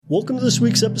Welcome to this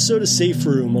week's episode of Safe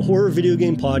Room, a horror video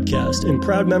game podcast, and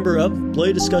proud member of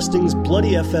Bloody Disgusting's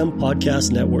Bloody FM podcast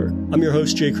network. I'm your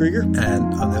host, Jay Krieger.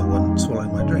 And I'm the one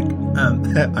swallowing my drink.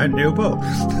 I'm Neil Bull.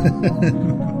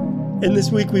 And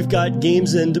this week we've got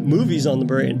games and movies on the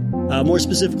brain. More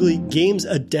specifically, games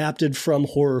adapted from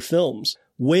horror films.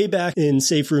 Way back in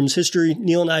Safe Room's history,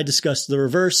 Neil and I discussed the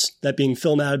reverse, that being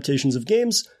film adaptations of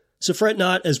games. So fret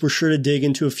not, as we're sure to dig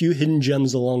into a few hidden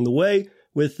gems along the way,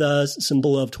 with some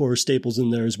beloved horror staples in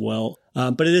there as well.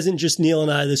 But it isn't just Neil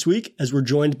and I this week, as we're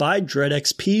joined by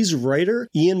DreadXP's writer,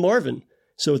 Ian Marvin.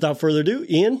 So without further ado,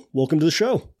 Ian, welcome to the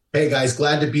show. Hey guys,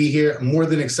 glad to be here. I'm more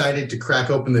than excited to crack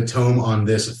open the tome on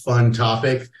this fun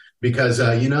topic because,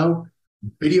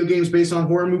 video games based on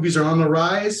horror movies are on the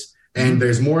rise and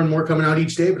there's more and more coming out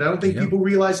each day. But I don't think people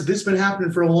realize that this has been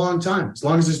happening for a long time. As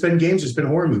long as there's been games, there's been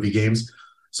horror movie games.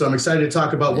 So I'm excited to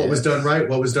talk about what was done right,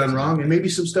 what was done wrong, and maybe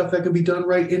some stuff that can be done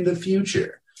right in the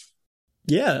future.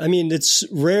 Yeah, I mean, it's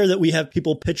rare that we have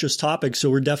people pitch us topics, so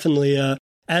we're definitely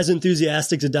as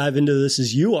enthusiastic to dive into this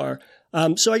as you are.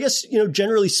 So I guess,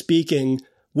 generally speaking,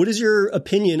 what is your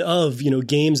opinion of,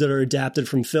 games that are adapted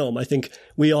from film? I think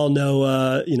we all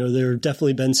know, there have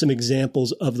definitely been some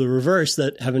examples of the reverse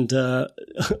that haven't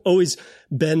always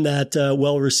been that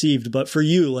well received. But for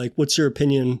you, what's your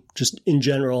opinion just in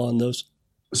general on those?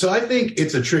 So I think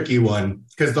it's a tricky one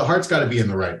because the heart's got to be in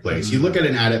the right place. You look at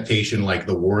an adaptation like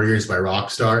The Warriors by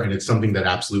Rockstar, and it's something that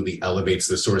absolutely elevates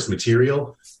the source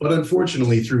material. But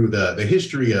unfortunately, through the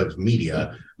history of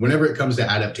media, whenever it comes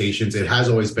to adaptations, it has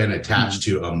always been attached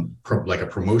to a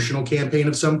promotional campaign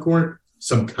of some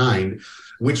kind,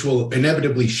 which will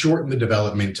inevitably shorten the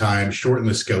development time, shorten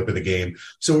the scope of the game.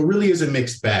 So it really is a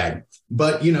mixed bag.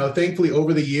 But, thankfully,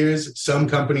 over the years, some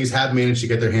companies have managed to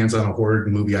get their hands on a horror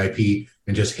movie IP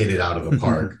and just hit it out of the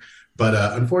park. But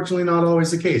unfortunately, not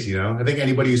always the case, I think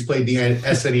anybody who's played the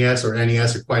SNES or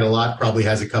NES quite a lot probably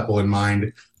has a couple in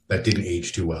mind that didn't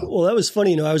age too well. Well, that was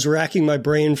funny. I was racking my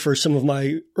brain for some of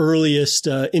my earliest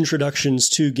introductions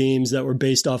to games that were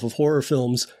based off of horror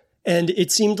films. And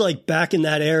it seemed like back in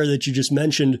that era that you just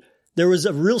mentioned, there was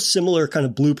a real similar kind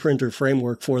of blueprint or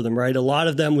framework for them, right? A lot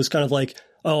of them was kind of like,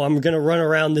 oh, I'm going to run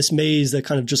around this maze that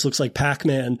kind of just looks like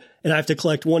Pac-Man, and I have to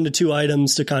collect 1 to 2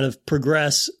 items to kind of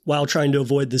progress while trying to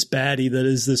avoid this baddie that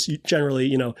is this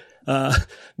generally,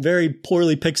 very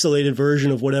poorly pixelated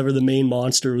version of whatever the main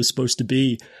monster was supposed to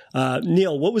be.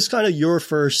 Neil, what was kind of your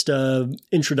first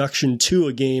introduction to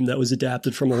a game that was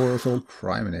adapted from a horror film?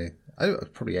 Criminy.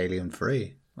 Probably Alien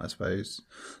 3, I suppose.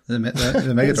 The Mega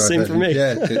Drive Same version. For me.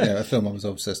 Yeah, a film I was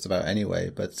obsessed about anyway,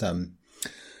 but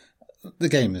the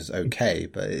game is okay,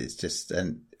 but it's just,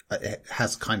 and it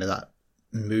has kind of that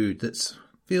mood that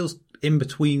feels in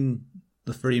between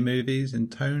the 3 movies in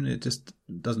tone. It just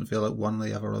doesn't feel like one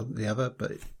or the other,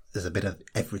 but there's a bit of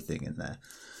everything in there.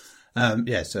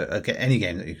 So okay, any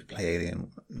game that you could play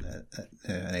an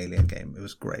Alien game, it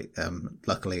was great.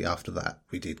 Luckily after that,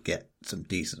 we did get some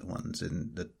decent ones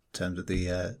in the terms of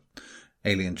the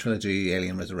Alien trilogy,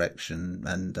 Alien Resurrection,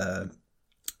 and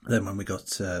then when we got,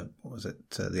 the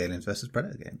Aliens vs.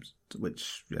 Predator games,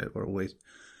 which were always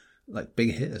like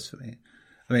big hitters for me.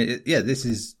 I mean, this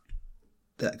is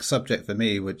that subject for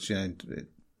me, which,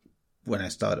 when I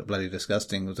started Bloody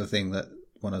Disgusting was a thing that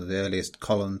one of the earliest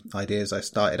column ideas I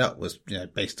started up was,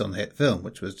 based on the hit film,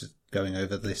 which was just going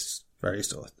over this very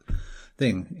sort of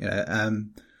thing,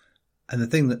 and the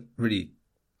thing that really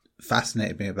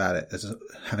fascinated me about it is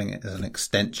having it as an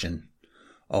extension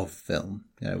of film,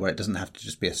 where it doesn't have to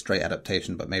just be a straight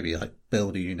adaptation, but maybe like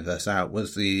build a universe out,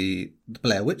 was the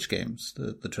Blair Witch games,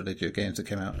 the trilogy of games that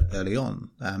came out early on,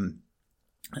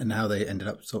 and how they ended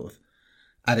up sort of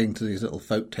adding to these little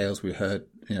folk tales we heard,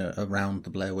 around the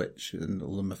Blair Witch and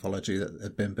all the mythology that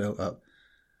had been built up.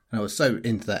 And I was so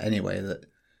into that anyway that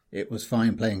it was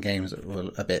fine playing games that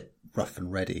were a bit rough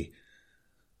and ready,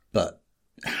 but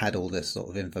had all this sort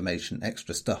of information,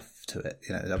 extra stuff to it.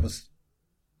 That was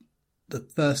the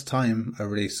first time I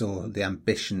really saw the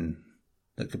ambition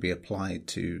that could be applied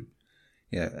to,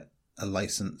 a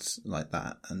license like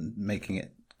that and making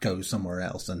it go somewhere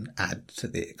else and add to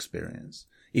the experience,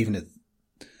 even if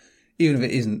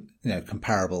it isn't,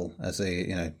 comparable as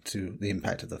to the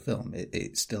impact of the film,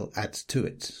 it still adds to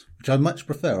it, which I much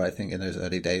prefer, I think, in those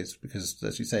early days, because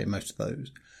as you say, most of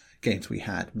those games we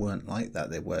had weren't like that.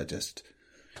 They were just,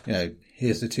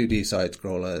 here's the 2D side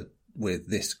scroller with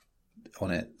this on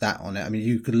it, that on it. I mean,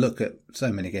 you could look at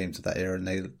so many games of that era and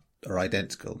they are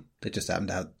identical. They just happen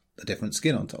to have a different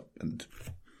skin on top, and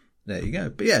there you go.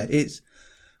 But yeah,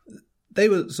 they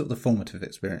were sort of the formative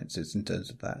experiences in terms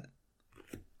of that.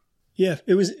 Yeah,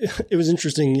 it was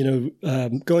interesting,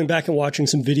 going back and watching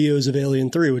some videos of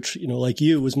Alien 3, which, like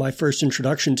you, was my first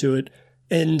introduction to it.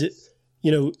 And,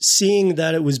 seeing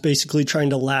that it was basically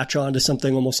trying to latch on to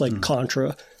something almost like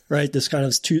Contra, right? This kind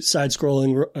of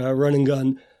side-scrolling run and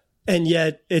gun. And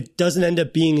yet it doesn't end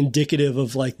up being indicative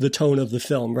of like the tone of the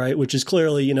film, right? Which is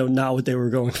clearly, not what they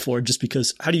were going for, just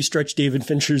because how do you stretch David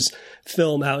Fincher's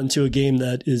film out into a game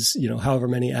that is, however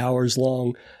many hours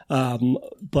long?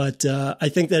 But I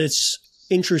think that it's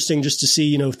interesting just to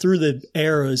see, through the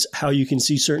eras, how you can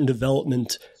see certain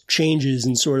development changes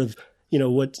and sort of,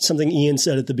 what something Ian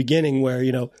said at the beginning where,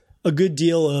 a good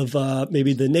deal of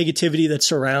maybe the negativity that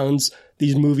surrounds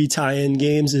these movie tie-in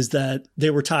games is that they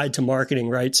were tied to marketing,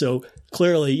 right? So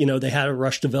clearly, they had a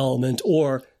rush development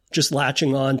or just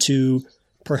latching on to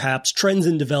perhaps trends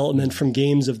in development from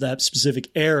games of that specific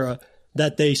era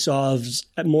that they saw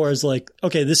more as like,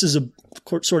 okay, this is a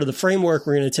sort of the framework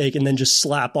we're going to take and then just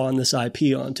slap on this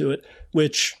IP onto it,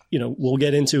 which, we'll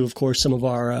get into, of course, some of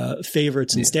our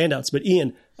favorites and standouts. But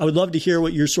Ian, I would love to hear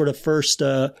what your sort of first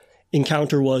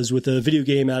encounter was with a video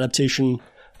game adaptation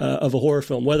of a horror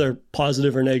film, whether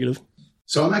positive or negative.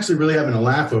 So I'm actually really having a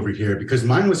laugh over here because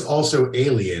mine was also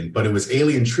Alien, but it was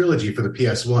Alien Trilogy for the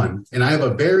PS1. And I have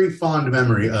a very fond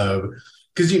memory of,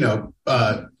 because,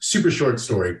 super short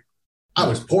story. I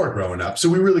was poor growing up, so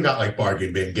we really got like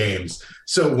bargain bin games.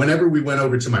 So whenever we went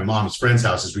over to my mom's friends'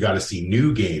 houses, we got to see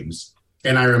new games.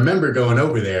 And I remember going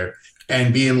over there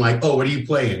and being like, oh, what are you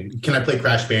playing? Can I play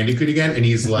Crash Bandicoot again? And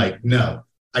he's like, no,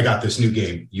 I got this new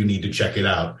game. You need to check it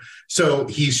out. So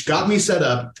he's got me set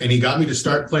up and he got me to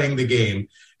start playing the game.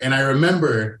 And I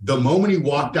remember the moment he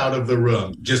walked out of the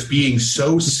room, just being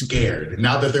so scared.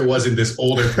 Now that there wasn't this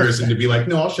older person to be like,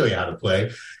 no, I'll show you how to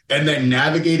play. And then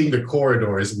navigating the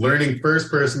corridors, learning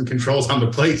first-person controls on the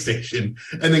PlayStation,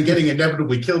 and then getting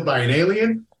inevitably killed by an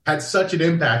alien had such an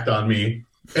impact on me.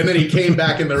 And then he came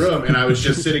back in the room and I was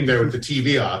just sitting there with the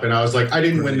TV off. And I was like, I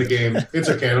didn't win the game. It's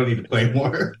okay. I don't need to play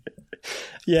more.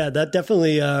 Yeah, that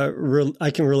definitely,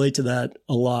 I can relate to that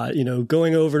a lot.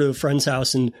 Going over to a friend's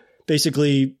house and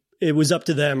basically it was up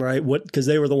to them, right? Because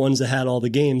they were the ones that had all the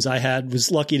games.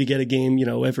 Was lucky to get a game,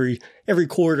 every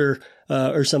quarter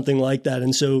or something like that.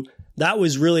 And so that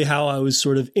was really how I was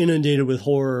sort of inundated with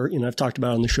horror. I've talked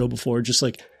about it on the show before, just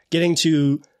like getting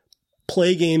to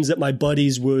play games that my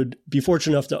buddies would be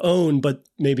fortunate enough to own, but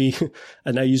maybe,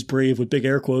 and I use brave with big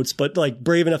air quotes, but like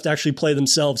brave enough to actually play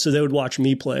themselves. So they would watch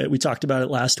me play it. We talked about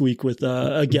it last week with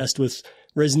a guest with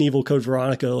Resident Evil Code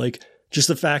Veronica, like just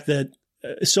the fact that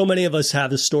so many of us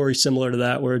have a story similar to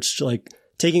that, where it's like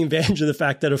taking advantage of the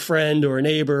fact that a friend or a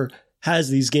neighbor has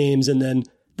these games. And then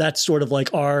that's sort of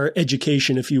like our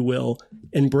education, if you will,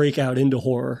 and break out into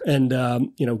horror. And,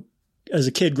 as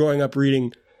a kid growing up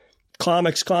reading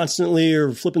comics constantly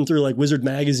or flipping through like Wizard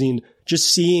magazine,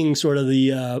 just seeing sort of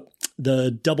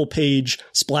the double page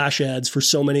splash ads for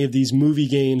so many of these movie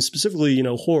games, specifically,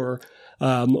 horror,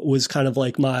 was kind of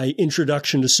like my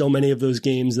introduction to so many of those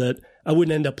games that I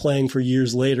wouldn't end up playing for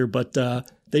years later, but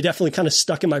they definitely kind of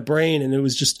stuck in my brain. And it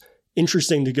was just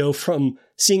interesting to go from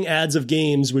seeing ads of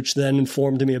games, which then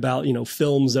informed me about,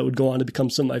 films that would go on to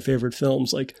become some of my favorite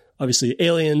films, like obviously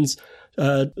Aliens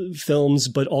films,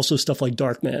 but also stuff like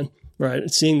Darkman, right?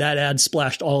 Seeing that ad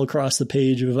splashed all across the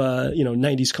page of,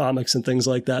 90s comics and things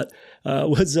like that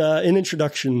was an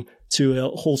introduction to a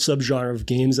whole subgenre of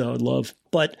games that I would love.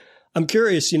 But I'm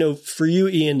curious, for you,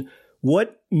 Ian,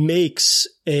 what makes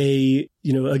a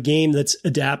game that's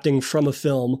adapting from a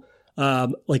film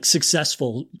like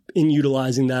successful in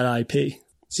utilizing that IP?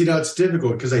 See, now it's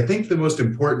difficult because I think the most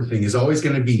important thing is always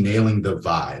going to be nailing the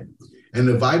vibe. And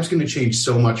the vibe's going to change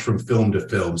so much from film to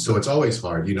film. So it's always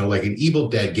hard. Like an Evil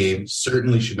Dead game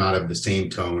certainly should not have the same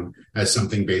tone as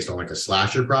something based on like a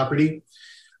slasher property.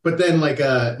 But then like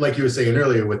you were saying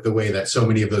earlier, with the way that so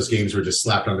many of those games were just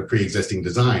slapped onto pre-existing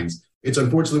designs, it's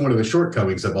unfortunately one of the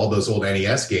shortcomings of all those old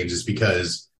NES games is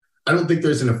because I don't think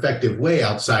there's an effective way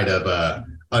outside of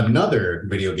another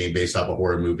video game based off a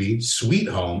horror movie. Sweet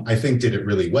Home, I think, did it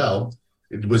really well.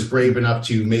 It was brave enough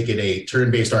to make it a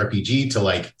turn-based RPG to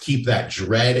like keep that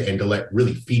dread and to let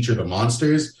really feature the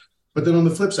monsters. But then on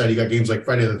the flip side, you got games like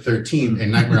Friday the 13th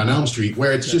and Nightmare on Elm Street,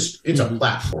 where it's a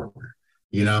platformer.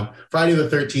 Friday the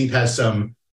 13th has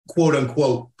some quote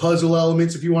unquote puzzle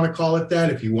elements, if you want to call it that,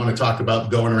 if you want to talk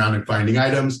about going around and finding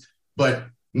items. But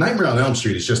Nightmare on Elm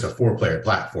Street is just a 4-player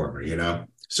platformer,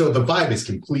 So the vibe is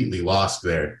completely lost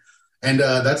there. And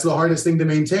that's the hardest thing to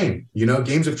maintain.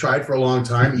 Games have tried for a long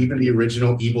time. Even the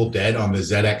original Evil Dead on the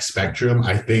ZX Spectrum,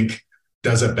 I think,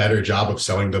 does a better job of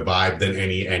selling the vibe than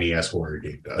any NES horror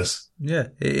game does. Yeah,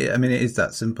 I mean, it is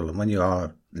that simple. And when you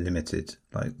are limited,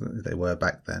 like they were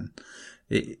back then,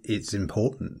 it's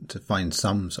important to find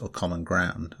some sort of common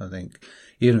ground. I think,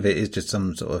 even if it is just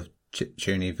some sort of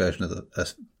chip-tuney version of a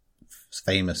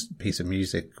famous piece of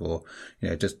music, or, you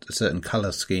know, just a certain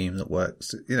color scheme that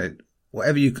works, you know,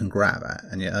 whatever you can grab at.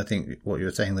 And yeah, I think what you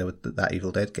were saying there with that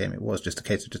Evil Dead game, it was just a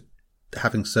case of just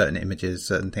having certain images,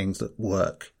 certain things that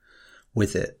work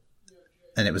with it,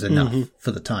 and it was enough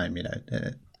for the time, you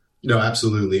know. No,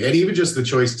 absolutely. And even just the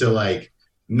choice to like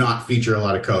not feature a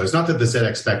lot of colors. Not that the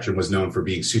ZX Spectrum was known for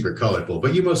being super colorful,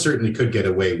 but you most certainly could get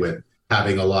away with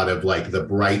having a lot of like the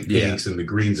bright pinks and the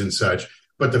greens and such.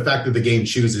 But the fact that the game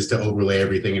chooses to overlay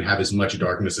everything and have as much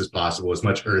darkness as possible, as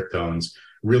much earth tones,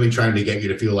 really trying to get you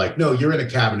to feel like, no, you're in a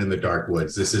cabin in the dark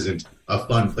woods. This isn't a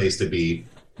fun place to be.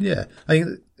 Yeah, I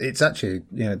think it's actually,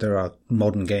 you know, there are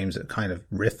modern games that kind of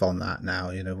riff on that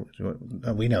now, you know.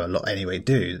 We know a lot anyway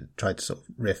try to sort of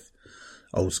riff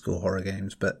old school horror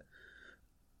games, but,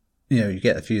 you know, you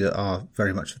get a few that are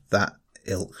very much that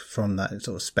ilk from that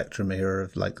sort of Spectrum era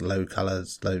of like low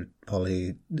colors, low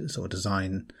poly sort of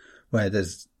design, where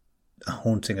there's a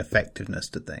haunting effectiveness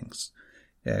to things,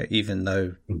 even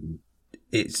though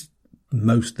it's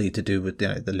mostly to do with, you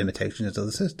know, the limitations of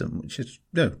the system, which is,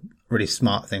 you know, a really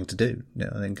smart thing to do, you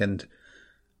know, I think, and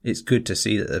it's good to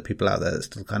see that there are people out there that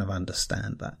still kind of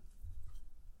understand that.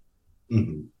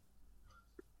 Mm-hmm.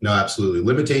 No, absolutely.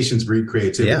 Limitations breed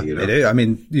creativity. Yeah, you know? they do. I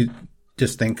mean, you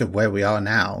just think of where we are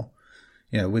now,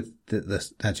 you know, with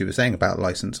the as you were saying about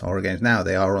licensed horror games now,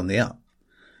 they are on the up,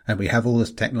 and we have all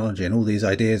this technology and all these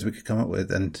ideas we could come up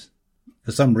with, and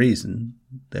for some reason,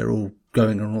 they're all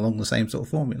going along the same sort of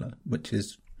formula, which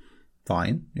is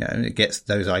fine. You know, it gets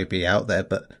those IP out there,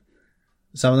 but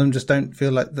some of them just don't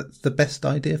feel like that's the best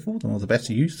idea for them or the best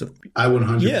use of. I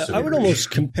 100%. Yeah, I would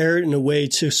almost compare it in a way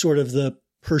to sort of the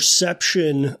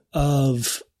perception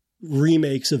of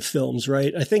remakes of films,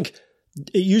 right? I think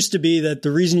it used to be that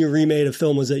the reason you remade a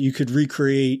film was that you could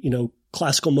recreate, you know,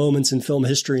 classical moments in film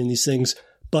history and these things,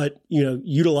 but, you know,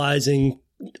 utilizing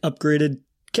upgraded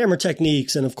camera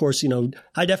techniques and, of course, you know,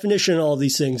 high definition and all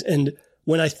these things. And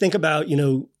when I think about, you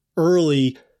know,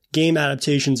 early game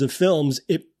adaptations of films,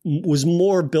 it was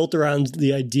more built around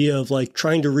the idea of like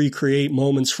trying to recreate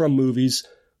moments from movies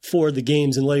for the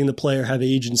games and letting the player have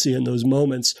agency in those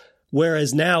moments.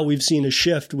 Whereas now we've seen a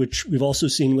shift, which we've also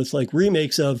seen with like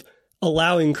remakes, of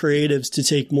allowing creatives to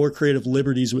take more creative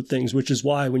liberties with things, which is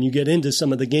why when you get into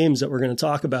some of the games that we're going to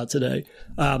talk about today,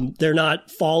 they're not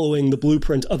following the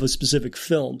blueprint of a specific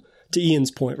film, to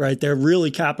Ian's point, right? They're really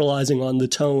capitalizing on the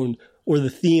tone or the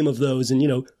theme of those. And, you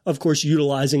know, of course,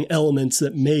 utilizing elements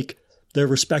that make their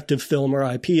respective film or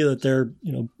IP that they're,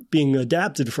 you know, being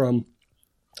adapted from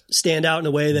stand out in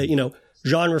a way that, you know,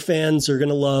 genre fans are going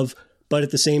to love, but at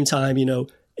the same time, you know,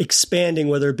 expanding,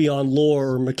 whether it be on lore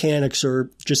or mechanics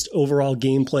or just overall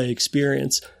gameplay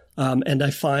experience. And I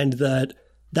find that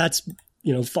that's,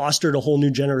 you know, fostered a whole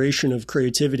new generation of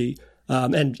creativity.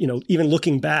 And, you know, even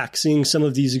looking back, seeing some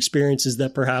of these experiences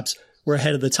that perhaps were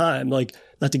ahead of the time, like,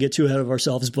 not to get too ahead of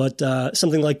ourselves, but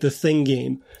something like the Thing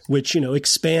game, which, you know,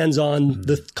 expands on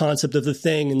the concept of the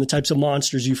Thing and the types of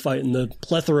monsters you fight and the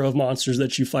plethora of monsters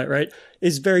that you fight, right,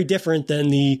 is very different than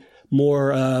the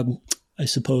more, I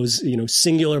suppose, you know,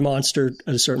 singular monster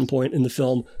at a certain point in the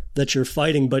film that you're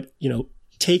fighting. But, you know,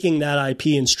 taking that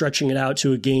IP and stretching it out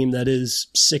to a game that is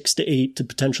 6 to 8 to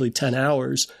potentially 10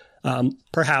 hours,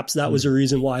 perhaps that was a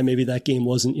reason why maybe that game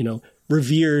wasn't, you know,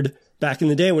 revered back in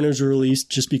the day when it was released,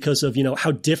 just because of, you know,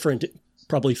 how different it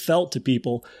probably felt to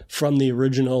people from the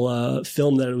original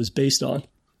film that it was based on.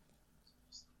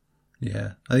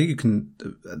 Yeah, I think you can.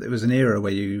 There was an era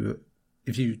where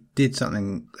if you did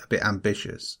something a bit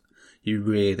ambitious, you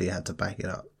really had to back it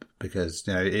up, because,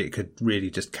 you know, it could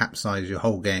really just capsize your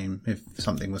whole game if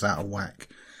something was out of whack.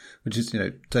 Which is, you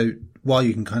know, so while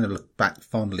you can kind of look back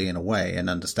fondly in a way and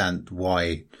understand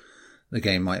why the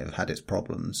game might have had its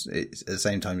problems, it's, at the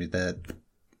same time,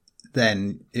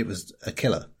 then it was a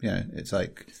killer. You know, it's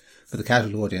like, for the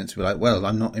casual audience, we're like, well,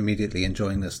 I'm not immediately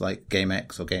enjoying this like Game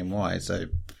X or Game Y, so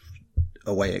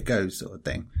away it goes, sort of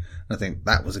thing. And I think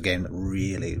that was a game that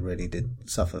really, really did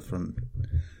suffer from,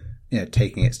 you know,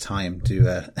 taking its time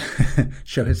to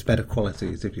show its better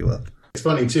qualities, if you will. It's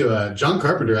funny too. John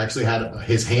Carpenter actually had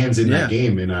his hands in that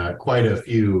game in quite a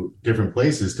few different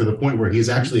places, to the point where he's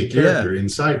actually a character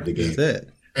inside the game. That's it.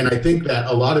 And I think that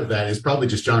a lot of that is probably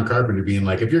just John Carpenter being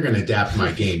like, if you're going to adapt my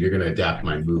game, you're going to adapt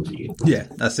my movie. Yeah,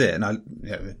 that's it. And I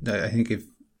think if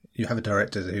you have a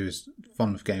director who's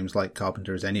fond of games like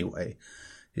Carpenter's anyway,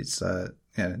 it's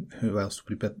who else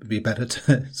would be better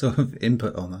to sort of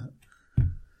input on that?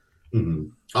 Mm-hmm.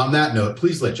 On that note,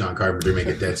 please let John Carpenter make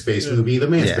a Dead Space movie. The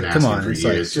man's been asking for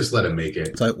years. Just let him make it.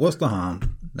 It's like, what's the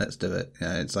harm? Let's do it.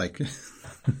 It's like...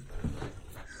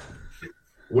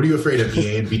 What are you afraid of,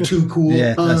 EA? It'd be too cool?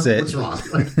 Yeah, that's it. What's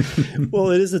wrong?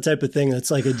 Well, it is the type of thing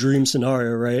that's like a dream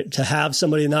scenario, right? To have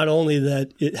somebody not only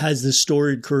that it has this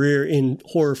storied career in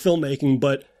horror filmmaking,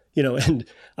 but, and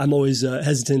I'm always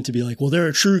hesitant to be like, well, they're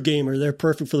a true gamer. They're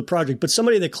perfect for the project. But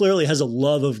somebody that clearly has a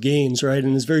love of games, right?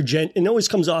 And is very and always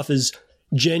comes off as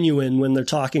genuine when they're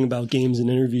talking about games and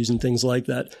interviews and things like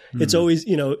that. Mm. It's always,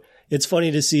 it's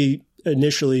funny to see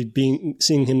initially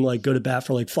seeing him like go to bat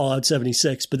for like Fallout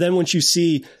 76. But then once you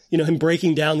see, him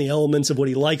breaking down the elements of what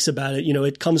he likes about it,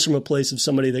 it comes from a place of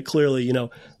somebody that clearly,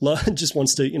 just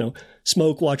wants to,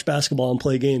 smoke, watch basketball and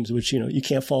play games, which, you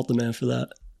can't fault the man for that.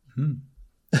 Hmm.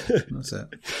 That's it.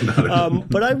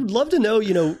 But I would love to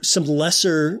know, some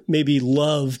lesser, maybe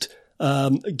loved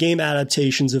game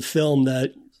adaptations of film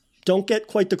that don't get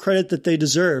quite the credit that they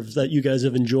deserve that you guys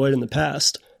have enjoyed in the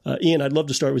past. Ian, I'd love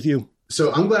to start with you.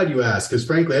 So I'm glad you asked, because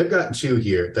frankly, I've got two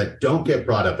here that don't get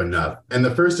brought up enough. And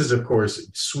the first is, of course,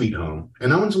 Sweet Home.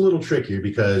 And that one's a little trickier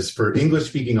because for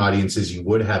English-speaking audiences, you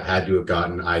would have had to have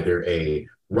gotten either a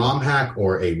ROM hack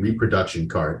or a reproduction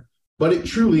card. But it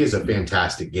truly is a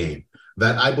fantastic game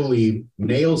that I believe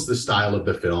nails the style of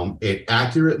the film. It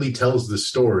accurately tells the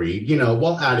story,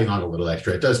 while adding on a little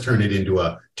extra. It does turn it into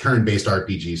a turn-based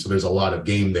RPG, so there's a lot of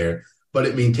game there. But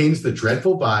it maintains the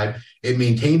dreadful vibe. It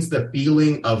maintains the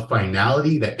feeling of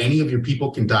finality that any of your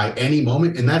people can die any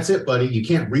moment. And that's it, buddy. You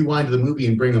can't rewind the movie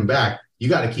and bring them back. You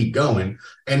got to keep going.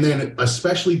 And then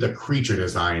especially the creature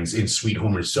designs in Sweet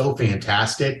Home are so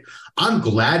fantastic. I'm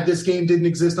glad this game didn't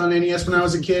exist on NES when I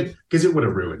was a kid because it would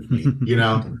have ruined me.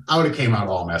 I would have came out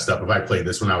all messed up if I played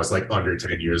this when I was like under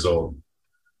 10 years old.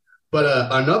 But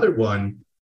another one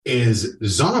is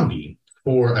Zombie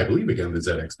for, I believe, again, the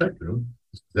ZX Spectrum.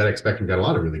 ZX Spectrum got a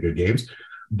lot of really good games.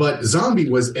 But Zombie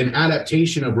was an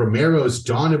adaptation of Romero's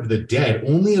Dawn of the Dead,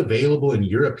 only available in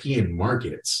European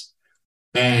markets.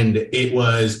 And it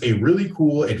was a really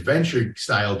cool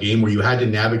adventure-style game where you had to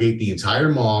navigate the entire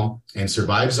mall and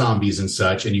survive zombies and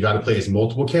such, and you got to play as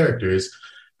multiple characters.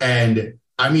 And,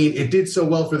 I mean, it did so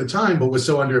well for the time, but was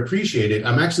so underappreciated.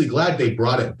 I'm actually glad they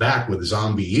brought it back with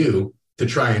Zombie U to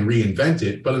try and reinvent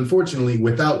it. But unfortunately,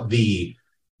 without the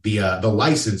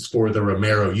license for the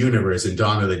Romero universe and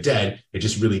Dawn of the Dead, it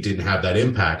just really didn't have that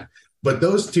impact. But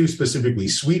those two specifically,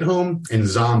 Sweet Home and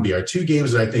Zombie, are two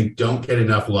games that I think don't get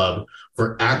enough love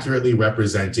for accurately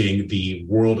representing the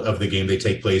world of the game they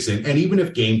take place in. And even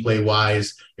if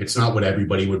gameplay-wise, it's not what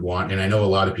everybody would want, and I know a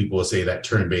lot of people will say that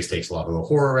turn-based takes a lot of the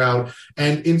horror out,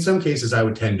 and in some cases I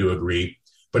would tend to agree,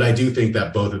 but I do think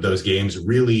that both of those games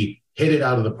really hit it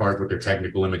out of the park with their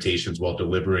technical limitations while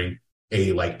delivering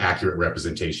a accurate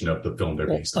representation of the film they're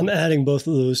based on. I'm adding both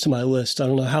of those to my list. I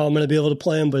don't know how I'm going to be able to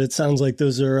play them, but it sounds like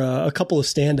those are a couple of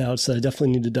standouts that I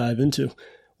definitely need to dive into.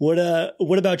 What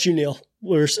about you, Neil?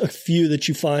 There's a few that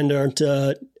you find aren't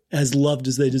as loved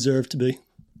as they deserve to be.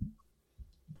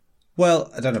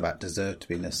 Well, I don't know about deserve to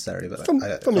be necessarily, but from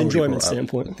an enjoyment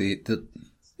standpoint.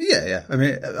 Yeah. I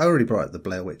mean, I already brought up the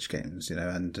Blair Witch games,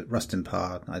 and Rust in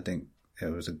Par. I think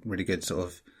it was a really good sort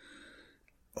of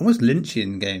almost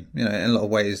Lynchian game, in a lot of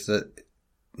ways that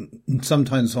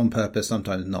sometimes on purpose,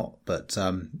 sometimes not, but,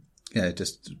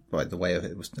 just by the way of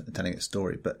it was telling its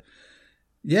story. But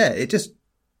yeah, it just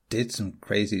did some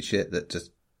crazy shit that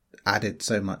just added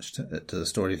so much to the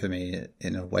story for me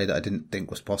in a way that I didn't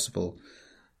think was possible.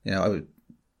 I would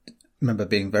remember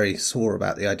being very sore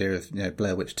about the idea of,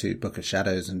 Blair Witch 2, Book of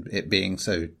Shadows, and it being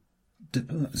so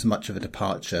much of a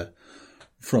departure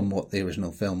from what the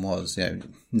original film was.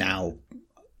 Now,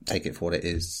 take it for what it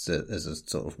is as a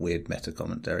sort of weird meta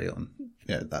commentary on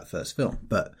that first film.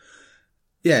 But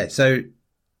yeah, so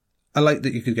I like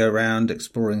that you could go around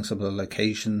exploring some of the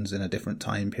locations in a different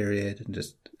time period, and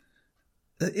just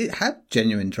it had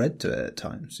genuine dread to it at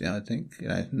times. I think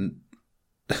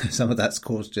some of that's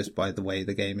caused just by the way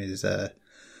the game is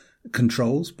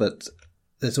controls, but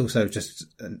there's also just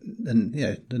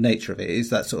the nature of it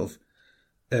is that sort of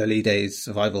early days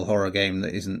survival horror game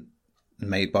that isn't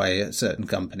made by certain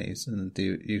companies, and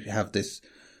you have this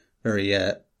very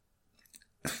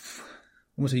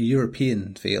almost a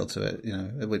European feel to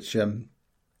it, which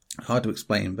hard to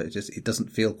explain, but it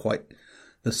doesn't feel quite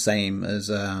the same as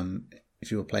if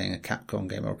you were playing a Capcom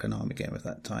game or a Konami game at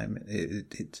that time.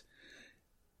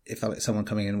 It felt like someone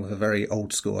coming in with a very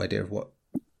old school idea of what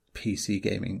PC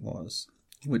gaming was,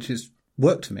 which is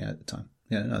worked for me at the time.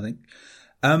 I think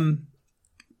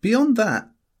beyond that,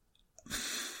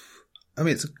 I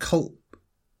mean, it's a cult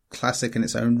classic in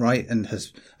its own right and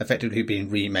has effectively been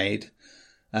remade.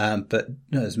 But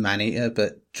no, it's Man-Eater,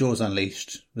 but Jaws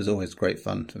Unleashed was always great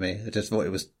fun for me. I just thought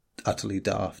it was utterly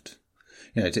daft.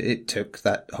 You know, it took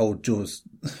that whole Jaws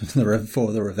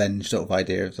for the revenge sort of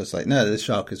idea. It's just like, no, this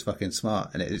shark is fucking smart,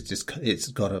 and it's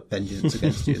got a vengeance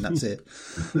against you, and that's it,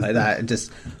 like that. And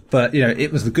but you know,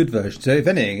 it was the good version. So if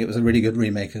anything, it was a really good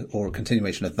remake or a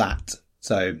continuation of that.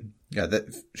 So yeah,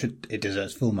 it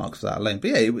deserves full marks for that alone.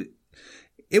 But yeah,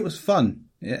 it was fun,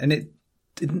 and it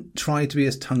didn't try to be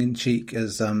as tongue in cheek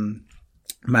as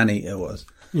Man-Eater was,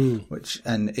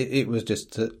 and it was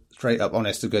just straight up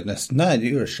honest to goodness. No,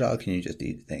 you're a shark and you just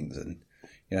eat things. And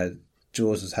you know,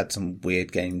 Jaws has had some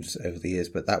weird games over the years,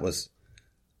 but that was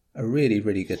a really,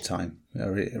 really good time. I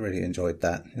really enjoyed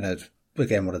that. You know,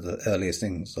 again, one of the earliest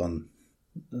things on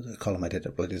the column I did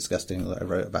at Bloody Disgusting that I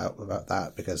wrote about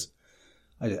that, because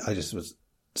I just was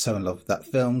so in love with that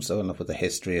film, so in love with the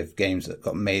history of games that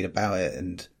got made about it,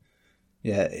 and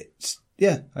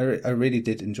I really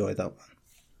did enjoy that one.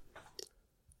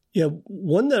 Yeah,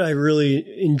 one that I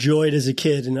really enjoyed as a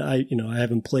kid, and I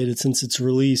haven't played it since its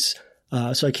release,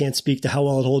 so I can't speak to how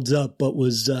well it holds up, but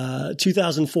was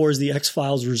 2004's The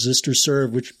X-Files Resistor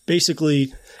Serve, which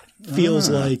basically feels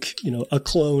like, you know, a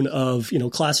clone of, you know,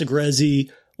 classic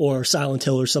Resi or Silent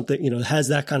Hill or something, you know, it has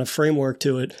that kind of framework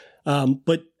to it.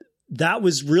 But that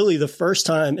was really the first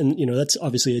time, and, you know, that's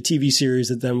obviously a TV series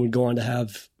that then would go on to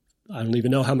have, I don't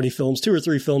even know how many films, 2 or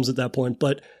 3 films at that point,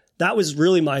 but that was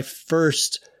really my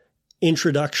first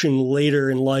introduction later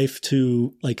in life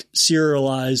to like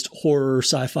serialized horror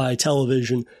sci-fi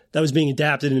television that was being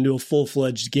adapted into a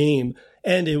full-fledged game.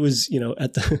 And it was, you know,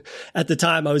 at the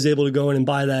time I was able to go in and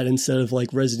buy that instead of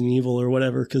like Resident Evil or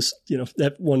whatever, because, you know,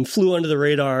 that one flew under the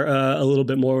radar a little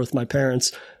bit more with my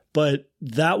parents. But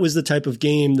that was the type of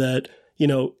game that, you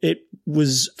know, it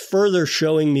was further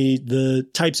showing me the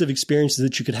types of experiences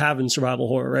that you could have in survival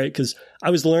horror, right? Because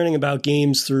I was learning about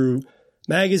games through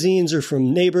magazines or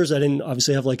from neighbors. I didn't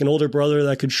obviously have like an older brother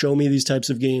that could show me these types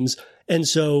of games. And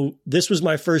so this was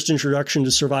my first introduction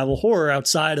to survival horror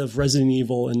outside of Resident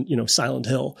Evil and, you know, Silent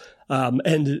Hill.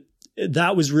 And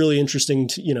that was really interesting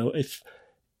to, you know, if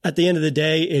at the end of the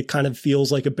day, it kind of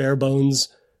feels like a bare bones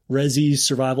Resi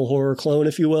survival horror clone,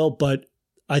 if you will. But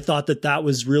I thought that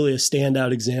was really a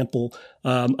standout example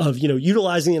of, you know,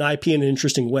 utilizing an IP in an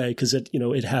interesting way, because it, you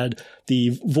know, it had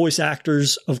the voice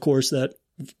actors, of course, that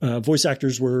voice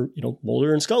actors were, you know,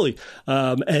 Mulder and Scully.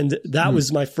 And that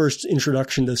was my first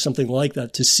introduction to something like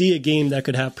that, to see a game that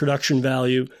could have production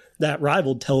value that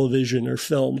rivaled television or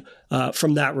film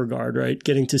from that regard, right?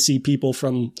 Getting to see people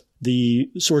from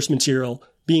the source material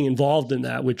being involved in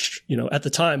that, which, you know, at the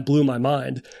time blew my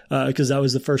mind because that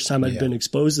was the first time I'd been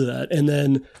exposed to that. And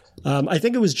then I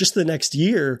think it was just the next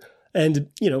year, and,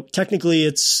 you know, technically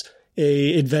it's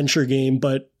a adventure game,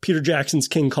 but Peter Jackson's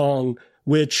King Kong,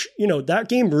 which, you know, that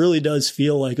game really does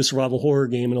feel like a survival horror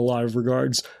game in a lot of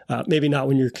regards. Maybe not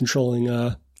when you're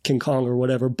controlling King Kong or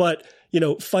whatever, but, you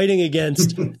know, fighting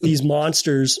against these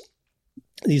monsters,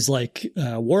 these like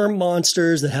worm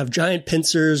monsters that have giant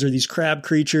pincers, or these crab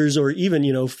creatures, or even,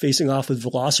 you know, facing off with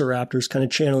velociraptors, kind of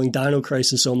channeling Dino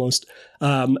Crisis almost.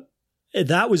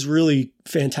 That was really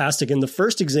fantastic. And the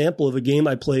first example of a game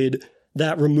I played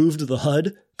that removed the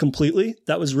HUD completely.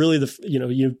 That was really you know,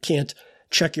 you can't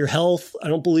check your health, I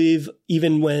don't believe,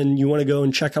 even when you want to go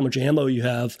and check how much ammo you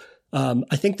have.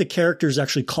 I think the characters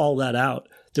actually call that out.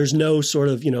 There's no sort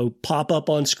of, you know, pop up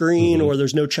on screen, or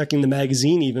there's no checking the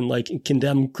magazine, even like in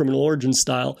Condemned Criminal Origins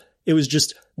style. It was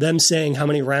just them saying how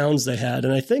many rounds they had.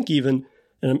 And I think even,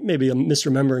 and maybe I'm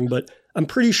misremembering, but I'm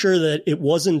pretty sure that it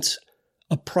wasn't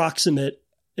approximate.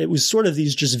 It was sort of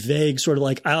these just vague, sort of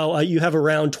like, oh, you have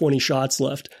around 20 shots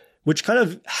left, which kind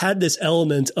of had this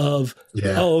element of,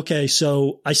 oh, okay,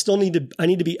 so I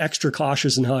need to be extra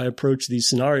cautious in how I approach these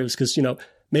scenarios, because, you know,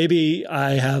 maybe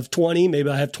I have 20, maybe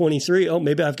I have 23, oh,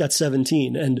 maybe I've got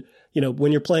 17. And, you know,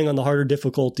 when you're playing on the harder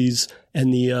difficulties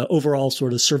and the overall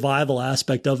sort of survival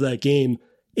aspect of that game,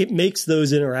 it makes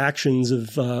those interactions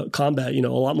of combat, you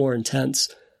know, a lot more intense.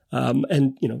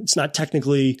 And, you know, it's not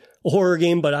technically a horror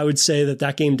game, but I would say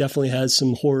that game definitely has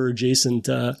some horror adjacent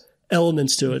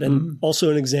elements to it. And also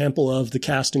an example of the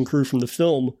cast and crew from the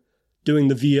film doing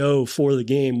the VO for the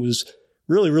game was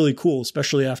really, really cool,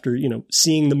 especially after, you know,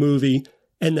 seeing the movie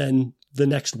and then the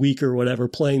next week or whatever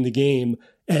playing the game.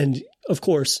 And of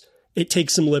course, it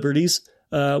takes some liberties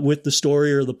with the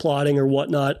story or the plotting or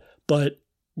whatnot. But,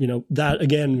 you know, that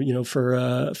again, you know,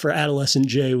 for adolescent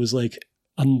Jay was like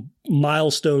a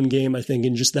milestone game, I think,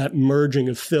 in just that merging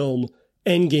of film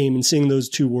and game and seeing those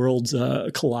two worlds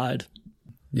collide.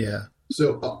 Yeah.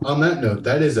 So on that note,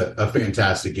 that is a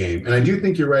fantastic game. And I do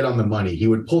think you're right on the money. He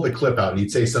would pull the clip out and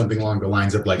he'd say something along the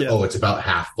lines of like, Yeah. oh, it's about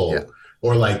half full, Yeah.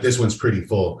 or like this one's pretty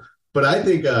full. But I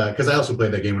think, because I also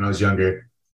played that game when I was younger,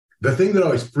 the thing that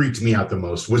always freaked me out the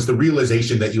most was the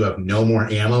realization that you have no more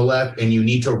ammo left and you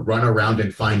need to run around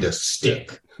and find a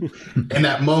stick. And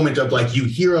that moment of like, you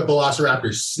hear a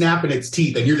velociraptor snapping its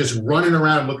teeth and you're just running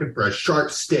around looking for a sharp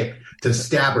stick to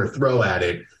stab or throw at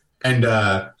it. And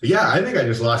yeah, I think I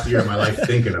just lost a year of my life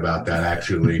thinking about that,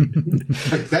 actually.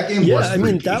 That game was I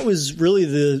mean, freaky. that was really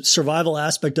the survival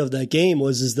aspect of that game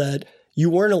is that you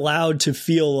weren't allowed to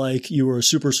feel like you were a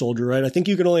super soldier, right? I think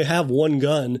you can only have one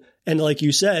gun. And like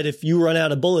you said, if you run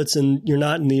out of bullets and you're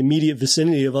not in the immediate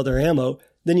vicinity of other ammo,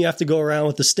 then you have to go around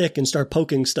with the stick and start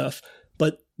poking stuff.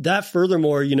 But that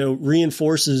furthermore,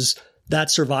 reinforces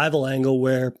that survival angle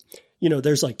where,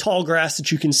 there's like tall grass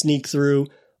that you can sneak through,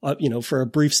 for a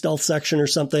brief stealth section or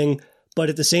something. But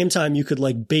at the same time, you could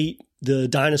like bait the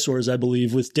dinosaurs, I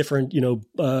believe, with different,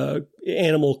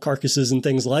 animal carcasses and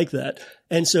things like that.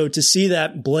 And so to see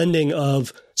that blending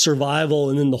of survival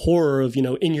and then the horror of,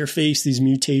 in your face, these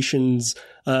mutations,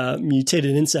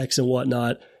 mutated insects and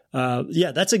whatnot.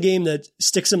 That's a game that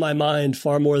sticks in my mind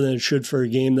far more than it should for a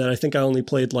game that I think I only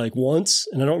played like once.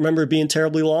 And I don't remember it being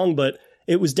terribly long, but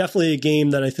it was definitely a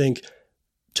game that I think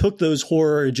took those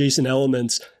horror adjacent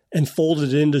elements and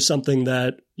folded it into something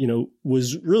that,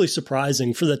 was really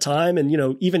surprising for the time. And,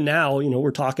 even now, we're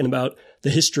talking about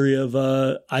the history of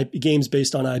games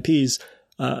based on IPs.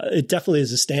 It definitely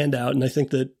is a standout. And I think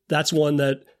that that's one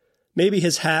that maybe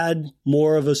has had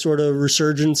more of a sort of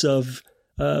resurgence of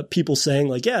people saying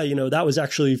like, yeah, that was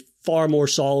actually far more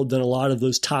solid than a lot of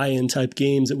those tie-in type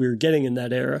games that we were getting in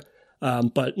that era.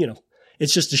 But,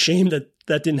 it's just a shame that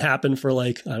that didn't happen for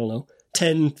like, I don't know,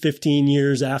 10, 15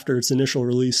 years after its initial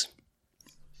release.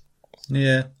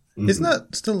 Yeah. Isn't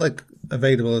that still like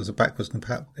available as a backwards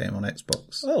compatible game on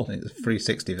Xbox? Oh. I think it's a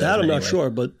 360 version. That I'm not anyway. sure,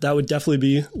 but that would definitely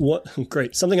be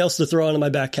great. Something else to throw onto my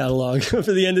back catalog for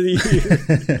the end of the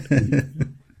year.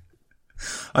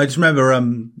 I just remember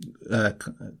a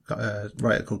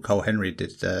writer called Cole Henry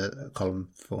did a column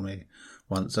for me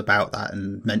once about that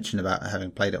and mentioned about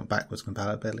having played it on backwards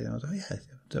compatibility. And I was like, yeah,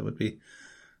 that would be.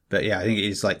 But yeah, I think it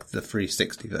is like the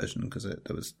 360 version because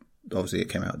there was obviously it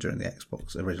came out during the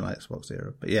original Xbox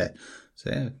era. But yeah, so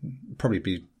yeah, probably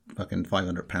be fucking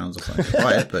 £500 or something to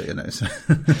buy it. But so.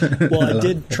 Well, I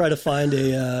did try to find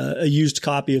a used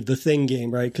copy of the Thing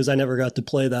game, right? Because I never got to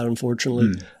play that,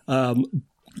 unfortunately. I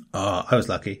was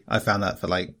lucky. I found that for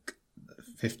like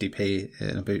 50p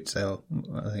in a boot sale,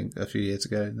 I think, a few years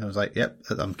ago. And I was like, yep,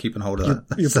 I'm keeping hold of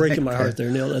that. You're breaking my heart there,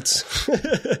 Neil. That's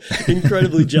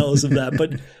incredibly jealous of that.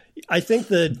 But I think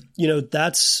that,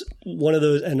 that's one of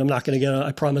those, and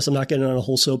I promise I'm not getting on a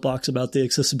whole soapbox about the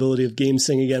accessibility of games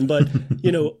thing again. But,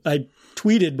 I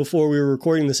tweeted before we were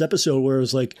recording this episode where it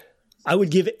was like, I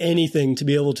would give anything to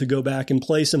be able to go back and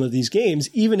play some of these games,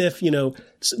 even if,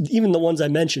 even the ones I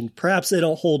mentioned, perhaps they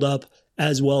don't hold up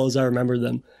as well as I remember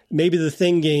them. Maybe the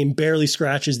Thing game barely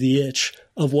scratches the itch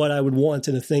of what I would want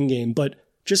in a Thing game, but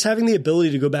just having the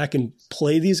ability to go back and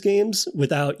play these games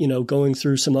without, going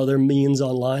through some other means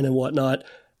online and whatnot,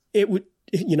 it would,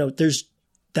 there's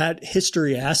that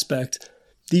history aspect.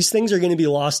 These things are going to be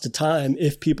lost to time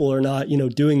if people are not,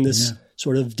 doing this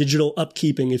sort of digital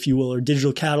upkeeping, if you will, or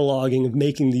digital cataloging of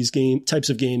making these types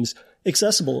of games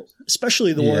accessible,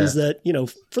 especially the ones that,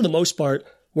 for the most part,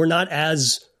 were not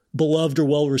as beloved or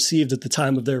well received at the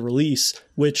time of their release,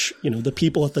 which, the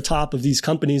people at the top of these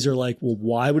companies are like, well,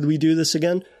 why would we do this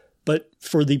again? But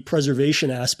for the preservation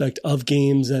aspect of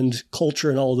games and culture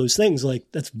and all those things, like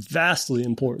that's vastly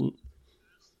important.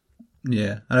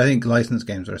 Yeah. And I think licensed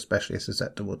games are especially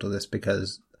susceptible to this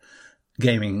because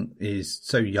gaming is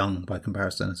so young by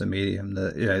comparison as a medium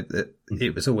that,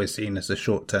 it was always seen as a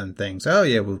short-term thing. So, oh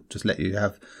yeah, we'll just let you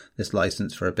have this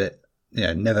license for a bit.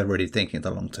 Never really thinking of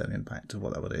the long-term impact of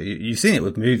what that would do. You've seen it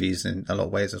with movies in a lot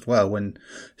of ways as well, when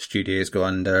studios go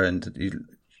under and you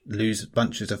lose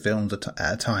bunches of films at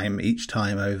a time, each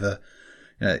time over.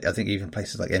 I think even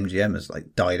places like MGM has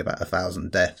like died about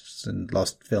 1,000 deaths and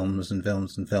lost films and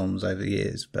films and films over the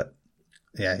years. But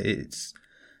yeah,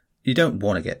 you don't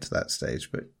want to get to that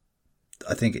stage, but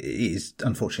I think it is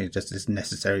unfortunately just this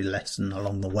necessary lesson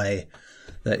along the way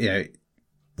that,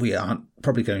 we aren't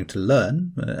probably going to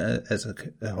learn as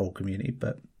a whole community,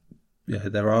 but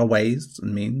there are ways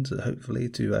and means, hopefully,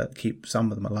 to keep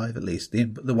some of them alive, at least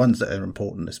the ones that are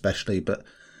important, especially. But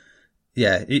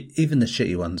yeah, even the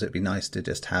shitty ones, it'd be nice to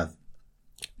just have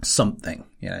something,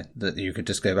 that you could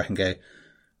just go back and go,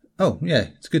 oh yeah,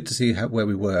 it's good to see where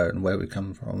we were and where we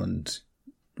come from, and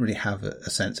really have a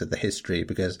sense of the history,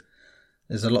 because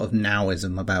there's a lot of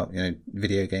nowism about,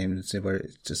 video games where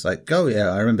it's just like, oh yeah,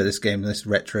 I remember this game, this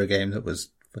retro game that was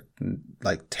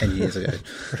like 10 years ago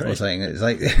or something. It's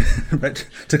like, the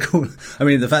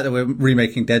fact that we're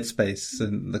remaking Dead Space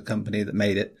and the company that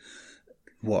made it,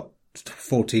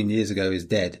 14 years ago is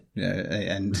dead,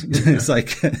 and it's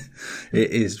like, it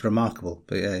is remarkable.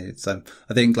 But yeah, it's, I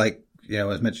think like, I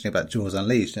was mentioning about Jaws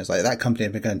Unleashed, and it's like that company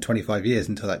had been going 25 years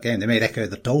until that game. They made Echo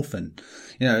the Dolphin.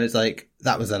 It's like,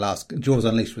 that was their last, Jaws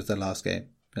Unleashed was their last game.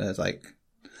 It's like,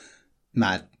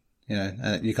 mad,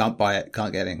 and you can't buy it,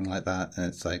 can't get anything like that. And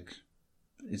it's like,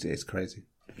 it's crazy.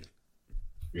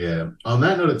 Yeah. On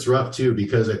that note, it's rough too,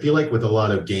 because I feel like with a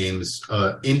lot of games,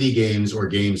 indie games or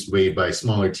games made by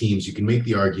smaller teams, you can make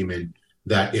the argument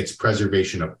that it's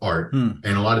preservation of art. And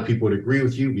a lot of people would agree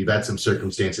with you. We've had some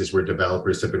circumstances where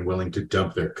developers have been willing to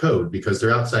dump their code because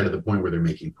they're outside of the point where they're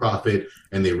making profit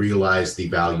and they realize the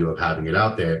value of having it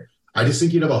out there. I just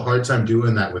think you'd have a hard time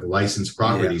doing that with licensed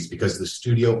properties because the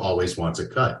studio always wants a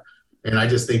cut. And I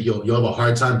just think you'll have a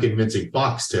hard time convincing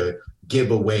Fox to give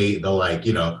away the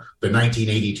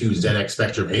 1982 ZX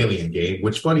Spectrum Alien game,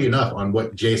 which, funny enough, on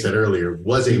what Jay said earlier,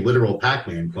 was a literal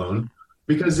Pac-Man clone,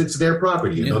 because it's their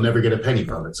property and they'll never get a penny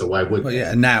from it. So why would they?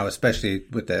 And now, especially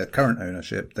with their current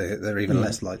ownership, they're even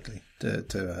less likely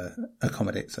to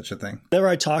accommodate such a thing. Whenever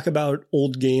I talk about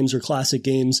old games or classic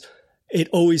games, it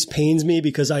always pains me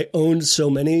because I owned so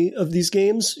many of these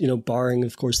games, barring,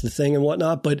 of course, The Thing and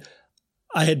whatnot, but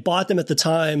I had bought them at the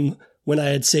time when I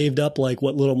had saved up like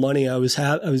what little money I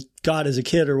got as a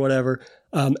kid or whatever.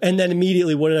 And then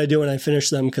immediately, what did I do when I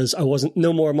finished them? Because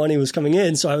no more money was coming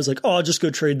in. So I was like, I'll just go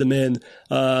trade them in.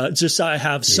 Just so I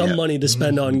have some money to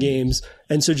spend on games.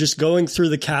 And so just going through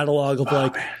the catalog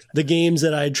of the games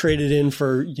that I had traded in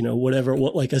for,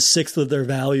 like a sixth of their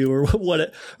value or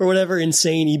whatever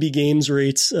insane EB Games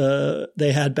rates,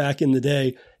 they had back in the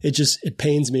day. It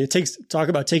pains me. Talk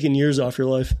about taking years off your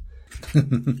life.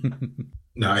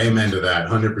 No, amen to that,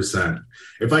 100%.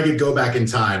 If I could go back in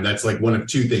time, that's like one of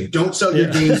two things. Don't sell your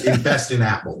games, invest in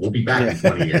Apple. We'll be back in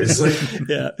 20 years.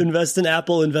 Invest in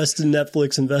Apple, invest in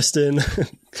Netflix, invest in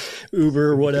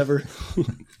Uber or whatever.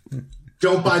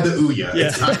 Don't buy the Ouya. Yeah.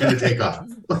 It's not going to take off.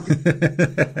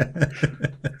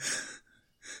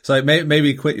 So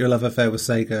maybe quit your love affair with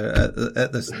Sega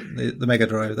at the Mega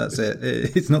Drive. That's it.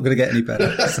 It's not going to get any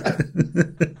better.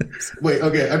 Wait,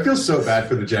 okay. I feel so bad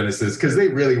for the Genesis because they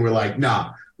really were like,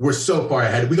 nah, we're so far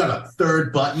ahead. We got a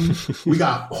third button. We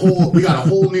got a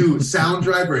whole new sound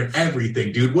driver and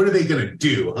everything, dude. What are they going to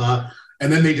do, huh?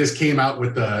 And then they just came out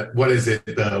with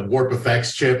the Warp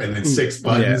Effects chip and then 6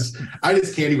 buttons. Yeah. I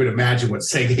just can't even imagine what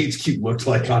Sega HQ looked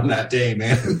like on that day,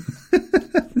 man.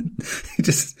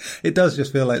 It does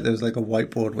just feel like there was like a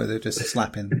whiteboard where they're just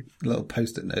slapping little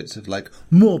post-it notes of like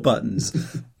more buttons,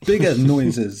 bigger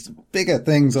noises, bigger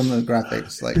things on the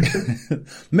graphics. Like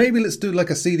maybe let's do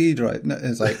like a CD drive. No,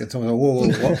 it's like it's all whoa,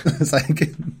 what?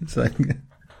 It's like.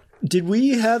 Did we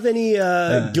have any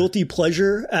guilty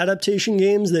pleasure adaptation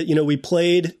games that we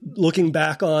played? Looking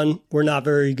back on, were not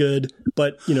very good,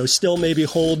 but still maybe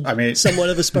hold somewhat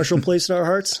of a special place in our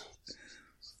hearts.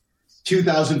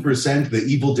 2000% the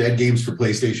Evil Dead games for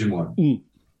PlayStation 1.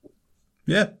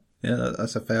 Yeah,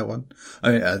 that's a fair one.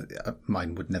 I mean,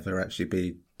 mine would never actually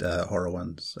be horror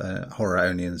ones. Horror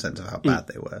only in the sense of how bad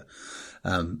they were,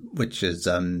 which is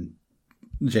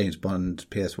James Bond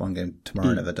PS1 game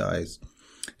Tomorrow Never Dies.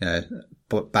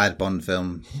 Bad Bond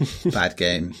film, bad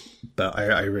game, but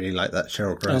I really like that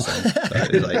Sheryl Crow song.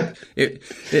 So it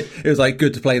was like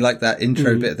good to play like that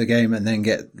intro bit of the game and then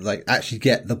get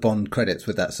the Bond credits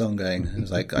with that song going. It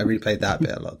was like I replayed that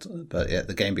bit a lot, but yeah,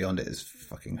 the game beyond it is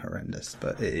fucking horrendous.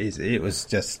 But it was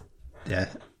just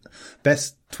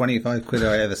best 25 quid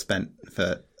I ever spent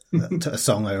for a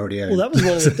song I already owned. Well, that was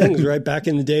one of the things, right? Back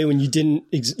in the day when you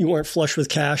weren't flush with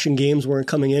cash and games weren't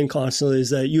coming in constantly, is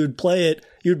that you would play it,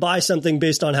 you'd buy something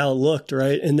based on how it looked,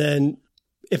 right? And then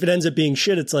if it ends up being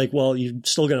shit, it's like, well, you're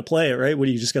still going to play it, right? What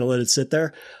are you just going to let it sit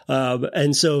there?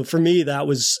 And so for me, that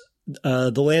was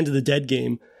the Land of the Dead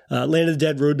game. Land of the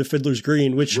Dead Road to Fiddler's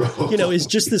Green, which, is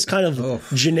just this kind of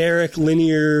generic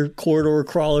linear corridor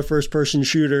crawler first person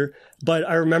shooter. But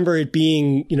I remember it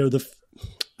being,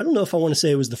 I don't know if I want to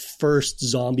say it was the first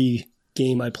zombie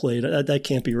game I played. That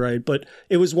can't be right. But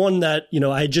it was one that,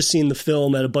 I had just seen the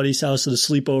film at a buddy's house at a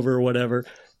sleepover or whatever.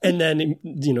 And then,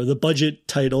 the budget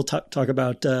title, talk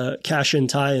about cash-in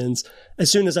tie-ins.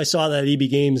 As soon as I saw that EB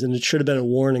Games, and it should have been a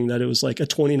warning that it was like a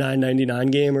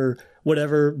 $29.99 game or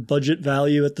whatever budget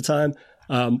value at the time.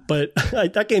 But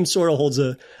that game sort of holds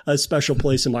a special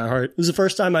place in my heart. It was the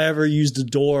first time I ever used a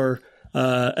door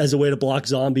as a way to block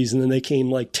zombies. And then they came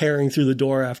like tearing through the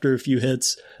door after a few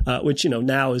hits, which,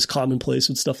 now is commonplace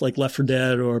with stuff like Left 4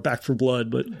 Dead or Back 4 Blood.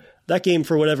 But that game,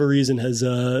 for whatever reason, has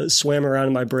swam around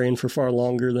in my brain for far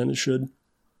longer than it should.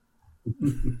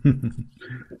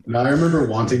 Now, I remember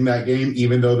wanting that game,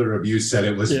 even though the reviews said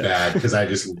it was bad, because I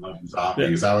just love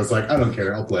zombies. I was like, I don't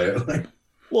care, I'll play it.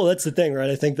 Well, that's the thing, right?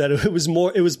 I think that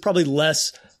it was probably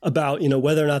less about,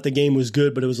 whether or not the game was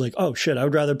good, but it was like, oh shit, I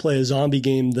would rather play a zombie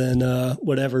game than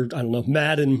whatever, I don't know,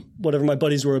 Madden, whatever my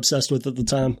buddies were obsessed with at the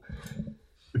time.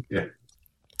 Yeah.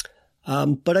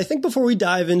 But I think before we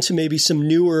dive into maybe some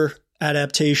newer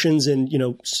adaptations and,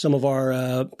 some of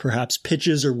our perhaps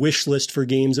pitches or wish list for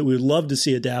games that we would love to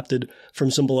see adapted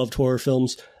from some beloved horror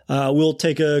films, we'll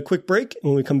take a quick break.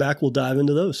 When we come back, we'll dive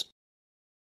into those.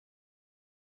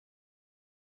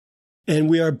 And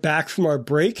we are back from our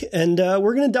break, and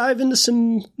we're going to dive into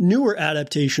some newer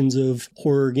adaptations of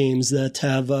horror games that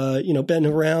have, been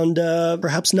around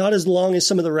perhaps not as long as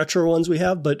some of the retro ones we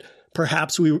have, but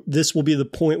perhaps this will be the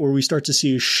point where we start to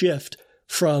see a shift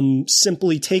from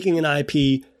simply taking an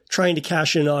IP, trying to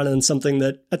cash in on it, and something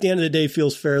that at the end of the day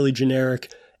feels fairly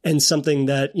generic, and something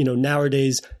that,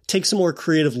 nowadays takes some more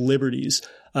creative liberties.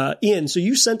 Ian, so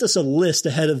you sent us a list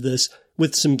ahead of this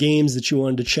with some games that you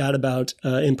wanted to chat about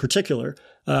in particular.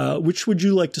 Which would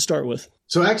you like to start with?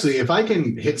 So actually, if I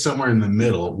can hit somewhere in the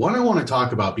middle, one I want to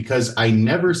talk about, because I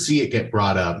never see it get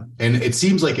brought up, and it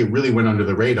seems like it really went under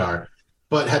the radar,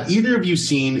 but have either of you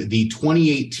seen the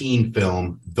 2018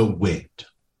 film, The Wind?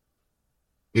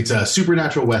 It's a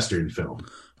supernatural Western film.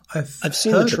 I've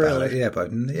seen the trailer.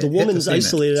 But the woman's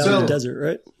isolated out in the desert,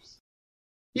 right?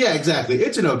 Yeah, exactly.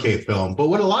 It's an okay film. But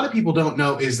what a lot of people don't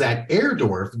know is that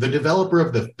Airdorf, the developer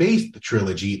of the Faith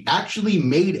trilogy, actually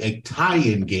made a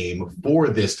tie-in game for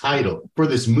this title, for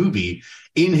this movie,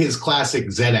 in his classic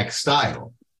ZX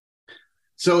style.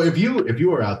 So if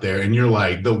you are out there and you're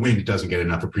like, The Wind doesn't get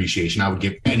enough appreciation, I would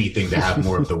give anything to have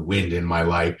more of The Wind in my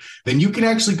life, then you can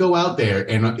actually go out there,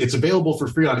 and it's available for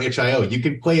free on itch.io. You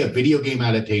can play a video game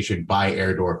adaptation by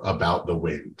Airdorf about The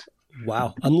Wind.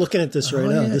 Wow. I'm looking at this right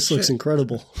now. This looks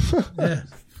incredible. Yeah.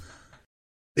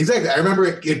 Exactly. I remember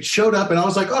it showed up and I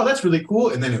was like, oh, that's really cool.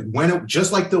 And then it went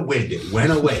just like The Wind. It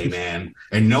went away, man.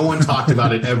 And no one talked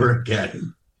about it ever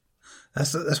again.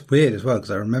 That's weird as well,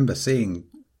 because I remember seeing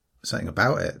something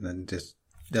about it and then just,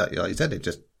 like you said,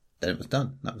 then it was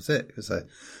done. That was it. It was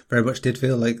very much did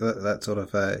feel like that sort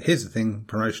of, here's the thing,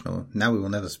 promotional. Now we will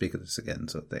never speak of this again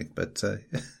sort of thing. But,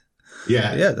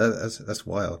 yeah, that's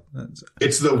wild.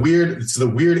 It's the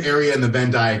weird area in the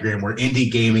Venn diagram where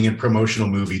indie gaming and promotional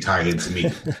movie tie into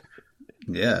me.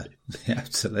 Yeah,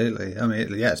 absolutely. I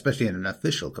mean, yeah, especially in an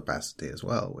official capacity as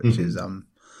well, which is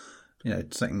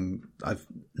something I've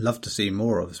loved to see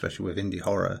more of, especially with indie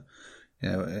horror.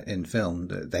 In film,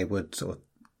 they would sort of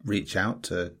reach out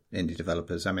to indie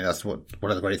developers. I mean, that's one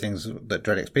of the great things that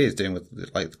Dread XP is doing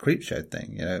with like the Creepshow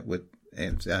thing.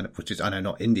 Which is, I know,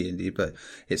 not indie, but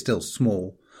it's still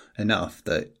small enough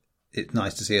that it's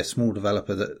nice to see a small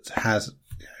developer that has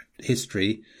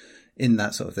history in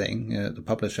that sort of thing. The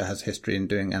publisher has history in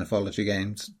doing anthology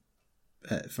games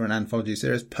for an anthology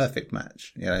series. Perfect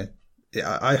match.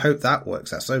 I hope that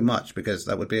works out so much, because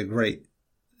that would be a great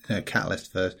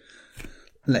catalyst for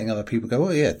letting other people go,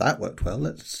 oh yeah, that worked well.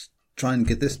 Let's try and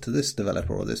get this to this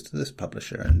developer or this to this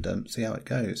publisher and see how it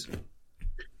goes.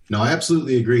 No, I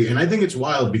absolutely agree. And I think it's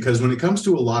wild because when it comes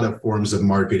to a lot of forms of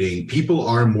marketing, people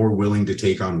are more willing to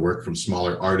take on work from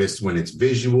smaller artists when it's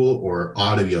visual or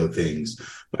audio things.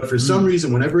 But for some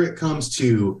reason, whenever it comes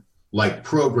to like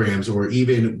programs or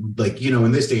even like,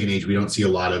 in this day and age, we don't see a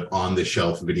lot of on the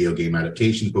shelf video game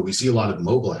adaptations, but we see a lot of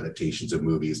mobile adaptations of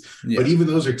movies. Yeah. But even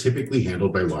those are typically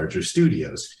handled by larger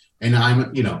studios. And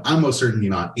I'm most certainly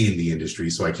not in the industry,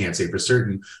 so I can't say for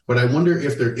certain, but I wonder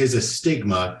if there is a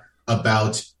stigma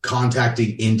about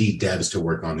contacting indie devs to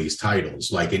work on these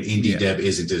titles. Like an indie dev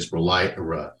isn't as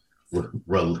reliable,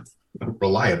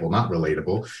 not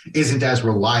relatable, isn't as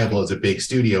reliable as a big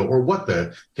studio, or what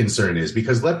the concern is.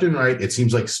 Because left and right, it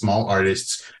seems like small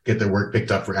artists get their work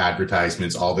picked up for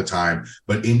advertisements all the time,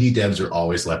 but indie devs are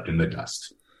always left in the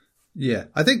dust. Yeah,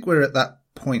 I think we're at that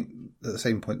point, at the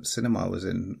same point cinema was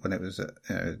in when it was,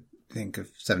 think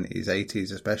of 70s,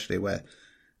 80s especially, where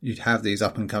you'd have these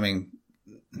up and coming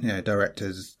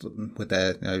directors with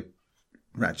their,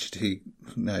 ratchety,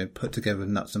 put together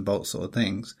nuts and bolts sort of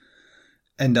things.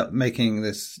 end up making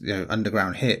this,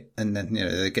 underground hit, and then,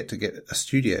 they get a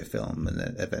studio film and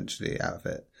then eventually out of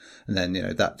it. And then,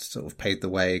 that sort of paved the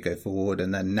way, go forward.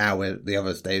 And then now we're at the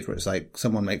other stage where it's like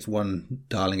someone makes one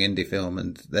darling indie film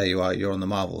and there you are, you're on the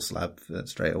Marvel slab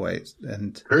straight away.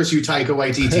 And curse you, Taika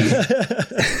Waititi.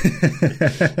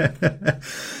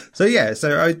 So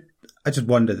I just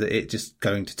wonder that it's just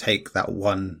going to take that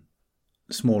one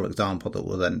small example that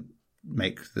will then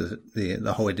make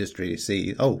the whole industry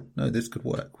see, oh no, this could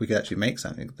work. We could actually make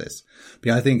something of this.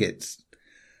 But I think it's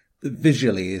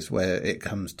visually is where it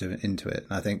comes into it.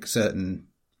 And I think certain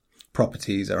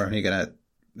properties are only going to,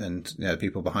 and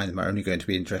people behind them are only going to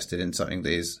be interested in something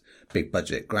that is big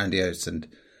budget, grandiose. And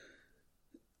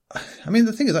I mean,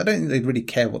 the thing is, I don't think they'd really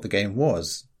care what the game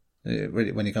was.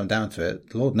 Really, when you come down to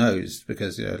it, Lord knows,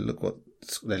 because look what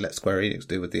they let Square Enix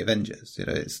do with the Avengers.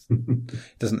 It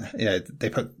doesn't.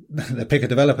 They pick a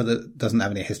developer that doesn't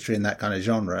have any history in that kind of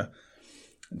genre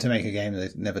to make a game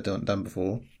they've never done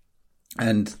before,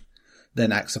 and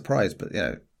then act surprised. But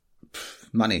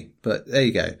money. But there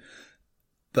you go.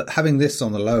 But having this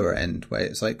on the lower end, where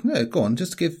it's like, no, go on,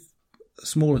 just give a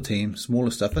smaller team, smaller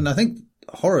stuff, and I think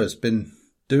horror's been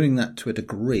doing that to a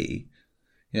degree.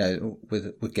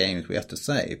 With games, we have to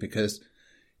say, because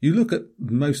you look at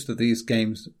most of these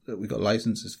games that we got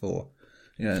licenses for,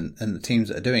 and the teams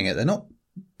that are doing it, they're not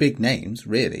big names,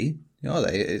 really, are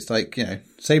they? It's like,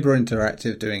 Saber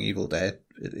Interactive doing Evil Dead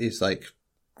is like,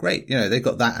 great. They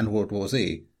got that and World War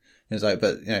Z. It's like,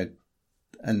 but,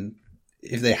 and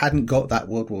if they hadn't got that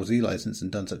World War Z license and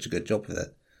done such a good job with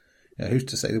it, who's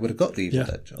to say they would have got the Evil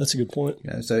Dead job? That's a good point.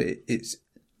 So it's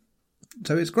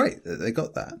great that they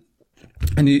got that.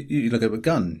 And you look at a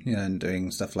gun, and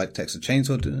doing stuff like Texas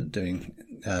Chainsaw, doing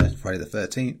Friday the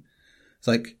 13th. It's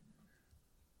like,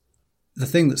 the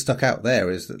thing that stuck out there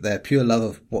is that their pure love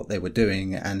of what they were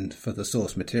doing and for the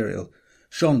source material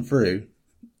shone through,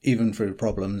 even through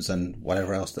problems and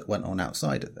whatever else that went on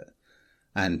outside of it.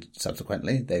 And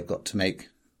subsequently, they've got to make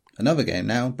another game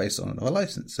now based on another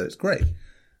license, so it's great.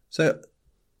 So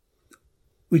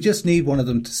we just need one of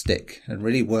them to stick and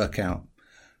really work out.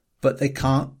 But they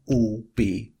can't all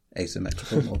be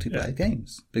asymmetrical multiplayer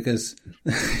games, because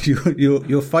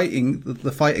you're fighting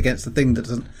the fight against the thing that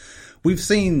doesn't. We've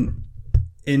seen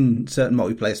in certain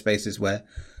multiplayer spaces where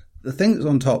the thing that's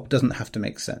on top doesn't have to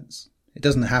make sense. It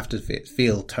doesn't have to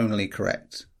feel tonally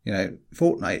correct.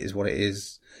 Fortnite is what it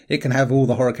is. It can have all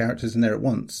the horror characters in there at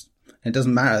once. It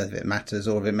doesn't matter if it matters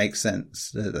or if it makes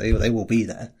sense. They will be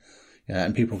there.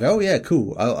 And people go, oh yeah,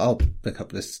 cool. I'll pick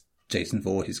up this Jason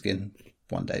Voorhees skin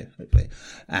one day, hopefully.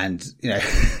 And,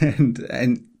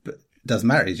 and but it doesn't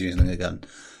matter, he's using a gun.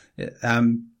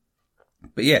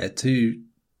 But yeah, to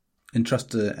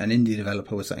entrust an indie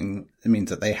developer with something, it means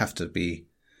that they have to be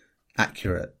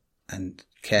accurate and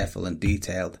careful and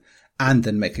detailed, and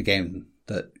then make a game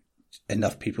that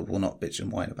enough people will not bitch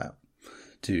and whine about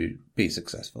to be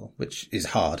successful, which is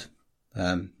hard.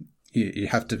 You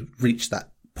have to reach that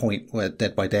point where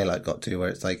Dead by Daylight got to, where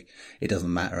it's like, it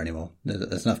doesn't matter anymore.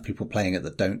 There's enough people playing it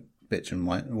that don't bitch and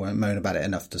moan about it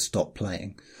enough to stop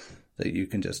playing, that you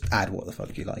can just add what the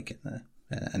fuck you like in there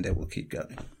and it will keep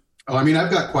going. Oh, I mean,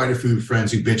 I've got quite a few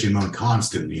friends who bitch and moan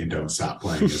constantly and don't stop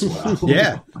playing as well.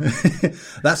 Yeah.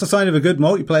 That's a sign of a good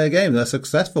multiplayer game, a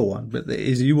successful one, but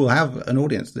is you will have an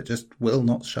audience that just will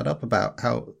not shut up about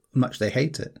how much they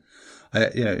hate it.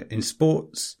 In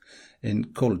sports, in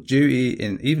Call of Duty,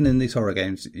 even in these horror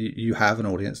games, you have an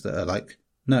audience that are like,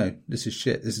 no, this is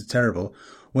shit, this is terrible.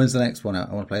 When's the next one out?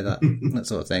 I want to play that. That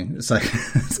sort of thing. It's like,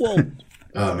 well,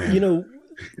 oh man.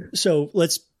 So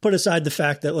let's put aside the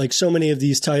fact that like so many of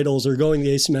these titles are going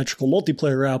the asymmetrical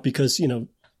multiplayer route because,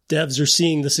 devs are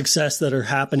seeing the success that are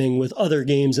happening with other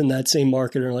games in that same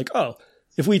market and are like, oh,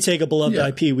 if we take a beloved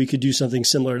IP, we could do something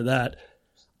similar to that.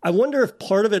 I wonder if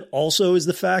part of it also is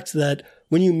the fact that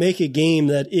when you make a game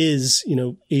that is,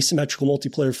 asymmetrical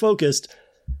multiplayer focused,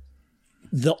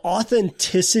 the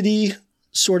authenticity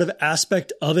sort of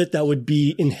aspect of it that would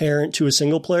be inherent to a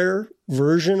single player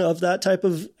version of that type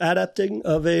of adapting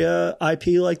of a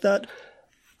IP like that,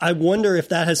 I wonder if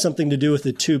that has something to do with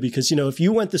it too, because, if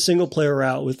you went the single player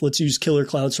route with, let's use Killer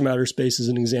Clowns from Outer Space as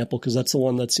an example, because that's the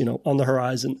one that's, on the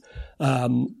horizon.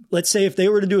 Let's say if they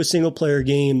were to do a single player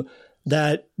game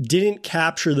that didn't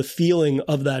capture the feeling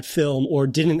of that film or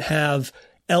didn't have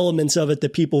elements of it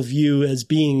that people view as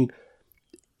being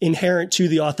inherent to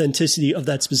the authenticity of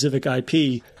that specific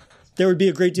IP, there would be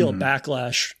a great deal of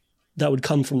backlash that would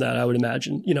come from that, I would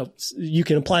imagine. You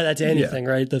can apply that to anything,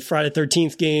 right? The Friday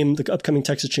 13th game, the upcoming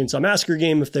Texas Chainsaw Massacre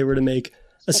game, if they were to make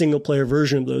a single player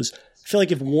version of those. I feel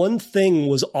like if one thing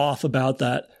was off about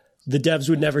that, the devs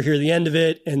would never hear the end of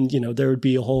it, and, there would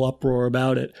be a whole uproar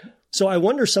about it. So I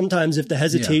wonder sometimes if the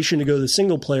hesitation to go the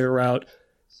single player route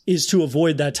is to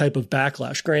avoid that type of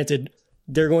backlash. Granted,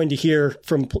 they're going to hear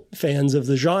from fans of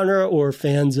the genre or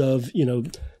fans of,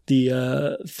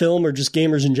 the film or just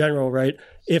gamers in general, right?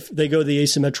 If they go the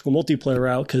asymmetrical multiplayer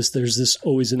route, because there's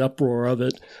always an uproar of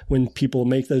it when people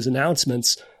make those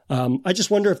announcements. I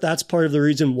just wonder if that's part of the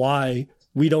reason why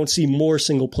we don't see more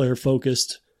single player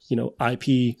focused,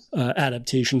 IP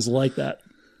adaptations like that.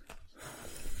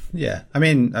 Yeah. I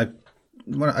mean,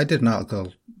 I did an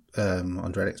article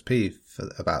on DreadXP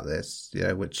about this,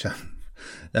 which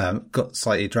got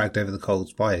slightly dragged over the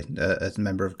coals by a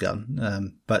member of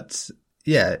Gun. But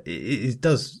yeah, it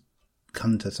does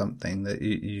come to something that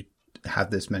you have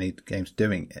this many games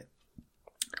doing it.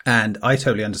 And I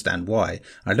totally understand why.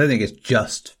 I don't think it's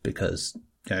just because,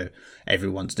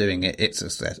 everyone's doing it. It's a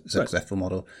successful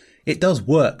model. It does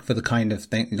work for the kind of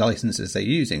licenses they're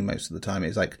using most of the time.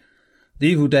 It's like The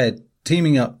Evil Dead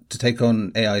teaming up to take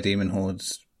on AI demon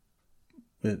hordes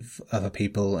with other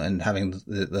people and having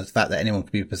the fact that anyone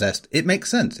can be possessed. It makes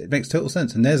sense. It makes total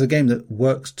sense. And there's a game that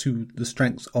works to the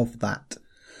strengths of that.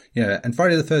 And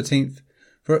Friday the 13th,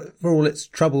 for all its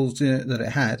troubles that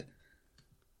it had,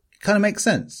 it kind of makes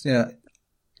sense.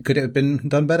 Could it have been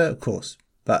done better? Of course.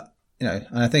 But, and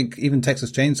I think even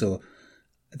Texas Chainsaw,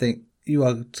 I think you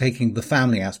are taking the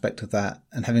family aspect of that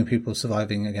and having people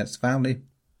surviving against family.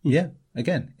 Yeah,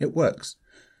 again, it works.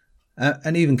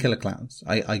 And even Killer Clowns,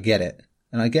 I get it.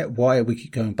 And I get why we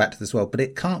keep going back to this world, but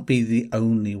it can't be the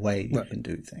only way you can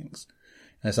do things.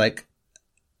 And it's like,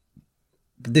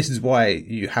 this is why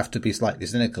you have to be slightly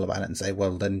cynical about it and say,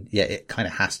 well, then, yeah, it kind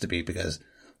of has to be because,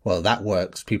 well, that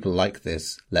works. People like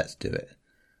this. Let's do it.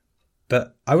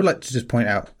 But I would like to just point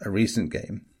out a recent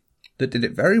game that did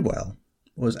it very well,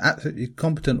 was absolutely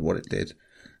competent at what it did,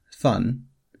 fun.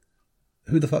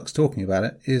 Who the fuck's talking about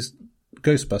it is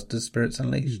Ghostbusters Spirits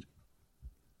Unleashed.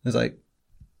 It's like,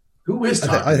 who is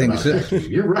talking about that?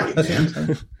 You're right,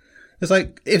 man. It's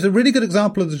like, it's a really good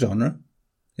example of the genre.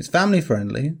 It's family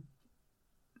friendly.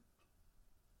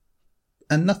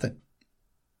 And nothing.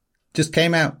 Just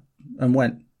came out and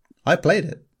went. I played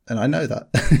it, and I know that.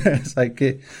 It's like,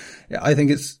 I think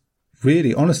it's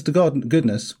really, honest to God,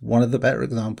 goodness, one of the better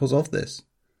examples of this.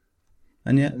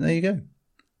 And yet, there you go.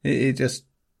 It just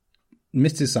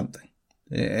misses something.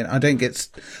 I don't get,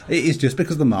 it is just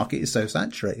because the market is so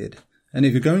saturated. And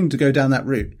if you're going to go down that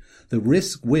route, the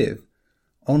risk with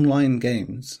online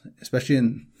games, especially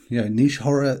in, niche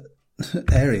horror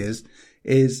areas,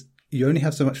 is you only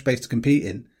have so much space to compete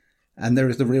in. And there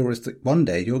is the real risk that one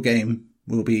day your game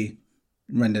will be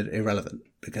rendered irrelevant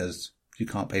because you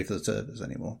can't pay for the servers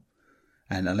anymore.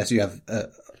 And unless you have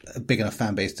a big enough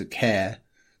fan base to care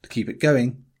to keep it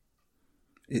going,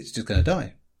 it's just going to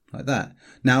die like that.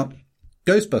 Now,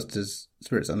 Ghostbusters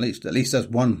Spirits Unleashed at least does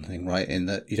one thing right in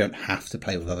that you don't have to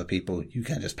play with other people. You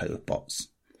can just play with bots.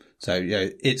 So,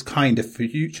 it's kind of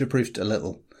future-proofed a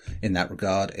little in that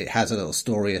regard. It has a little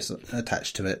story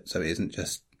attached to it, so it isn't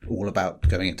just all about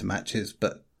going into matches.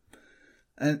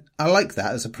 And I like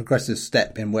that as a progressive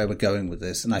step in where we're going with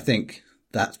this. And I think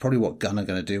that's probably what Gun are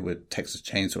going to do with Texas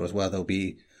Chainsaw as well. There'll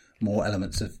be more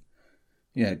elements of,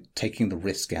 taking the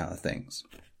risk out of things.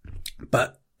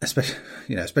 But especially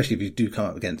if you do come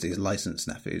up against these license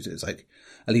snafus, it's like,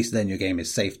 at least then your game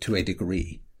is safe to a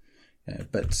degree.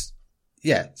 But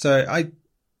yeah, so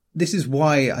this is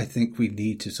why I think we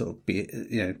need to sort of be,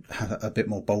 have a bit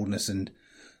more boldness and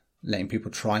letting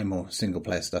people try more single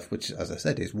player stuff, which, as I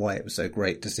said, is why it was so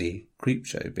great to see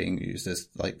Creepshow being used as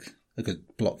like a good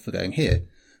plot for going here,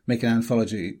 make an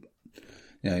anthology,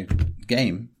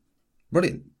 game.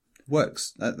 Brilliant.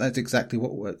 Works. That's exactly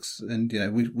what works. And,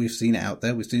 we've seen it out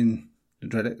there. We've seen the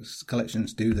DreadX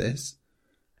collections do this.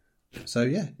 So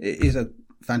yeah, it is a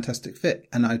fantastic fit.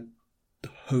 And I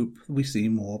hope we see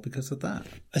more because of that.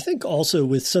 I think also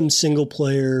with some single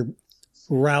player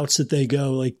routes that they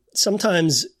go, like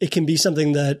sometimes it can be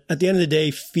something that at the end of the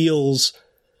day feels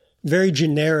very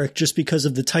generic just because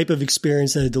of the type of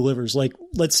experience that it delivers. Like,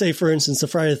 let's say, for instance, the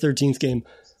Friday the 13th game,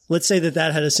 let's say that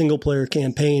had a single player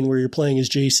campaign where you're playing as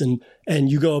Jason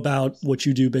and you go about what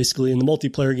you do basically in the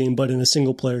multiplayer game, but in a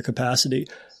single player capacity,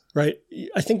 right?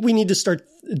 I think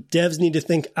devs need to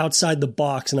think outside the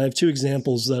box. And I have two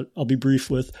examples that I'll be brief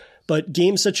with. But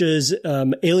games such as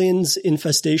Aliens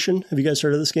Infestation, have you guys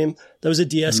heard of this game? That was a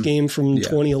DS game from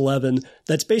 2011.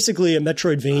 That's basically a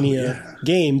Metroidvania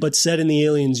game, but set in the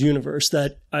Aliens universe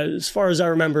that, as far as I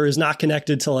remember, is not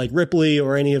connected to like Ripley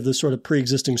or any of the sort of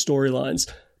pre-existing storylines.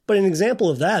 But an example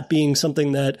of that being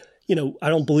something that, I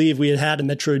don't believe we had a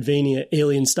Metroidvania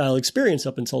Alien-style experience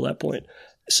up until that point.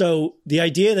 So the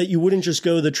idea that you wouldn't just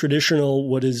go the traditional,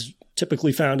 what is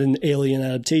typically found in Alien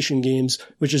adaptation games,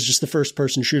 which is just the first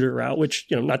person shooter route, which,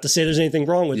 not to say there's anything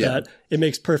wrong with that. It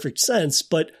makes perfect sense.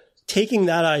 But taking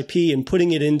that IP and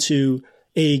putting it into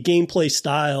a gameplay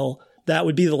style, that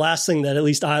would be the last thing that at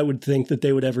least I would think that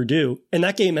they would ever do. And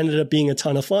that game ended up being a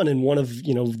ton of fun and one of,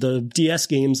 the DS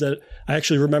games that I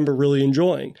actually remember really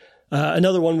enjoying.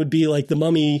 Another one would be like The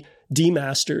Mummy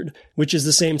Demastered, which is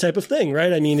the same type of thing,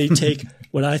 right? I mean, they take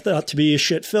what I thought to be a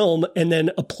shit film and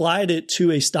then applied it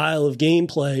to a style of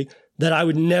gameplay that I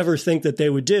would never think that they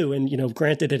would do. And,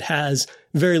 granted, it has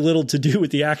very little to do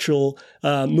with the actual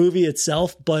movie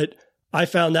itself, but I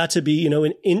found that to be,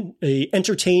 an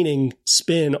entertaining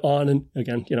spin on, and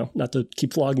again, not to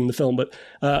keep flogging the film, but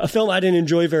a film I didn't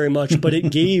enjoy very much, but it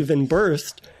gave and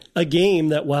birthed a game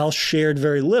that, while shared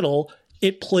very little,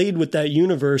 it played with that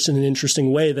universe in an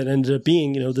interesting way that ended up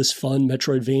being, this fun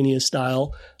Metroidvania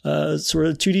style sort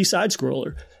of 2D side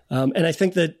scroller. And I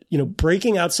think that,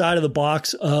 breaking outside of the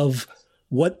box of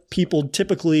what people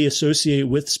typically associate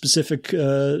with specific,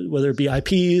 whether it be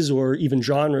IPs or even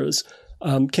genres,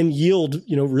 can yield,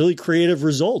 really creative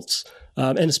results.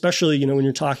 And especially, when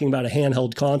you're talking about a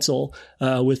handheld console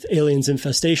with Aliens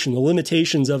Infestation, the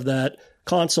limitations of that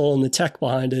console and the tech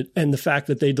behind it, and the fact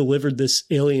that they delivered this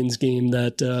Aliens game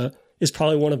that is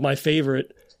probably one of my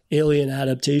favorite Alien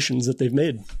adaptations that they've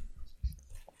made.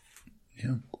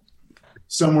 Yeah.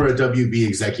 Somewhere a WB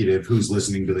executive who's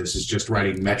listening to this is just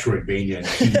writing Metroidvania in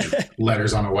huge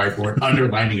letters on a whiteboard,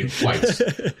 underlining it twice.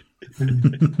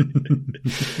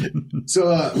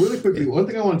 So really quickly, one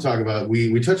thing I want to talk about,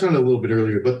 we touched on it a little bit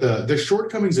earlier, but the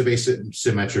shortcomings of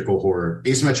asymmetrical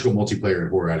multiplayer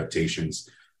horror adaptations.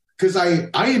 Because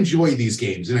I enjoy these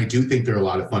games, and I do think they're a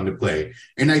lot of fun to play.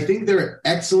 And I think they're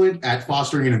excellent at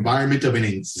fostering an environment of an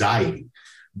anxiety.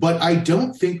 But I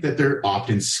don't think that they're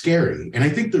often scary. And I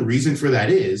think the reason for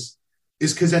that is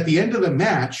because at the end of the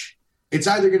match, it's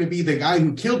either going to be the guy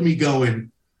who killed me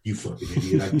going, "You fucking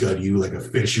idiot, I gutted you like a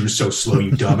fish. You were so slow,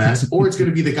 you dumbass." Or it's going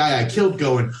to be the guy I killed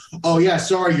going, "Oh yeah,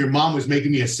 sorry, your mom was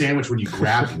making me a sandwich when you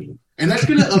grabbed me." And that's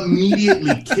going to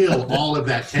immediately kill all of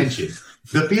that tension.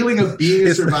 The feeling of being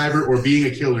a survivor or being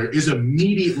a killer is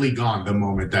immediately gone the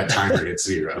moment that timer hits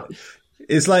 0.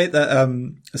 It's like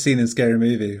that scene in Scary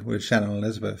Movie with Shannon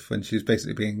Elizabeth when she's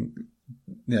basically being,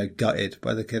 gutted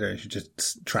by the killer and she's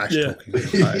just trash talking the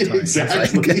entire time.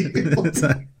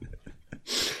 Exactly.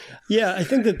 Yeah, I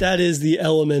think that is the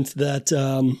element that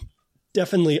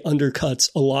definitely undercuts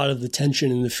a lot of the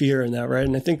tension and the fear in that, right?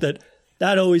 And I think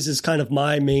that always is kind of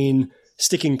my main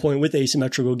sticking point with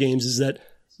asymmetrical games, is that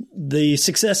the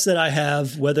success that I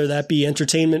have, whether that be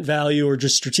entertainment value or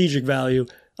just strategic value,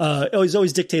 is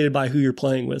always dictated by who you're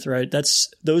playing with, right?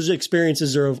 Those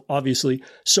experiences are obviously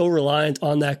so reliant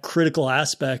on that critical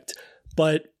aspect.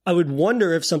 But I would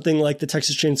wonder if something like the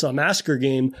Texas Chainsaw Massacre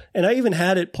game, and I even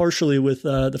had it partially with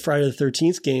the Friday the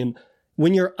 13th game,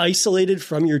 when you're isolated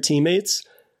from your teammates,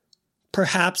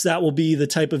 perhaps that will be the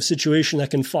type of situation that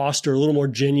can foster a little more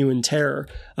genuine terror.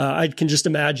 I can just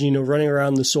imagine, running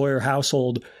around the Sawyer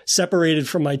household, separated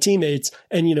from my teammates,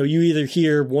 and, you either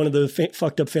hear one of the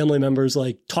fucked up family members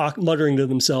muttering to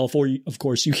themselves, or of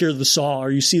course you hear the saw,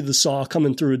 or you see the saw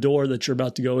coming through a door that you're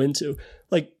about to go into.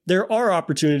 There are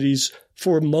opportunities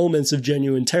for moments of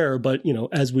genuine terror, but,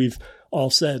 as we've all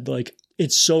said,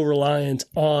 it's so reliant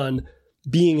on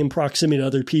being in proximity to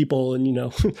other people and,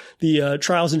 the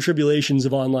trials and tribulations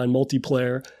of online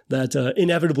multiplayer that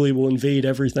inevitably will invade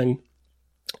everything.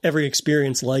 Every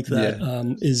experience like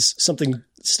that is something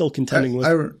still contending with.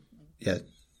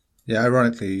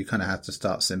 Ironically, you kind of have to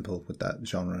start simple with that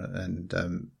genre. And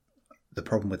the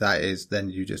problem with that is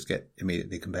then you just get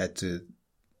immediately compared to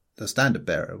the standard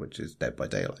bearer, which is Dead by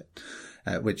Daylight,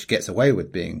 which gets away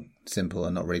with being simple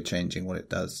and not really changing what it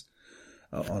does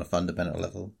on a fundamental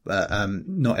level.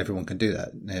 Not everyone can do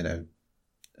that.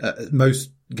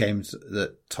 Most games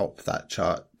that top that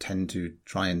chart tend to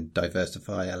try and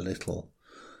diversify a little.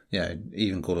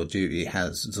 Even Call of Duty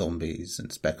has zombies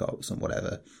and Spec Ops and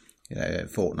whatever.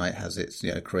 Fortnite has its,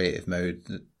 creative mode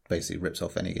that basically rips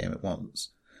off any game it wants.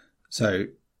 So,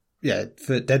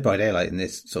 for Dead by Daylight in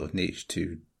this sort of niche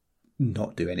to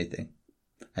not do anything.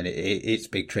 And its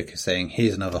big trick is saying,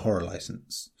 here's another horror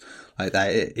license. Like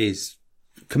that is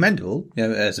commendable,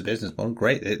 as a business model.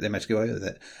 Great, they managed to get away with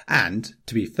it. And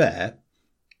to be fair,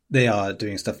 they are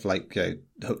doing stuff like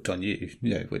Hooked on You,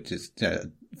 which is a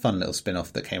fun little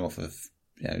spin-off that came off of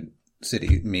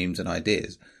city memes and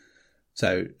ideas.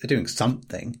 So they're doing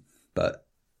something, but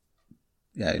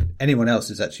anyone else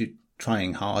is actually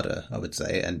trying harder, I would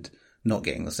say, and not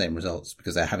getting the same results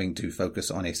because they're having to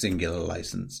focus on a singular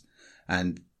license.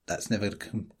 And that's never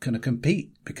going to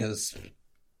compete because,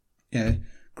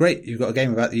 great, you've got a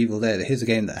game about the Evil Dead. Here's a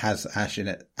game that has Ash in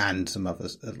it and some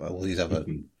others, all these other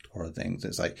horror things.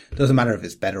 It's like, it doesn't matter if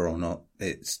it's better or not.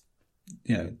 It's,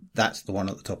 that's the one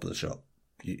at the top of the shop.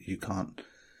 You can't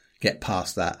get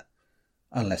past that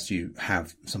unless you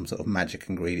have some sort of magic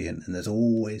ingredient, and there's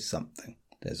always something.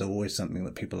 There's always something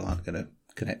that people aren't going to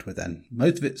connect with, and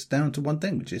most of it's down to one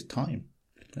thing, which is time.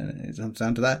 And it comes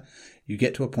down to that. You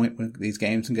get to a point with these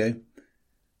games and go,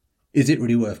 is it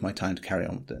really worth my time to carry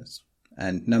on with this?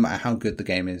 And no matter how good the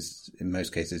game is, in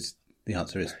most cases, the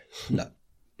answer is no.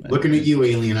 Looking at you,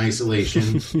 Alien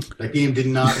Isolation. That game did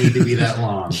not need to be that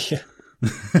long. Yeah.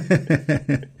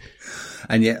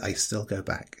 And yet I still go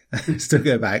back. And still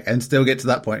get to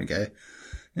that point and go,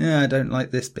 yeah, I don't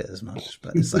like this bit as much.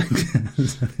 But it's like,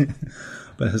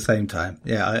 but at the same time,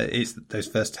 yeah, it's those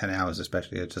first 10 hours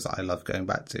especially, I love going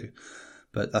back to.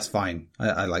 But that's fine.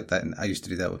 I like that. And I used to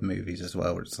do that with movies as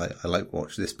well, where it's like, I like to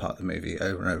watch this part of the movie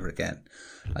over and over again.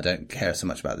 I don't care so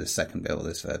much about this second bit or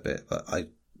this third bit, but I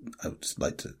would just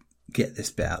like to get this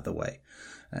bit out of the way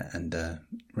and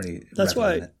really. That's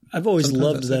why I've always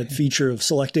loved that feature of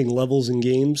selecting levels in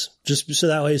games, just so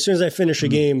that way, as soon as I finish a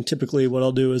game, typically what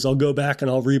I'll do is I'll go back and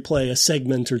I'll replay a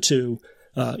segment or two.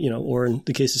 Or in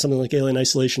the case of something like Alien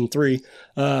Isolation 3,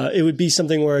 it would be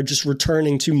something where just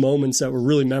returning to moments that were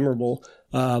really memorable.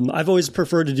 I've always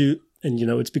preferred to do, and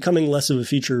it's becoming less of a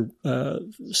feature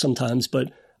sometimes,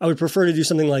 but I would prefer to do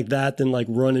something like that than like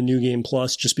run a New Game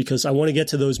Plus, just because I want to get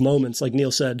to those moments. Like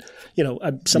Neil said,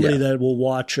 I'm somebody that will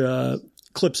watch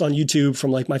clips on YouTube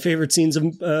from like my favorite scenes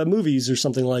of movies or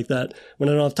something like that when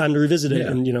I don't have time to revisit it.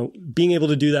 And, being able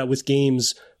to do that with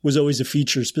games was always a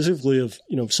feature, specifically of,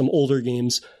 some older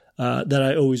games that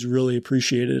I always really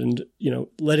appreciated. And,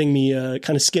 letting me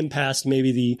kind of skim past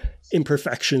maybe the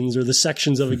imperfections or the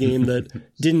sections of a game that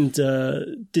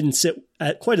didn't sit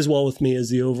quite as well with me as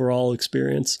the overall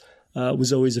experience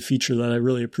was always a feature that I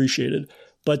really appreciated.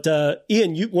 But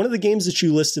Ian, one of the games that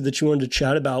you listed that you wanted to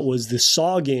chat about was the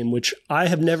Saw game, which I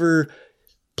have never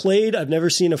played. I've never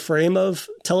seen a frame of.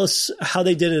 Tell us how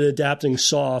they did it adapting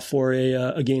Saw for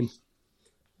a game.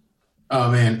 Oh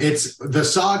man, the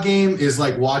Saw game is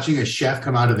like watching a chef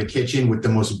come out of the kitchen with the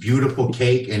most beautiful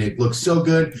cake, and it looks so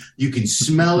good. You can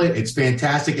smell it. It's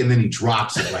fantastic. And then he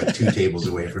drops it like 2 tables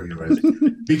away from yours.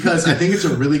 Because I think it's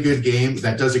a really good game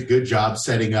that does a good job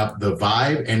setting up the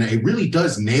vibe, and it really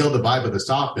does nail the vibe of the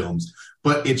Saw films.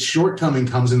 But its shortcoming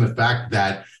comes in the fact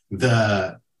that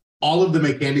all of the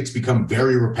mechanics become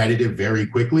very repetitive very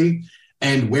quickly.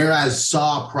 And whereas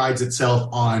Saw prides itself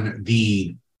on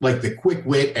the quick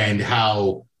wit and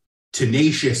how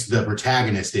tenacious the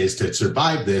protagonist is to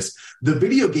survive this, the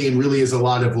video game really is a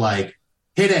lot of like,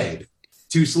 hit A,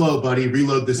 too slow, buddy,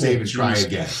 reload the save and try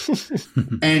again.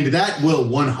 And that will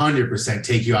 100%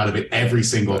 take you out of it every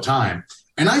single time.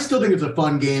 And I still think it's a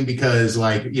fun game because,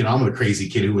 I'm a crazy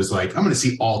kid who was like, I'm going to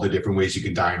see all the different ways you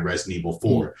can die in Resident Evil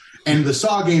 4. And the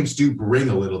Saw games do bring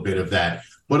a little bit of that.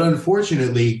 But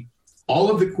unfortunately,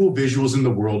 all of the cool visuals in the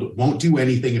world won't do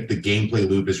anything if the gameplay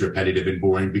loop is repetitive and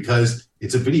boring, because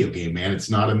it's a video game, man. It's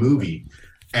not a movie.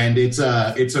 And it's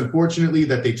unfortunately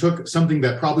that they took something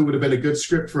that probably would have been a good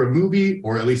script for a movie,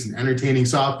 or at least an entertaining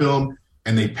Saw film,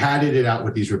 and they padded it out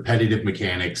with these repetitive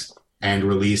mechanics and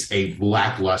released a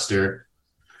lackluster,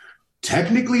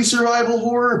 technically survival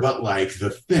horror, but like the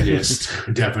thinnest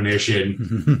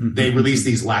definition. They released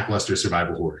these lackluster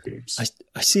survival horror games.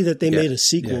 I see that they made a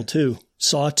sequel too.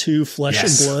 Saw 2 Flesh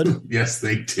and Blood. Yes,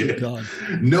 they did. God.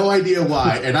 No idea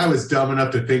why. And I was dumb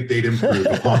enough to think they'd improve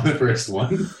upon the first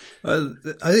one.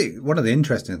 I think one of the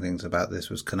interesting things about this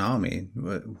was Konami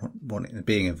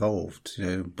being involved,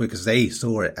 because they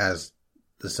saw it as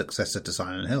the successor to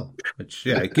Silent Hill, which,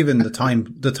 given the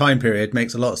time period,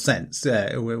 makes a lot of sense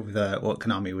with what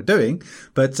Konami were doing.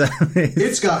 But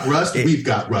it's got rust, we've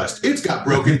got rust. It's got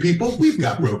broken people, we've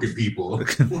got broken people.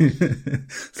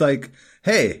 It's like,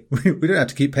 hey, we don't have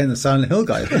to keep paying the Silent Hill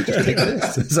guy. Just take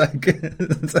this. It's like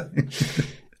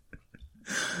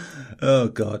oh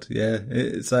God, yeah.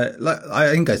 It's like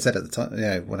I think I said at the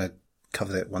time, when I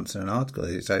covered it once in an article,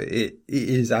 so it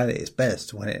is at its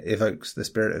best when it evokes the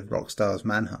spirit of Rockstar's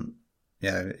Manhunt.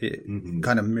 It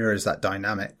kind of mirrors that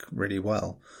dynamic really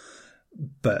well.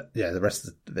 But the rest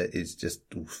of it is just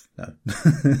no.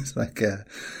 It's like it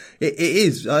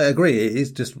is. I agree. It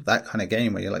is just that kind of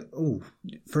game where you're like,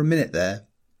 for a minute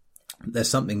there's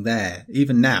something there,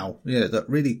 even now, that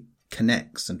really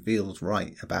connects and feels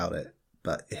right about it.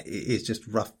 But it is just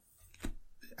rough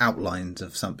outlines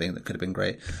of something that could have been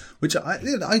great. Which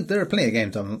there are plenty of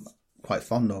games I'm quite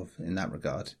fond of in that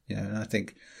regard, and I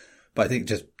think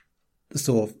just the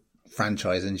sort of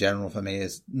franchise in general for me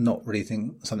is not really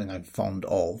something I'm fond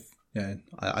of. You know,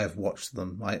 I've watched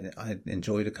them. I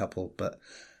enjoyed a couple, but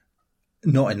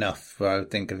not enough where I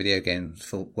would think a video game's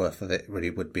full worth of it really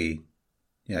would be,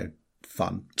 you know,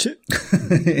 fun. To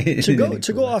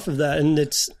go off of that, and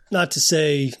it's not to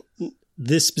say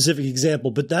this specific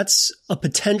example, but that's a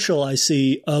potential I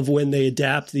see of when they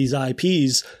adapt these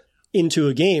IPs into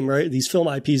a game, right? These film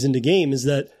IPs into game, is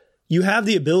that you have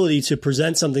the ability to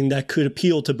present something that could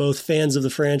appeal to both fans of the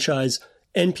franchise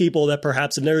and people that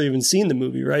perhaps have never even seen the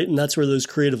movie, right? And that's where those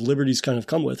creative liberties kind of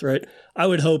come with, right? I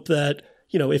would hope that,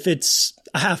 you know, if it's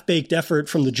a half-baked effort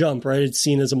from the jump, right, it's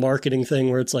seen as a marketing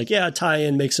thing where it's like, yeah, tie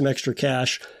in, make some extra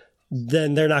cash,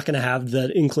 then they're not going to have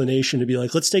that inclination to be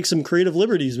like, let's take some creative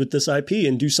liberties with this IP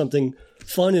and do something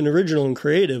fun and original and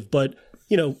creative. But,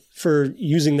 you know, for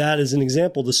using that as an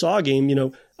example, the Saw game, you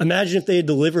know, imagine if they had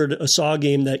delivered a Saw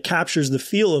game that captures the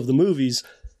feel of the movies,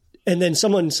 and then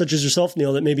someone such as yourself,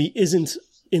 Neil, that maybe isn't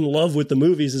in love with the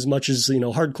movies as much as, you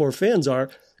know, hardcore fans are,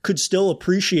 could still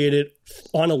appreciate it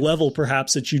on a level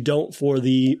perhaps that you don't for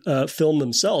the film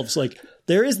themselves. Like,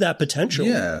 there is that potential.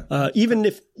 Yeah. Even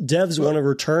if devs want to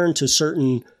return to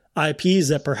certain IPs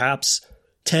that perhaps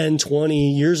 10,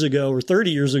 20 years ago or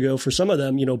 30 years ago, for some of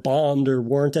them, you know, bombed or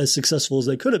weren't as successful as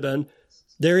they could have been,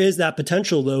 there is that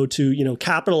potential, though, to, you know,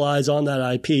 capitalize on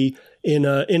that IP in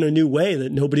a new way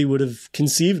that nobody would have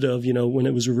conceived of, you know, when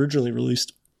it was originally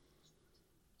released.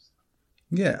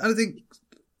 Yeah, I think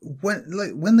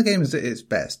when the game is at its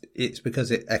best, it's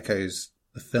because it echoes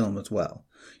the film as well.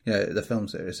 You know, the film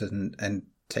series and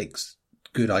takes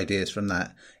good ideas from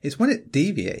that. It's when it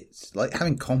deviates, like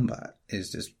having combat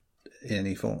is just in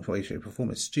any form, way, shape, or form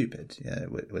is stupid. Yeah,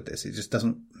 with this, it just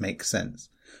doesn't make sense.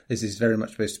 This is very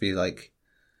much supposed to be like,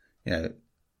 you know,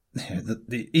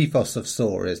 the ethos of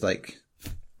Saw is like,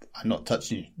 I'm not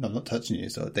touching you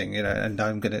sort of thing, you know, and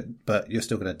but you're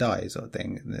still gonna die sort of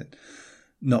thing.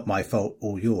 Not my fault,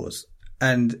 all yours.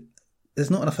 And there's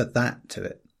not enough of that to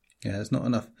it. Yeah, there's not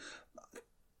enough.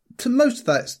 To most of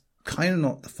that, it's kind of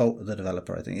not the fault of the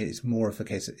developer, I think. It's more of a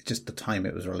case of just the time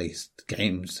it was released.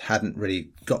 Games hadn't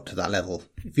really got to that level.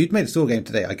 If you'd made a Saw game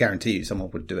today, I guarantee you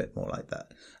someone would do it more like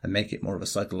that and make it more of a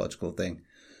psychological thing.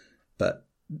 But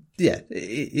yeah,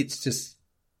 it's just,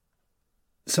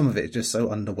 some of it is just so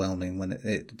underwhelming when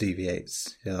it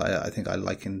deviates. You know, I think I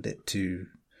likened it to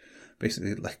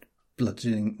basically like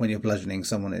bludgeoning. When you're bludgeoning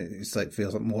someone, it's like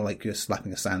feels more like you're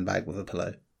slapping a sandbag with a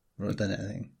pillow rather than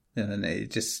anything. And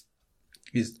it just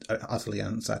is utterly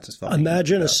unsatisfying.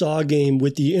 Imagine a Saw game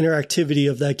with the interactivity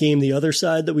of that game, The Other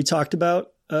Side, that we talked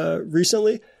about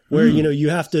recently, where, you know, you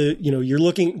have to, you know, you're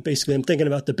looking, basically, I'm thinking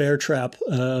about the bear trap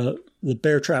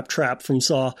from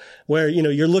Saw, where, you know,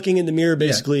 you're looking in the mirror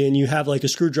basically, and you have like a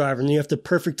screwdriver and you have to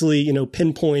perfectly, you know,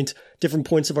 pinpoint different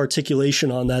points of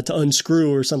articulation on that to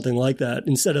unscrew or something like that,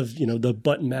 instead of, you know, the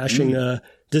button mashing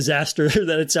disaster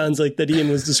that it sounds like that Ian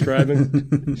was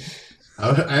describing.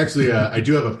 Actually, I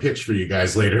do have a pitch for you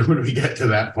guys later when we get to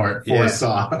that part for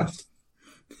Saw.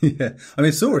 Yeah. I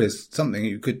mean, Saw is something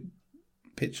you could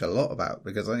pitch a lot about,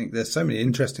 because I think there's so many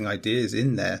interesting ideas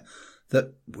in there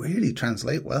that really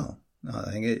translate well. I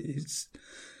think it's,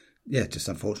 just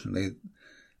unfortunately,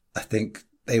 I think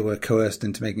they were coerced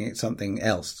into making it something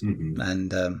else. Mm-hmm.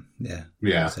 And,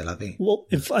 c'est la vie. Well,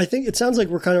 I think it sounds like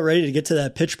we're kind of ready to get to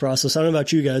that pitch process. I don't know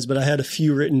about you guys, but I had a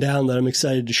few written down that I'm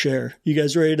excited to share. You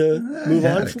guys ready to move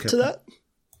on to that?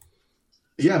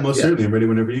 Yeah, most certainly. I'm ready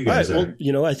whenever you guys are. Well,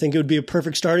 you know, I think it would be a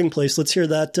perfect starting place. Let's hear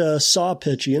that Saw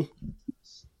pitch, Ian.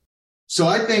 So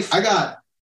I think I got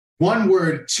one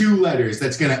word, 2 letters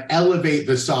that's going to elevate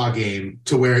the Saw game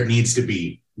to where it needs to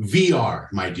be. VR,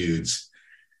 my dudes.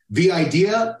 The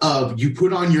idea of you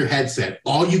put on your headset,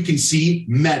 all you can see,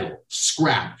 metal,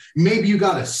 scrap. Maybe you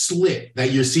got a slit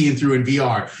that you're seeing through in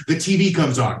VR. The TV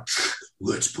comes on.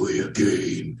 Let's play a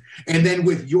game. And then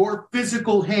with your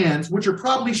physical hands, which are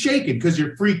probably shaking because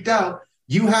you're freaked out,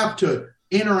 you have to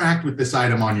interact with this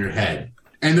item on your head.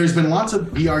 And there's been lots of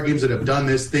VR games that have done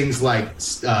this. Things like,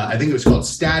 I think it was called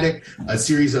Static, a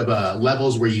series of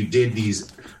levels where you did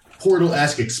these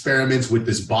Portal-esque experiments with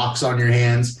this box on your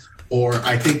hands. Or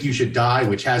I Think You Should Die,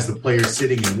 which has the player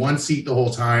sitting in one seat the whole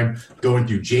time, going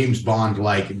through James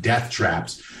Bond-like death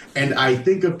traps. And I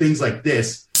think of things like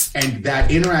this and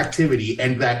that interactivity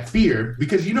and that fear,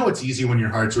 because you know it's easy when your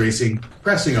heart's racing,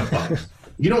 pressing a button.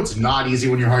 You know it's not easy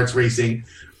when your heart's racing,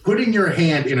 putting your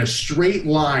hand in a straight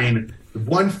line,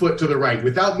 1 foot to the right,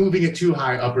 without moving it too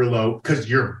high, up or low, because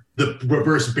the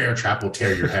reverse bear trap will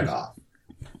tear your head off.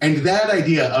 And that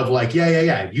idea of like,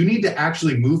 you need to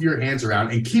actually move your hands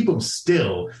around and keep them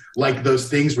still, like those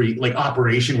things where you, like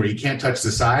Operation, where you can't touch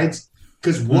the sides,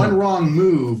 because one wrong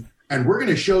move and we're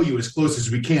going to show you as close as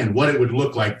we can what it would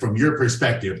look like from your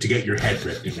perspective to get your head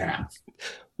ripped in half.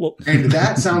 Well, and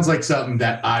that sounds like something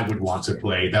that I would want to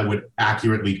play that would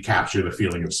accurately capture the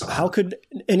feeling of Saw. How could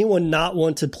anyone not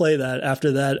want to play that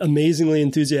after that amazingly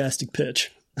enthusiastic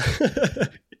pitch?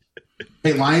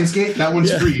 Hey, Lionsgate, that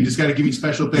one's free. You just got to give me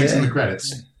special thanks in the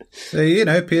credits. So,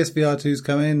 PSVR 2's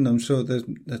coming. I'm sure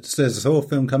there's a Saw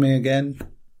film coming again.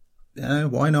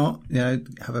 Why not?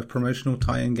 Have a promotional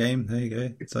tie-in game. There you go.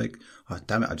 It's like, oh,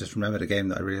 damn it. I just remembered a game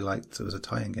that I really liked. So it was a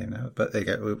tie-in game now. But there you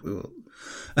go. We will.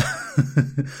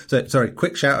 So, sorry,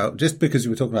 quick shout out. Just because you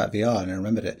were talking about VR and I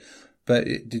remembered it. But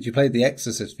did you play the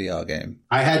Exorcist VR game?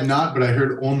 I had not, but I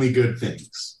heard only good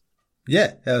things.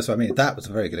 Yeah, that's what I mean. That was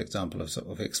a very good example of sort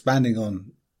of expanding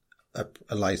on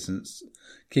a license,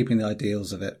 keeping the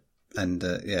ideals of it, and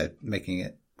making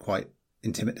it quite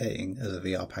intimidating as a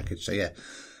VR package. So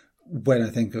when I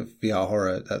think of VR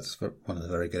horror, that's one of the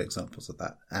very good examples of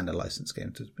that, and a licensed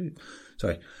game to boot.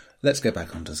 Sorry, let's get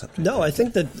back onto subject. No, I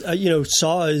think that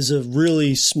Saw is a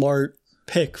really smart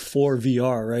pick for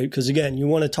VR, right? Because again, you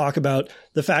want to talk about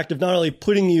the fact of not only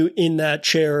putting you in that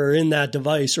chair or in that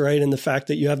device, right? And the fact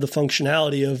that you have the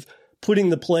functionality of putting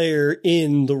the player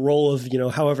in the role of,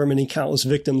 however many countless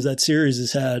victims that series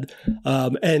has had.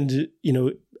 And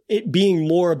it being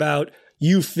more about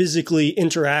you physically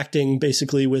interacting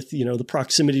basically with, the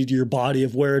proximity to your body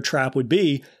of where a trap would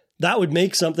be. That would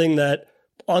make something that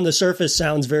on the surface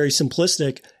sounds very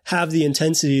simplistic, have the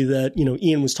intensity that,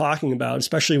 Ian was talking about,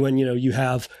 especially when, you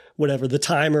have whatever the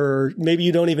timer, or maybe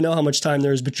you don't even know how much time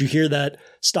there is, but you hear that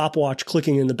stopwatch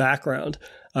clicking in the background.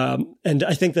 And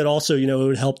I think that also, it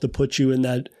would help to put you in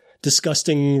that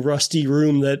disgusting, rusty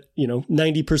room that,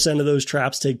 90% of those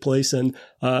traps take place in.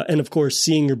 And of course,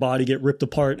 seeing your body get ripped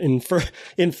apart in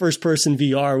first person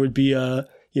VR would be,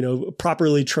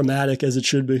 properly traumatic as it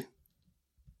should be.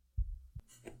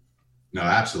 No,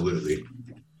 absolutely.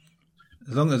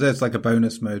 As long as there's like a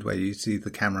bonus mode where you see the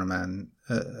cameraman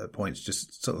at points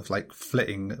just sort of like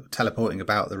teleporting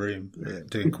about the room,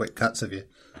 doing quick cuts of you.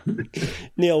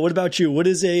 Neil, what about you? What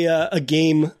is a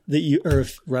game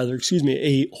that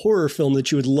a horror film that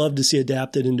you would love to see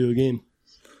adapted into a game?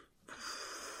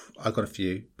 I've got a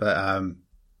few, but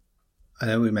I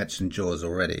know we mentioned Jaws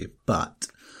already, but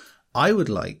I would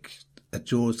like a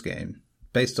Jaws game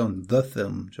based on the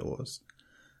film Jaws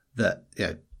that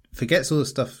forgets all the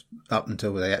stuff up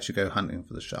until they actually go hunting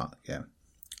for the shark,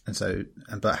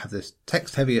 but have this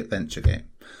text-heavy adventure game,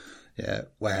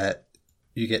 where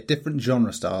you get different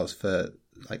genre styles for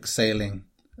like sailing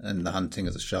and the hunting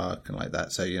of the shark and like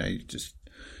that. So you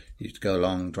have to go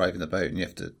along driving the boat, and you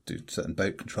have to do certain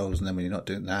boat controls, and then when you're not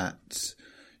doing that,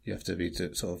 you have to be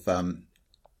sort of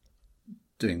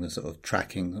doing the sort of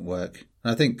tracking work.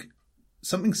 And I think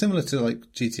something similar to like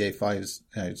GTA 5's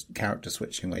character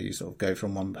switching, where you sort of go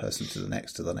from one person to the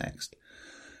next,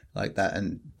 like that,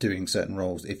 and doing certain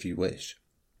roles if you wish.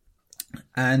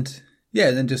 And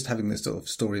then just having this sort of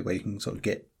story where you can sort of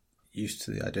get used to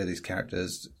the idea of these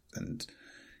characters and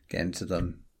get into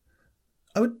them.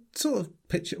 I would sort of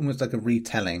picture it almost like a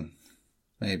retelling,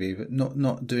 maybe, but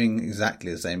not doing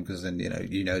exactly the same, because then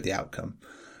you know the outcome.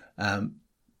 I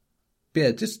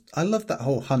love that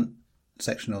whole hunt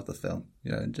section of the film,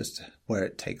 and just where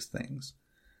it takes things.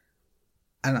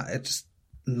 And I just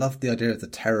love the idea of the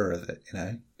terror of it,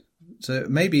 So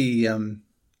maybe,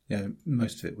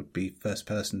 most of it would be first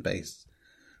person based,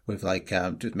 with like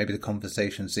just maybe the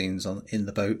conversation scenes in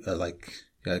the boat are like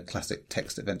classic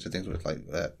text adventure things with like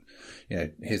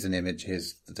here's an image,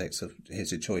 here's the text of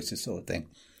here's your choices sort of thing.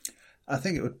 I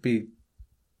think it would be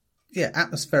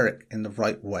atmospheric in the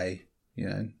right way,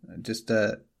 just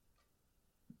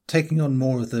taking on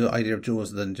more of the idea of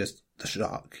Jaws than just the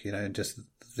shark, and just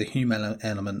the human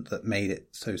element that made it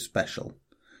so special.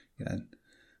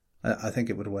 I think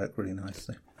it would work really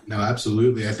nicely. No,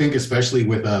 absolutely. I think especially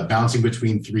with bouncing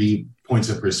between 3 points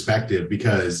of perspective,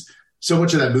 because so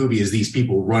much of that movie is these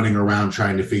people running around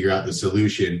trying to figure out the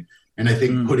solution. And I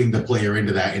think putting the player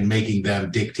into that and making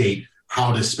them dictate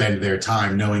how to spend their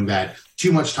time, knowing that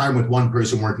too much time with one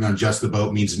person working on just the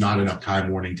boat means not enough time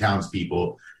warning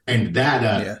townspeople. And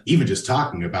that, even just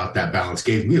talking about that balance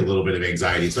gave me a little bit of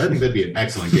anxiety. So I think that'd be an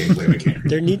excellent gameplay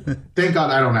mechanic. Thank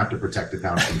God I don't have to protect the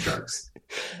town from sharks.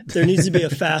 There needs to be a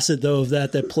facet, though, of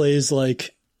that plays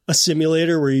like a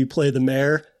simulator where you play the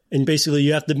mayor. And basically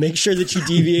you have to make sure that you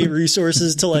deviate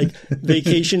resources to like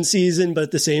vacation season, but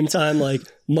at the same time, like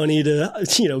money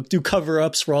to, do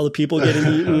cover-ups for all the people getting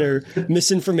eaten or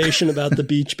misinformation about the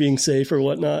beach being safe or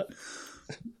whatnot.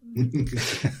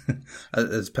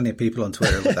 There's plenty of people on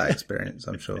Twitter with that experience,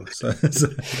 I'm sure.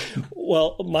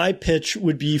 Well, my pitch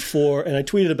would be for, and I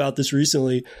tweeted about this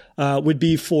recently, would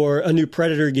be for a new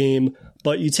Predator game,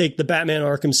 but you take the Batman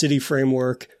Arkham City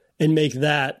framework and make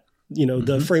that,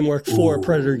 the framework for a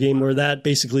Predator game where that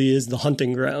basically is the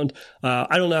hunting ground.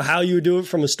 I don't know how you would do it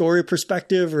from a story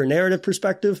perspective or a narrative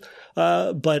perspective,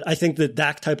 but I think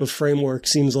that type of framework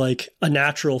seems like a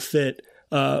natural fit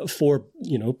for,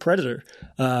 Predator.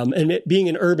 And it being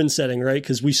an urban setting, right?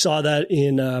 Because we saw that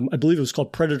in, I believe it was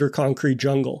called Predator Concrete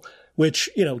Jungle, which,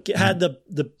 had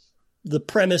the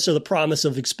premise or the promise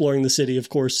of exploring the city. Of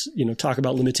course, talk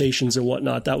about limitations and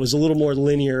whatnot. That was a little more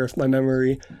linear, if my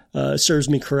memory serves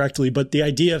me correctly. But the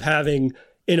idea of having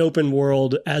an open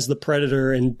world as the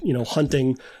Predator and,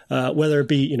 hunting, whether it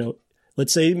be,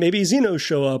 let's say maybe Xenos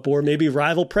show up, or maybe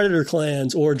rival Predator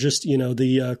clans, or just,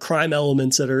 the crime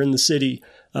elements that are in the city.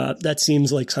 That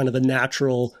seems like kind of the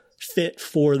natural fit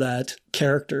for that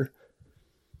character.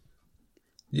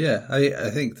 Yeah, I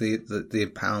think the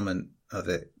empowerment of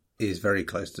it is very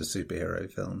close to superhero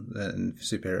film and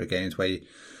superhero games where you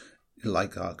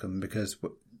like Arkham, because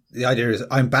the idea is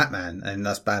I'm Batman and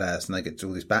that's badass and I get to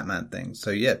all these Batman things.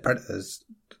 So yeah, Predator's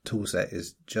toolset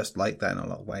is just like that in a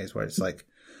lot of ways, where it's like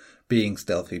being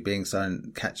stealthy, being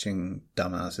silent, catching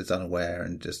dumbasses unaware,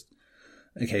 and just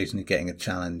occasionally getting a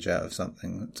challenge out of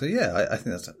something. So yeah, I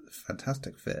think that's a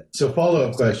fantastic fit. So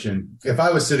follow-up question. If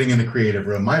I was sitting in the creative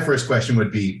room, my first question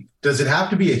would be, does it have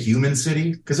to be a human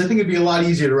city? Because I think it'd be a lot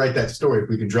easier to write that story if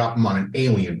we could drop them on an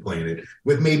alien planet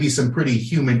with maybe some pretty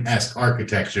human-esque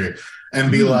architecture and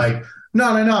be like,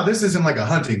 no, this isn't like a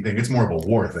hunting thing. It's more of a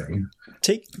war thing.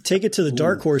 Take it to the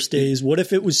Dark Horse days. What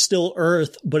if it was still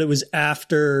Earth, but it was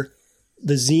after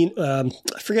the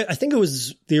I forget, I think it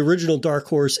was the original Dark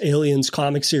Horse Aliens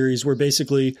comic series, where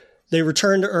basically they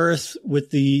return to Earth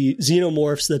with the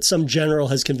xenomorphs that some general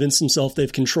has convinced himself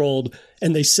they've controlled,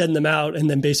 and they send them out, and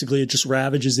then basically it just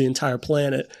ravages the entire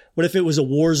planet. What if it was a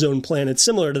war zone planet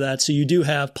similar to that? So you do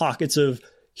have pockets of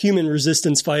human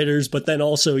resistance fighters, but then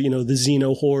also, the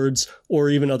xeno hordes or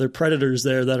even other predators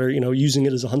there that are, using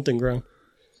it as a hunting ground.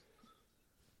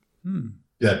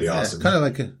 That'd be awesome. Kind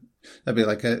of that'd be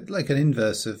like an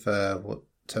inverse of what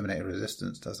Terminator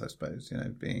Resistance does, I suppose,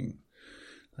 being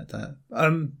like that.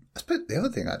 I suppose the other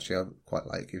thing actually I quite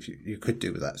like, if you could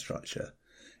do with that structure,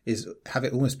 is have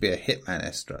it almost be a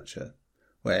Hitman-esque structure,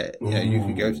 where you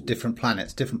can go to different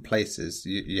planets, different places.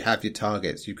 You have your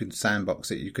targets. You can sandbox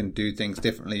it. You can do things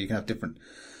differently. You can have different.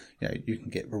 You can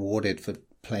get rewarded for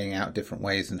playing out different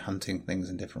ways and hunting things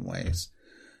in different ways.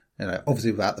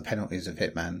 Obviously without the penalties of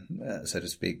Hitman, so to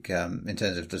speak, in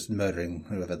terms of just murdering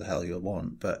whoever the hell you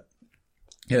want. But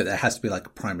there has to be like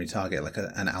a primary target, like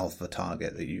an alpha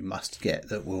target that you must get,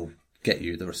 that will get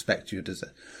you the respect you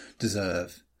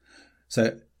deserve.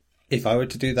 So if I were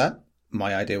to do that,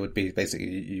 my idea would be basically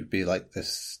you'd be like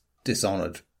this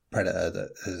dishonored predator that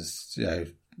has,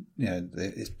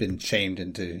 it's been shamed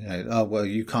into, oh, well,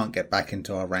 you can't get back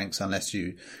into our ranks unless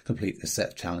you complete this set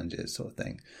of challenges, sort of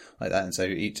thing like that. And so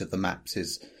each of the maps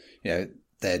is,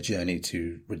 their journey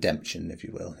to redemption, if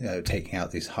you will, taking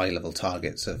out these high level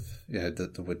targets of,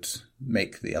 that would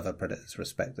make the other predators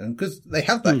respect them, because they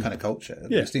have that kind of culture.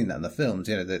 Yeah. We've seen that in the films,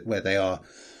 where they are,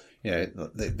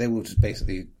 they will just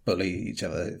basically bully each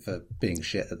other for being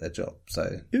shit at their job.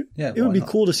 So, it would be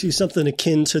cool to see something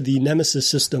akin to the Nemesis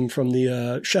system from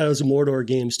the Shadows of Mordor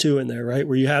games too in there, right?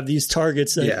 Where you have these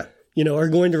targets that, are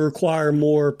going to require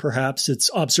more, perhaps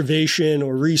it's observation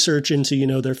or research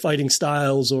into, their fighting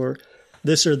styles or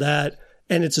this or that.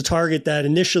 And it's a target that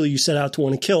initially you set out to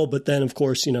want to kill, but then of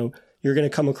course, you're going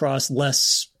to come across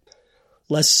less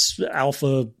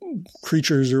alpha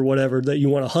creatures or whatever that you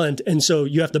want to hunt. And so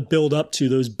you have to build up to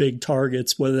those big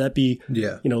targets, whether that be,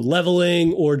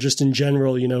 leveling or just in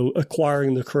general,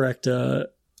 acquiring the correct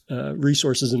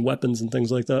resources and weapons and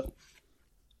things like that.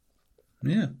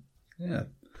 Yeah. Yeah.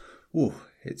 Oh,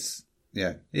 it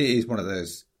is one of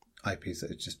those IPs that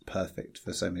is just perfect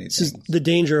for so many things. This is the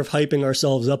danger of hyping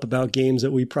ourselves up about games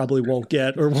that we probably won't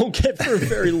get for a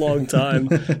very long time.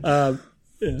 I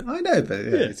know, but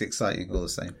it's exciting all the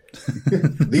same.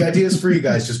 The idea is for you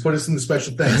guys. Just put us in the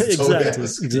special things.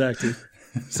 Exactly.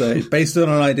 So it's based on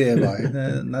an idea, right?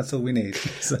 And that's all we need.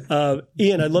 So.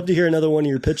 Ian, I'd love to hear another one of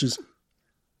your pitches.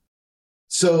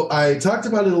 So I talked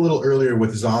about it a little earlier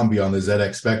with Zombie on the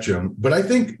ZX Spectrum, but I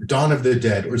think Dawn of the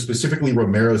Dead, or specifically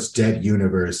Romero's Dead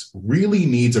universe, really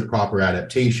needs a proper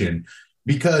adaptation,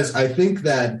 because I think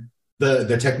that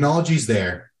the technology's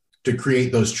there to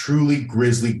create those truly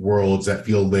grisly worlds that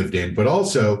feel lived in. But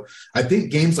also, I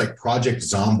think games like Project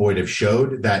Zomboid have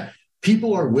showed that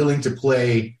people are willing to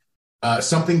play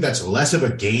something that's less of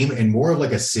a game and more of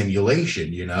like a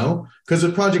simulation, you know? Because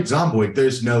with Project Zomboid,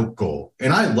 there's no goal.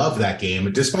 And I love that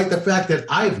game, despite the fact that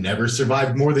I've never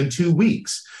survived more than 2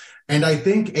 weeks. And I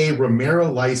think a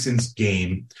Romero licensed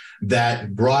game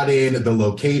that brought in the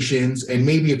locations, and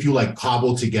maybe if you like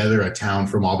cobble together a town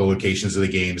from all the locations of the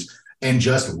games and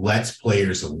just lets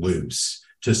players loose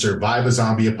to survive a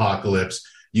zombie apocalypse.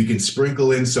 You can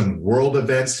sprinkle in some world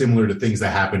events similar to things that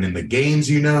happen in the games,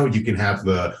 you know. You can have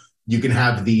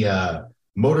the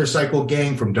motorcycle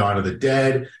gang from Dawn of the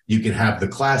Dead. You can have the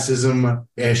classism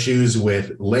issues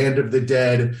with Land of the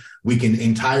Dead. We can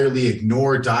entirely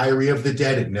ignore Diary of the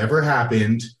Dead. It never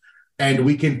happened. And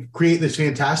we can create this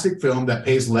fantastic film that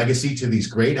pays legacy to these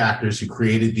great actors who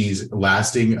created these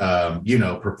lasting,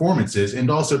 performances,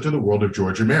 and also to the world of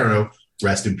George Romero.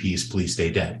 Rest in peace. Please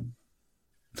stay dead.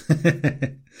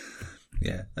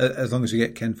 Yeah, as long as you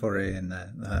get Ken Foree in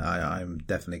there, I'm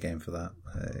definitely game for that.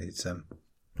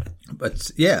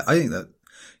 But yeah, I think that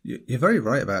you're very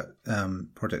right about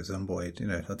Project Zomboid. You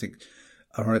know, I think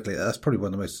ironically that's probably one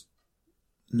of the most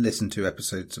listened to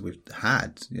episodes that we've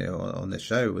had, you know, on this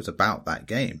show was about that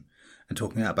game and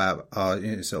talking about our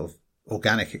sort of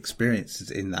organic experiences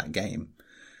in that game.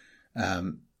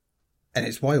 And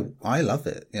it's why I love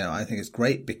it. You know, I think it's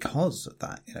great because of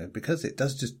that. You know, because it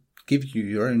does just give you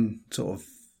your own sort of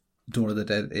Dawn of the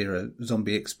Dead era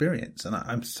zombie experience. And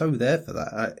I'm so there for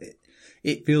that.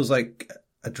 It feels like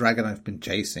a dragon I've been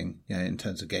chasing, you know, in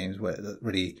terms of games where they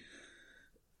really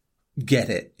get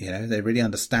it, you know, they really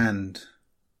understand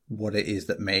what it is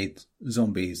that made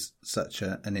zombies such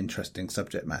an interesting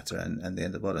subject matter and the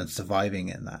end of the world and surviving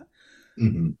in that.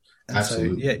 Mm-hmm.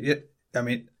 Absolutely. So, yeah. I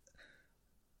mean,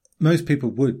 most people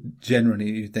would generally,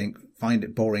 you think, find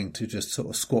it boring to just sort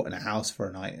of squat in a house for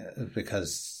a night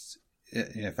because,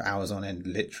 you know, for hours on end,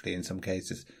 literally in some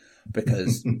cases,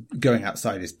 because going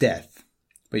outside is death.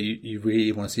 But you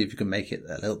really want to see if you can make it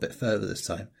a little bit further this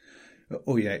time.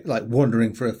 Or, you know, like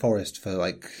wandering through a forest for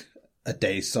like a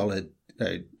day solid,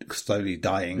 slowly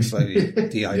dying, slowly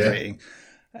dehydrating,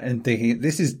 and thinking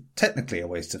this is technically a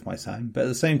waste of my time. But at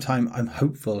the same time, I'm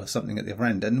hopeful of something at the other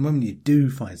end. And when you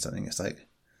do find something, it's like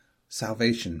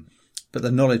salvation. But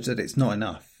the knowledge that it's not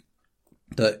enough,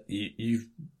 that you've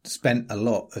spent a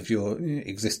lot of your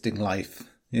existing life,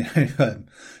 you know,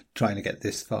 trying to get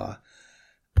this far.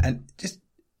 And just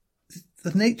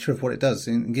the nature of what it does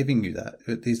in giving you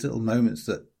that, these little moments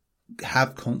that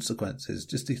have consequences,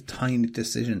 just these tiny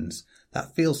decisions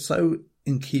that feel so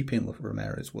in keeping with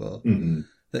Romero's world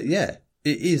that, yeah,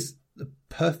 it is the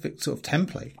perfect sort of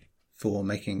template for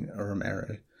making a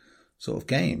Romero sort of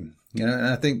game, you know. And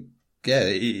I think, yeah,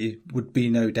 it would be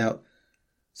no doubt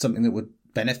something that would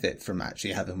benefit from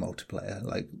actually having multiplayer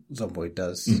like Zomboid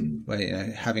does, where, you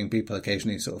know, having people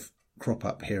occasionally sort of crop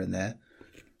up here and there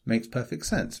makes perfect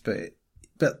sense. But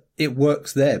it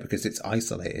works there because it's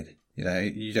isolated. You know,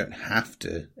 you don't have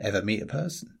to ever meet a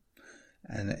person.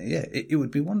 And yeah, it would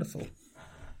be wonderful.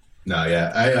 No,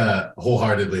 yeah, I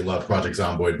wholeheartedly love Project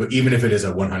Zomboid, but even if it is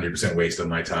a 100% waste of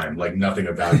my time, like nothing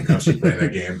of value comes from playing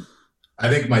that game. I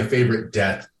think my favorite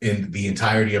death in the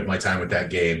entirety of my time with that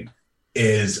game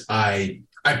is I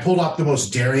pulled off the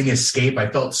most daring escape. I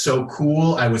felt so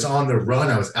cool. I was on the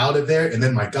run. I was out of there. And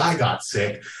then my guy got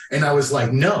sick. And I was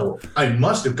like, no, I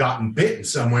must have gotten bitten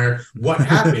somewhere. What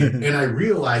happened? And I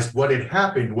realized what had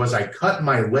happened was I cut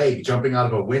my leg jumping out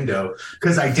of a window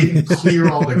because I didn't clear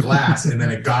all the glass. And then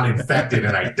it got infected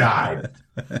and I died.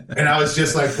 And I was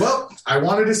just like, well, I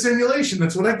wanted a simulation.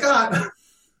 That's what I got.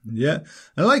 Yeah,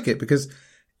 I like it because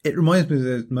it reminds me of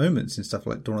those moments in stuff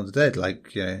like Dawn of the Dead,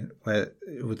 like, you know, where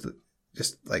it was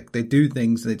just like they do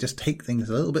things, they just take things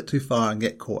a little bit too far and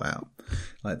get caught out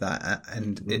like that.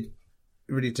 And it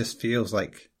really just feels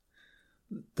like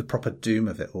the proper doom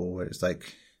of it all, where it's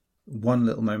like one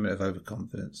little moment of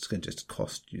overconfidence can just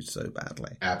cost you so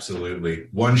badly. Absolutely.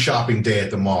 One shopping day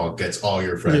at the mall gets all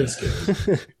your friends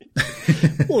killed.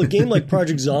 Well, a game like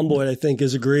Project Zomboid, I think,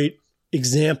 is a great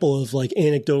example of like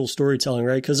anecdotal storytelling,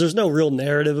 right? Because there's no real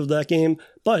narrative of that game,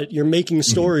 but you're making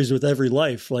stories with every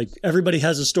life. Like everybody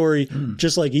has a story,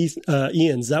 just like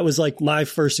Ian's. That was like my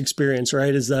first experience,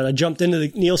 right? Is that I jumped into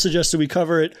Neil suggested we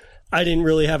cover it. I didn't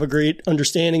really have a great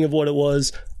understanding of what it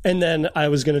was. And then I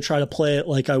was going to try to play it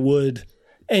like I would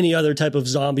any other type of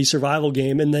zombie survival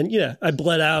game. And then, yeah, I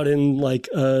bled out in like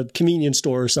a convenience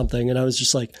store or something. And I was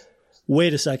just like,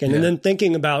 wait a second. Yeah. And then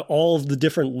thinking about all of the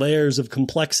different layers of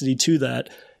complexity to that,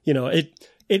 you know,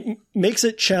 it makes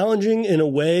it challenging in a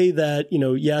way that, you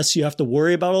know, yes, you have to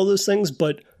worry about all those things,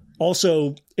 but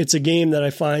also it's a game that I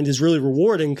find is really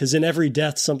rewarding because in every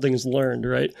death, something is learned,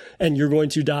 right? And you're going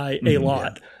to die a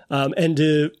lot. and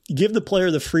to give the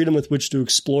player the freedom with which to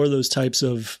explore those types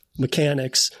of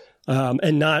mechanics,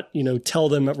 and not, tell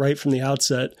them right from the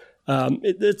outset.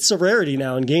 It's a rarity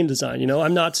now in game design.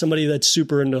 I'm not somebody that's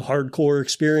super into hardcore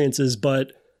experiences,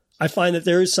 but I find that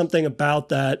there is something about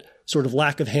that sort of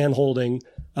lack of hand-holding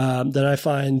that I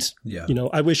find,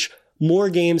 I wish more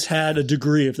games had a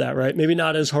degree of that, right? Maybe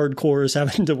not as hardcore as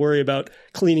having to worry about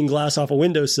cleaning glass off of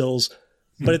windowsills,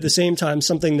 but at the same time,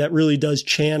 something that really does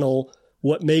channel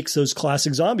what makes those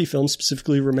classic zombie films,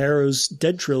 specifically Romero's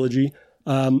Dead trilogy,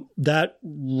 that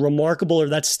remarkable, or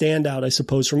that standout, I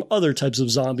suppose, from other types of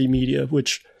zombie media,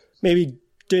 which maybe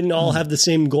didn't all have the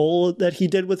same goal that he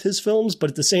did with his films,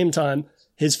 but at the same time,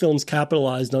 his films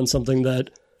capitalized on something that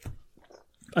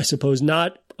I suppose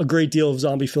not a great deal of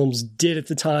zombie films did at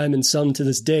the time, and some to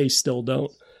this day still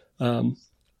don't.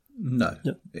 No,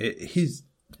 yeah. He's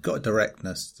got a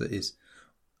directness that is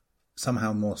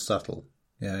somehow more subtle.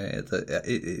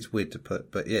 It's weird to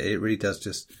put, but yeah, it really does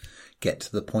just get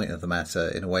to the point of the matter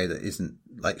in a way that isn't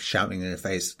like shouting in your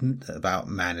face about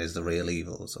man is the real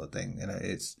evil sort of thing.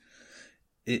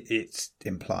 It's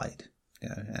implied,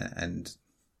 and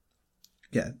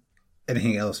yeah,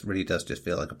 anything else really does just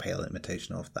feel like a pale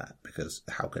imitation of that, because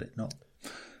how could it not?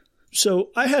 So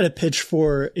I had a pitch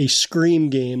for a Scream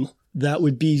game that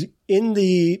would be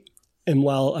and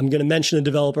while I'm going to mention the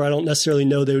developer, I don't necessarily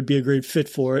know they would be a great fit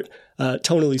for it,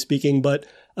 tonally speaking, but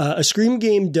a Scream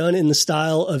game done in the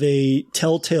style of a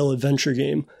Telltale adventure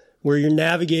game where you're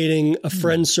navigating a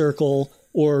friend circle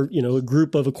or, a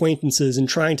group of acquaintances and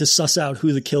trying to suss out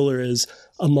who the killer is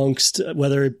amongst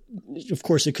of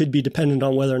course, it could be dependent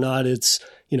on whether or not it's,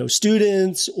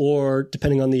 students, or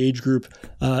depending on the age group,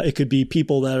 it could be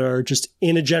people that are just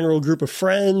in a general group of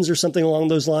friends or something along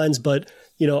those lines. But,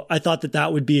 I thought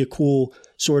that would be a cool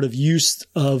sort of use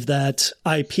of that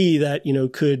IP that,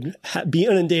 could be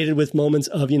inundated with moments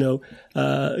of,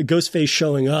 Ghostface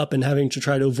showing up and having to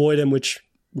try to avoid him, which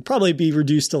would probably be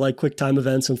reduced to like quick time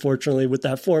events, unfortunately, with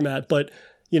that format. But,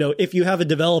 if you have a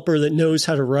developer that knows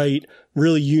how to write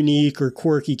really unique or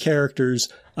quirky characters,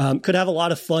 could have a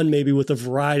lot of fun maybe with a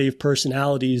variety of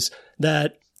personalities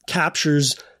that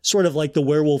captures sort of like the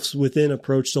Werewolves Within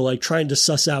approach to like trying to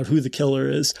suss out who the killer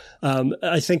is.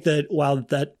 I think that while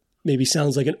that maybe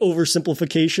sounds like an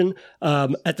oversimplification,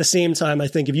 at the same time, I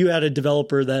think if you had a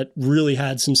developer that really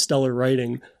had some stellar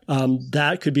writing,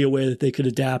 that could be a way that they could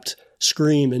adapt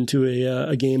Scream into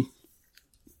a game.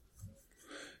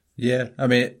 Yeah, I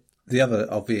mean, the other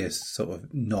obvious sort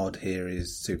of nod here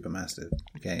is Supermassive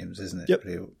Games, isn't it? Yep.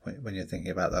 When you're thinking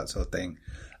about that sort of thing.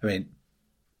 I mean,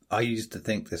 I used to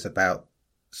think this about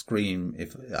Scream.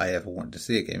 If I ever wanted to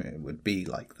see a game, it would be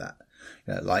like that.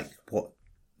 Like what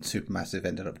Supermassive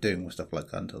ended up doing with stuff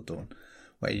like Until Dawn,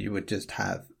 where you would just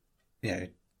have,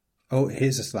 oh,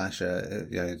 here's a slasher,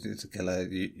 it's a killer.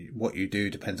 What you do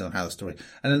depends on how the story.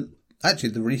 And then, actually,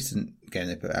 the recent game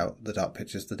they put out, The Dark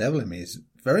Pictures, The Devil in Me, is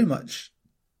very much,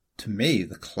 to me,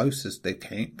 the closest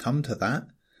they've come to that.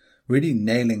 Really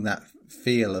nailing that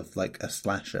feel of like a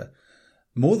slasher.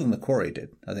 More than The Quarry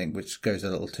did, I think, which goes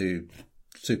a little too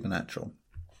supernatural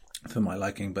for my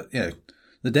liking. But,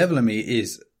 The Devil in Me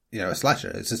is, a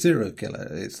slasher. It's a serial killer.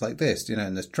 It's like this,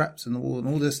 and there's traps in the wall and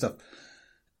all this stuff.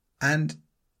 And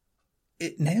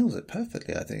it nails it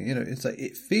perfectly, I think. It's like,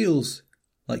 it feels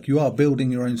like you are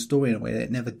building your own story in a way that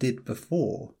it never did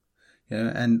before.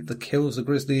 And the kills are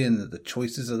grisly and the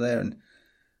choices are there. And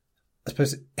I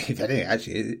suppose, if anything,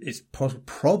 actually, it's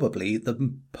probably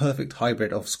the perfect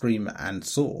hybrid of Scream and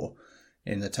Saw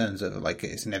in the terms of, like,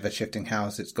 it's an ever-shifting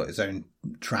house. It's got its own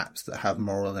traps that have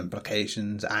moral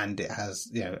implications, and it has,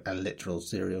 a literal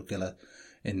serial killer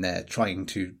in there trying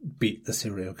to beat the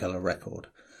serial killer record,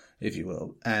 if you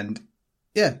will. And,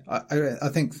 yeah, I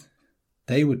think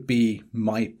they would be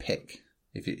my pick.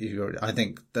 I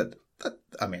think that,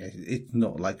 I mean, it's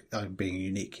not like I'm being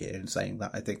unique here in saying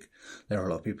that. I think there are a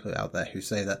lot of people out there who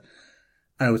say that.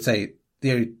 And I would say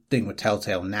the only thing with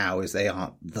Telltale now is they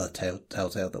aren't the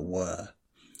Telltale that were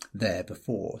there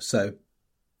before. So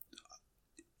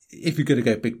if you're going to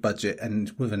go big budget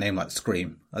and with a name like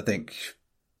Scream, I think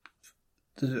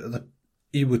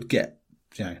you would get,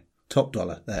 top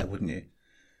dollar there, wouldn't you?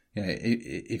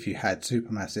 If you had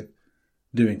Supermassive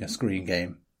doing a Scream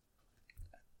game.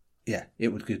 Yeah, it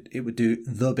would do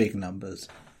the big numbers.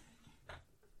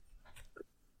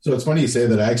 So it's funny you say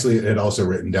that. I actually had also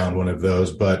written down one of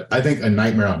those, but I think A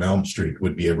Nightmare on Elm Street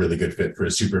would be a really good fit for a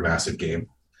Supermassive game.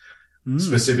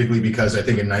 Specifically because I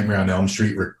think in Nightmare on Elm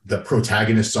Street, the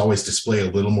protagonists always display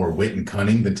a little more wit and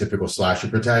cunning than typical slasher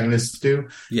protagonists do.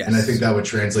 Yes. And I think that would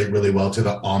translate really well to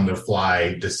the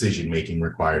on-the-fly decision-making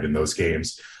required in those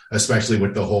games. especially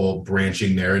with the whole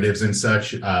branching narratives and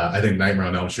such. I think Nightmare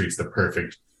on Elm Street's the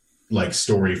perfect like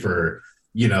story for,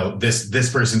 you know,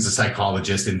 this person's a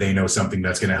psychologist and they know something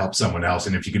that's going to help someone else.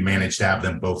 And if you can manage to have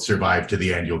them both survive to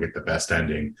the end, you'll get the best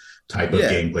ending type of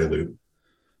gameplay loop.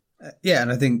 Yeah,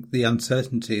 and I think the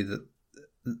uncertainty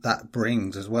that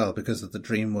brings as well, because of the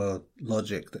dream world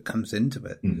logic that comes into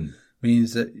it,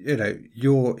 means that, you know,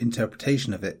 your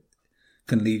interpretation of it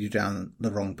can lead you down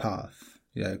the wrong path,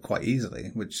 you know, quite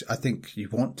easily, which I think you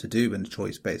want to do in a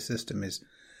choice-based system, is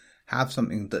have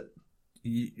something that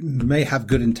you may have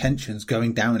good intentions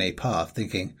going down a path,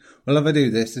 thinking, well, if I do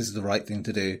this, this is the right thing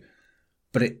to do,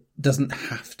 but it doesn't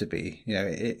have to be, you know,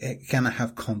 it can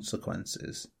have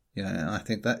consequences. You know, and I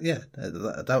think that,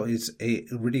 that is a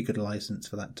really good license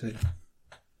for that too.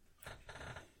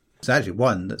 It's actually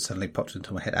one that suddenly popped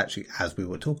into my head actually as we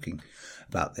were talking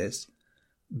about this,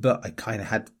 but I kind of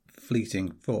had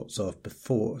fleeting thoughts of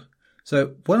before.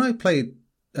 So when I played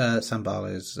Sam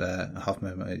Barlow's Half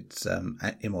Mermaid's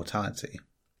Immortality,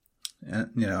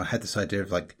 you know, I had this idea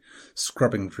of like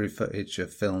scrubbing through footage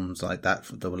of films like that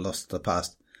were lost to the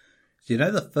past. You know,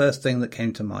 the first thing that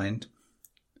came to mind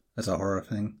as a horror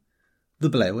thing? The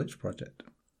Blair Witch Project.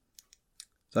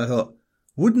 So I thought,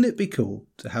 wouldn't it be cool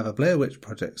to have a Blair Witch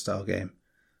Project style game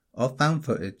of found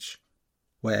footage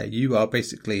where you are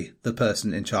basically the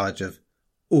person in charge of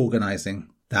organising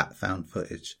that found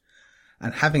footage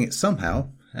and having it somehow,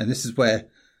 and this is where,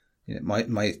 you know,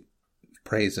 my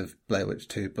praise of Blair Witch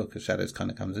 2 Book of Shadows kind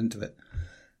of comes into it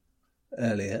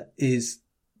earlier, is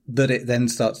that it then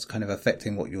starts kind of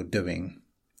affecting what you're doing.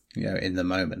 You know, in the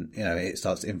moment, you know, it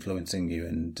starts influencing you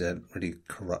and really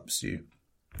corrupts you,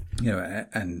 you know,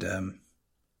 and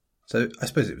so I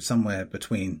suppose it was somewhere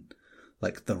between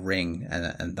like The Ring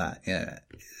and that, you know,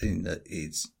 in that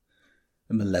it's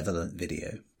a malevolent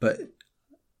video. But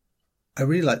I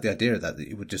really like the idea of that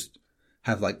you would just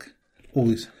have like all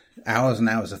these hours and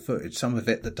hours of footage, some of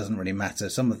it that doesn't really matter,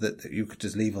 some of it that you could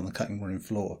just leave on the cutting room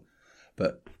floor,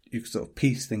 but you could sort of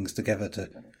piece things together to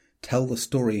tell the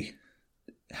story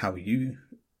how you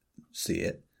see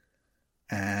it,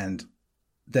 and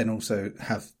then also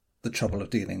have the trouble of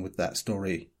dealing with that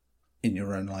story in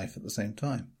your own life at the same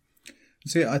time.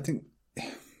 See, I think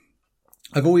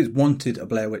I've always wanted a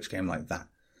Blair Witch game like that.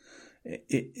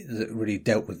 It really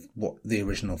dealt with what the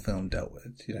original film dealt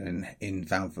with, you know, in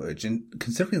found footage. And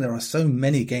considering there are so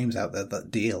many games out there that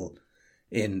deal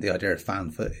in the idea of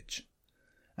found footage,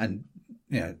 and,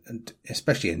 you know, and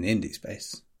especially in the indie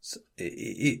space,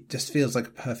 it just feels like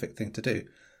a perfect thing to do.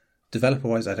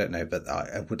 Developer-wise, I don't know, but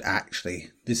I would actually...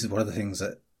 This is one of the things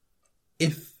that,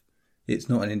 if it's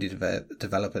not an indie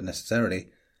developer necessarily,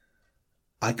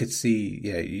 I could see,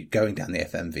 you know, you going down the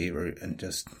FMV route and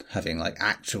just having like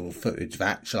actual footage of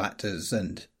actual actors,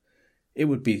 and it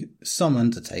would be some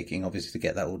undertaking, obviously, to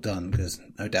get that all done, because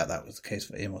no doubt that was the case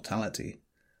for Immortality.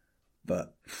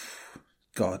 But...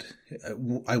 God,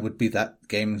 I would be that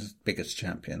game's biggest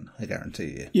champion, I guarantee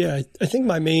you. Yeah, I think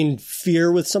my main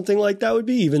fear with something like that would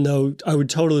be, even though I would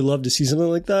totally love to see something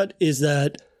like that, is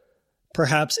that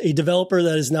perhaps a developer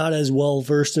that is not as well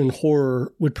versed in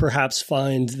horror would perhaps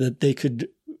find that they could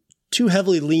too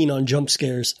heavily lean on jump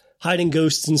scares, hiding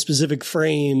ghosts in specific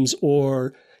frames,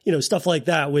 or, you know, stuff like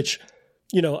that, which,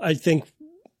 you know, I think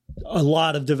a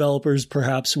lot of developers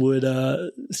perhaps would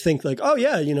think like, oh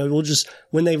yeah, you know, we'll just,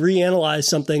 when they reanalyze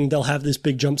something, they'll have this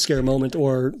big jump scare moment,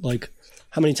 or like,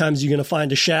 how many times are you going to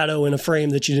find a shadow in a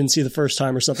frame that you didn't see the first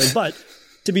time or something? But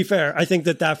to be fair, I think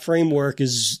that framework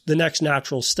is the next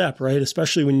natural step, right?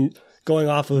 Especially when going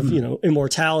off of, you know,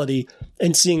 Immortality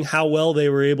and seeing how well they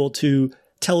were able to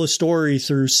tell a story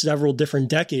through several different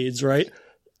decades, right?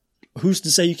 Who's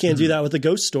to say you can't do that with a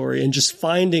ghost story, and just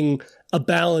finding a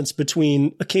balance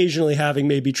between occasionally having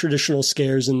maybe traditional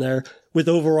scares in there with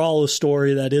overall a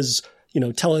story that is, you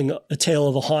know, telling a tale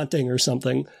of a haunting or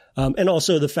something. And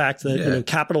also the fact that, you know,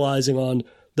 capitalizing on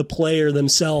the player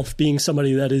themselves being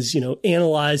somebody that is, you know,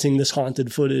 analyzing this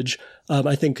haunted footage,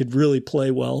 I think could really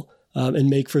play well and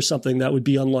make for something that would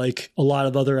be unlike a lot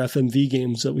of other FMV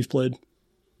games that we've played.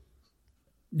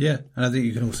 Yeah, and I think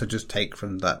you can also just take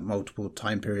from that multiple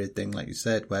time period thing, like you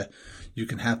said, where you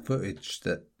can have footage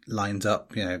that lines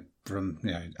up, you know, from,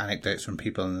 you know, anecdotes from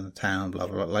people in the town, blah,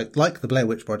 blah, blah, like the Blair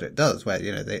Witch Project does, where,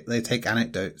 you know, they take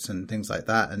anecdotes and things like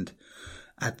that and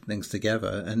add things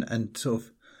together and sort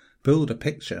of build a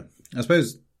picture. I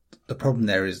suppose the problem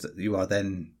there is that you are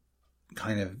then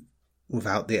kind of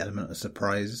without the element of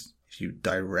surprise if you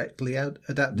directly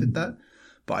adapted that,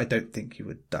 but I don't think you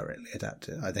would directly adapt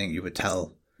it. I think you would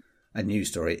tell a new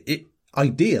story.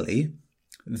 Ideally,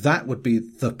 that would be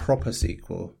the proper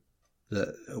sequel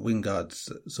that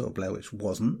Wingard's sort of Blair Witch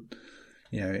wasn't.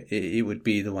 It would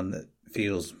be the one that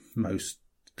feels most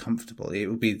comfortable. It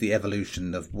would be the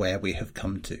evolution of where we have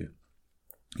come to.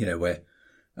 Where,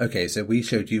 okay, so we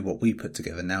showed you what we put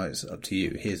together. Now it's up to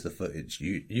you. Here's the footage.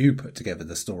 You put together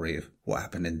the story of what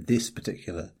happened in this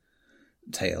particular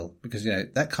tale, because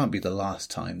that can't be the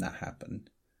last time that happened,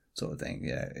 sort of thing.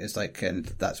 It's like, and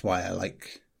that's why I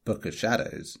like Book of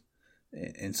Shadows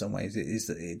in some ways. It is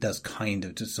that it does kind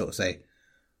of just sort of say,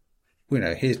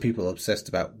 here's people obsessed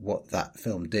about what that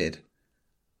film did,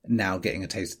 now getting a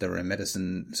taste of their own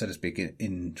medicine, so to speak,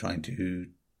 in trying to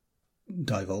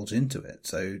divulge into it.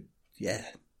 So yeah,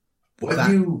 what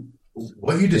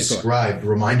you described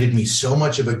reminded me so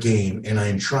much of a game, and I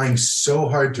am trying so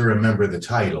hard to remember the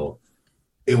title.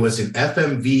 It was an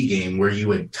FMV game where you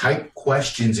would type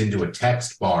questions into a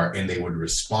text bar and they would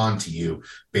respond to you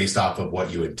based off of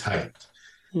what you had typed.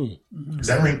 Does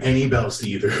that ring any bells to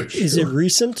either of you? Is it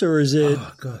recent or is it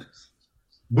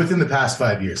within the past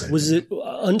 5 years? Was it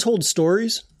Untold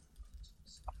Stories?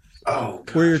 Oh,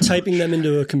 gosh. Where you're typing them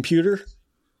into a computer?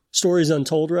 Stories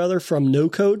Untold, rather, from No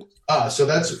Code? So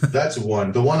that's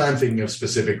one. The one I'm thinking of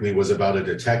specifically was about a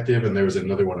detective, and there was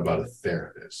another one about a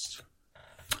therapist.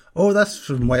 Oh, that's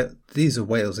from Wales. These are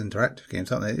Wales Interactive games,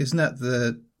 aren't they? Isn't that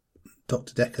the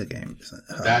Dr. Decker game?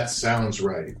 That sounds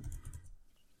right.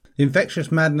 The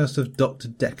Infectious Madness of Dr.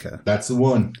 Decker. That's the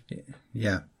one.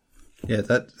 Yeah. Yeah,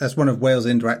 that's one of Wales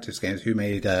Interactive's games, who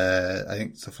made, I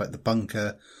think, stuff like The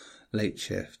Bunker, Late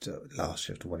Shift, or Last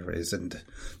Shift, or whatever it is, and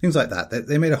things like that.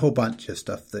 They made a whole bunch of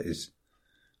stuff that is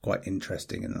quite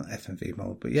interesting in the FMV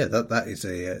mode. But yeah, that is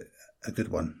a good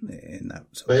one in that.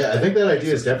 But yeah, I think that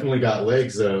idea has definitely got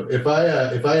legs, though. If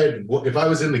I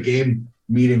was in the game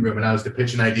meeting room and I was to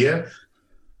pitch an idea,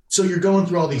 so you're going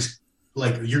through all these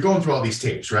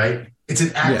tapes, right? It's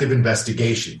an active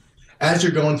investigation. As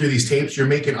you're going through these tapes, you're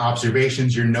making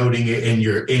observations, you're noting it in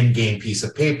your in-game piece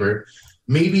of paper.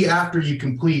 Maybe after you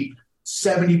complete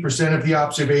 70% of the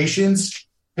observations,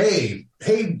 hey,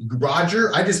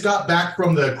 Roger, I just got back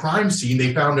from the crime scene.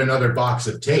 They found another box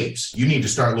of tapes. You need to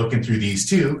start looking through these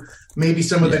too. Maybe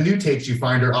some of the new tapes you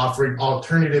find are offering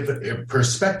alternative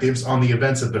perspectives on the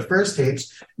events of the first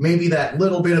tapes. Maybe that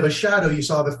little bit of a shadow you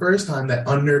saw the first time that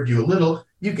unnerved you a little,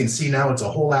 you can see now it's a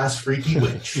whole ass freaky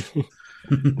witch.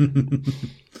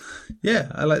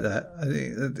 Yeah, I like that. I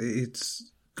think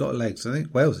it's got legs. I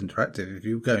think Wales Interactive, if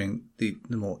you're going the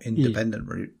more independent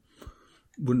route,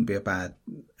 wouldn't be a bad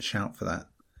shout for that.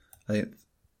 I think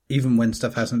even when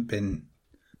stuff hasn't been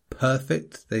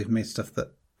perfect, they've made stuff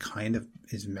that kind of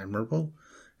is memorable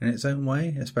in its own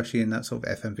way, especially in that sort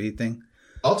of FMV thing.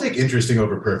 I'll take interesting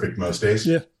over perfect most days.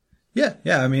 Yeah.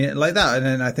 I mean, like that. And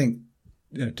then I think,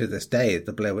 to this day,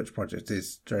 the Blair Witch Project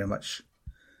is very much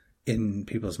in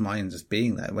people's minds as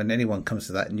being that. When anyone comes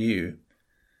to that new,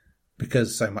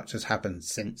 because so much has happened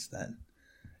since then,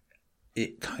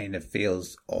 it kind of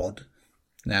feels odd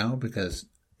now because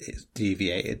it's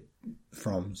deviated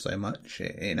from so much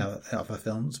in other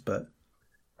films. But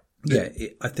yeah,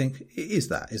 I think it is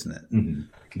that, isn't it? Mm-hmm.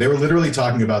 They were literally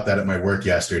talking about that at my work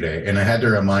yesterday, and I had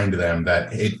to remind them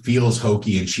that it feels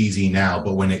hokey and cheesy now,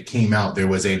 but when it came out, there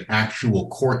was an actual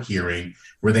court hearing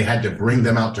where they had to bring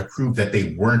them out to prove that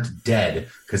they weren't dead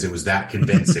because it was that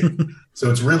convincing. So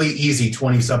it's really easy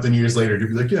 20-something years later to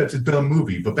be like, yeah, it's a dumb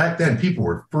movie. But back then, people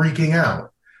were freaking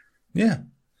out. Yeah.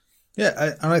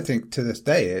 Yeah, and I think to this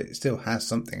day, it still has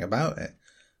something about it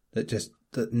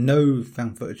that no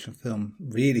found footage film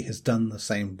really has done the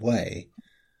same way.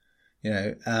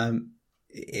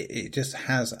 It just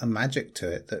has a magic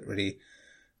to it that really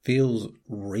feels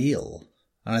real.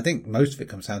 And I think most of it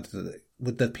comes down to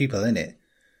with the people in it,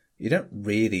 you don't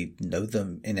really know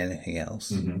them in anything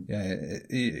else.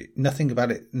 Mm-hmm. Nothing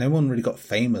about it. No one really got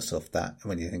famous off that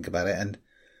when you think about it. And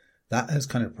that has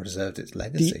kind of preserved its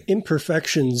legacy. The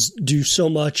imperfections do so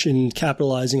much in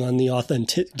capitalizing on the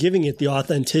giving it the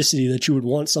authenticity that you would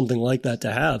want something like that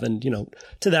to have. And,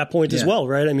 to that point as well,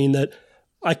 right? I mean, that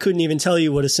I couldn't even tell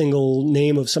you what a single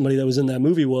name of somebody that was in that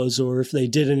movie was, or if they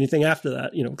did anything after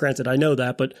that. Granted, I know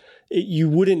that, but you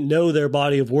wouldn't know their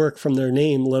body of work from their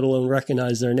name, let alone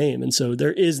recognize their name. And so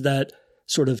there is that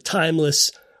sort of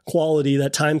timeless quality,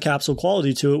 that time capsule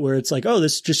quality to it, where it's like, oh,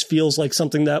 this just feels like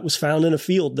something that was found in a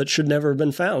field that should never have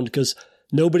been found because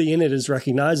nobody in it is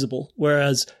recognizable.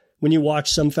 Whereas when you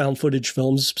watch some found footage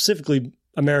films, specifically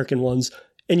American ones,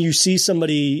 and you see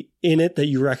somebody in it that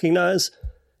you recognize,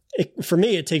 for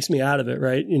me, it takes me out of it,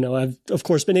 right? I've, of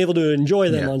course, been able to enjoy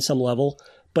them on some level,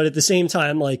 but at the same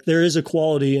time, like, there is a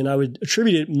quality, and I would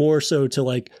attribute it more so to,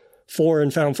 like,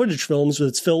 foreign found footage films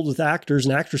that's filled with actors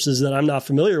and actresses that I'm not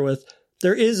familiar with,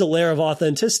 there is a layer of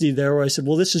authenticity there where I said,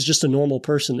 well, this is just a normal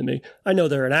person to me. I know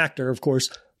they're an actor, of course,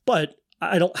 but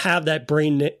I don't have that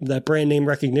brand name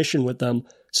recognition with them.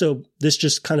 So this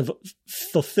just kind of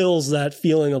fulfills that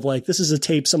feeling of like, this is a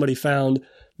tape somebody found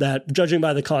that, judging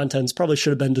by the contents, probably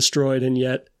should have been destroyed and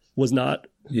yet was not.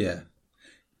 Yeah.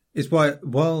 It's why,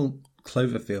 while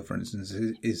Cloverfield, for instance,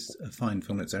 is a fine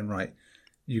film in its own right,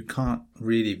 you can't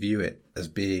really view it as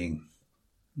being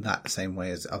that same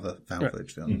way as other found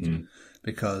footage films,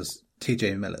 because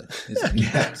TJ Miller is in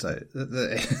it. So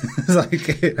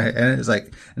it's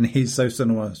like, and he's so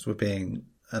synonymous with being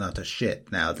an utter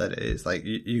shit now that it is like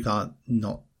you can't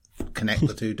not connect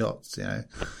the two dots, you know.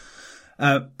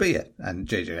 But yeah, and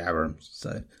J.J. Abrams.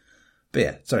 So, but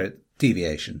yeah, sorry,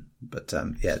 deviation. But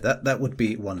yeah, that would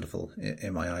be wonderful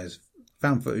in my eyes.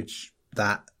 Found footage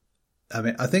that, I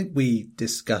mean, I think we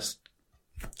discussed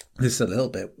this a little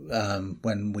bit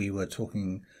when we were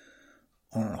talking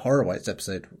on a Horror Whites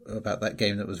episode about that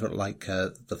game that was like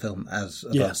the film As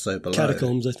Above, So Below.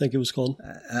 Catacombs, I think it was called.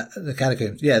 The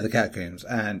Catacombs. Yeah, the Catacombs.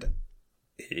 And,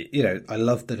 you know, I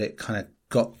love that it kind of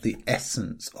got the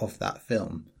essence of that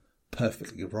film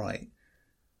perfectly right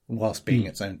whilst being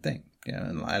its own thing. You know,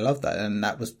 and I love that. And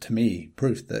that was, to me,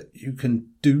 proof that you can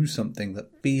do something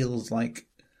that feels like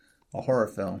a horror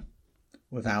film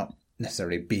without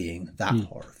necessarily being that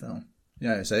horror film. You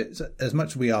know, so as much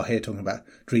as we are here talking about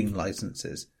dream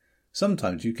licenses,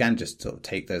 sometimes you can just sort of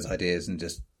take those ideas and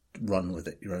just run with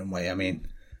it your own way. I mean,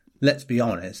 let's be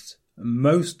honest,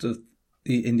 most of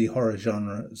the indie horror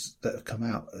genres that have come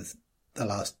out of the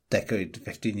last decade to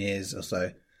 15 years or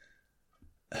so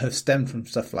have stemmed from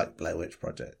stuff like Blair Witch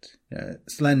Project. You know,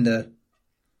 Slenderman,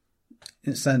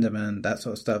 that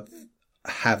sort of stuff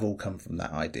have all come from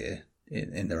that idea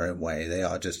in their own way. They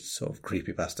are just sort of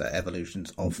creepypasta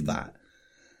evolutions of that.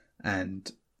 And,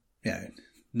 you know,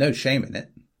 no shame in it.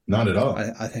 Not at all.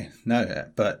 I think, no,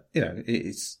 but, you know,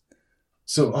 it's...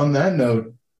 So on that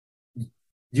note,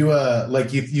 you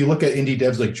like if you look at indie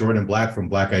devs like Jordan Black from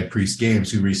Black Eyed Priest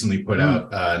Games, who recently put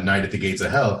out Night at the Gates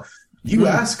of Hell, you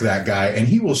ask that guy and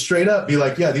he will straight up be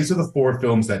like, yeah, these are the 4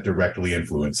 films that directly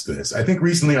influenced this. I think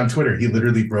recently on Twitter, he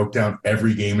literally broke down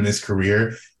every game in his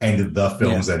career and the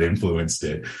films that influenced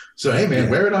it. So, hey, man,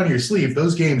 wear it on your sleeve.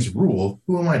 Those games rule.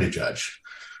 Who am I to judge?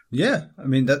 Yeah, I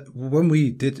mean, that when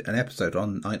we did an episode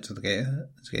on Nights of the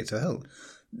Gates of Hell,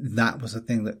 that was a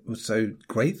thing that was so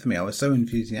great for me. I was so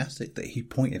enthusiastic that he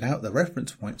pointed out the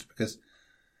reference points, because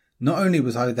not only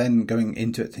was I then going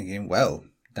into it thinking, well,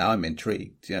 now I'm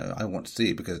intrigued, you know, I want to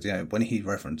see, because, you know, when he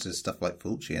references stuff like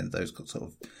Fulci and those sort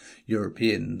of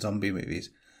European zombie movies,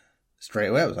 straight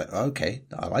away I was like, okay,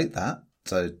 I like that,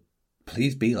 so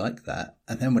please be like that.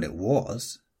 And then when it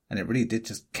was, and it really did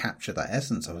just capture that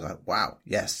essence, I was like, wow,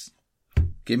 yes,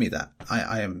 give me that.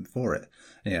 I am for it.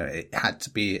 You know, it had to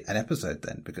be an episode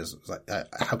then, because it was like,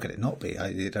 how could it not be?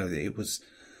 You know, it was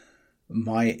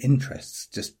my interests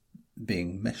just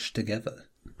being meshed together.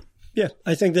 Yeah,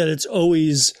 I think that it's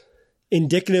always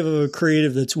indicative of a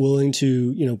creative that's willing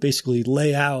to, you know, basically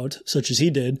lay out, such as he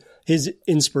did, his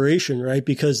inspiration, right?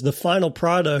 Because the final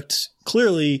product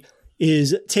clearly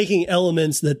is taking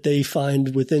elements that they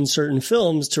find within certain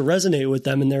films to resonate with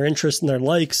them and their interests and their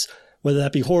likes, whether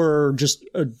that be horror or just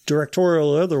a directorial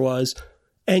or otherwise.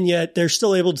 And yet they're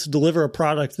still able to deliver a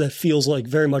product that feels like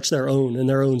very much their own and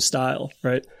their own style,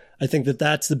 right? I think that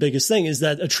that's the biggest thing, is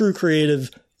that a true creative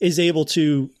is able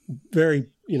to very,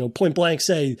 you know, point blank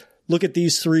say, look at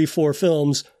these 3-4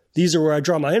 films. These are where I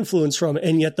draw my influence from.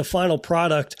 And yet the final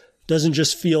product doesn't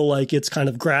just feel like it's kind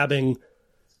of grabbing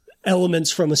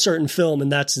elements from a certain film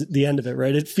and that's the end of it,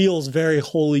 right? It feels very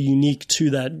wholly unique to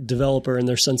that developer and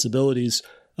their sensibilities.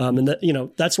 And that, you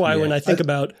know, that's why when I think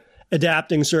about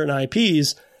adapting certain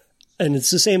IPs, and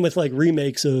it's the same with like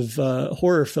remakes of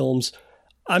horror films,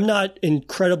 I'm not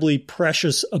incredibly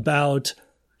precious about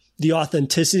the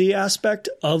authenticity aspect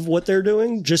of what they're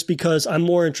doing, just because I'm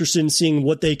more interested in seeing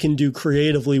what they can do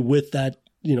creatively with that,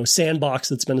 you know, sandbox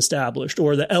that's been established,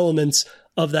 or the elements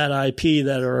of that IP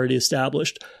that are already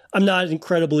established. I'm not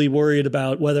incredibly worried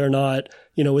about whether or not,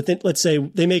 you know, within, let's say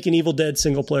they make an Evil Dead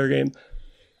single player game.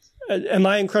 Am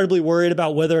I incredibly worried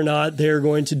about whether or not they're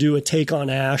going to do a take on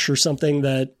Ash or something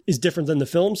that is different than the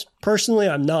films? Personally,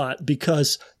 I'm not,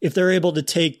 because if they're able to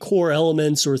take core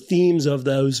elements or themes of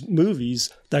those movies,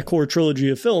 that core trilogy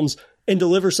of films, and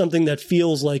deliver something that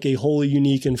feels like a wholly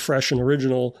unique and fresh and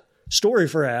original story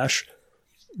for Ash,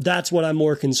 that's what I'm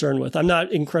more concerned with. I'm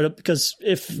not incredible, because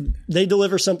if they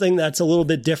deliver something that's a little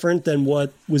bit different than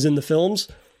what was in the films,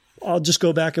 I'll just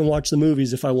go back and watch the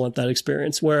movies if I want that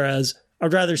experience. Whereas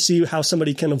I'd rather see how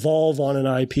somebody can evolve on an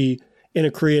IP in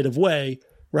a creative way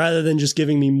rather than just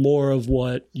giving me more of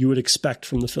what you would expect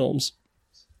from the films.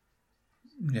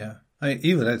 Yeah. I mean,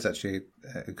 Evil Dead's actually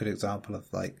a good example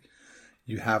of like,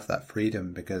 you have that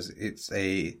freedom because it's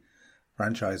a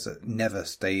franchise that never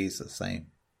stays the same.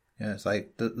 You know, it's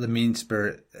like the mean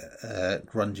spirit,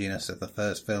 grunginess of the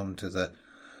first film to the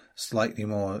slightly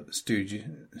more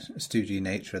stoogey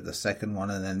nature of the second one,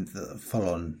 and then the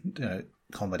full-on, you know,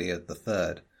 comedy of the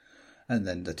third, and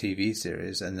then the TV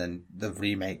series, and then the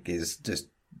remake is just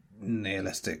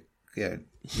nihilistic, you know,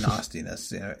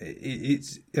 nastiness. You know,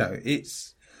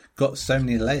 it's got so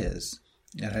many layers.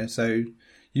 You know, so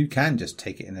you can just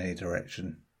take it in any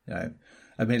direction. You know,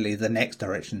 admittedly, the next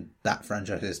direction that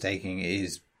franchise is taking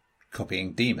is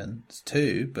copying Demons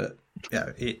too, but you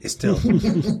know, it's still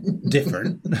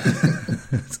different.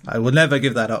 I will never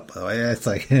give that up, by the way. It's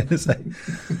like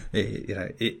you know,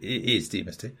 it is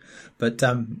Demons too, but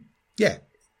yeah,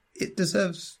 it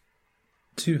deserves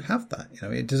to have that. You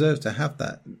know, it deserves to have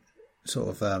that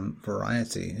sort of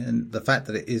variety, and the fact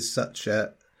that it is such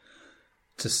a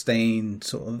sustained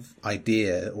sort of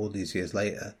idea all these years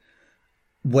later.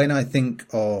 When I think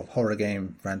of horror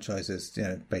game franchises, you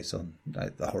know, based on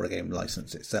like the horror game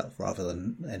license itself rather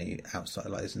than any outside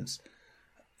license,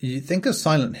 you think of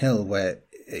Silent Hill, where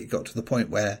it got to the point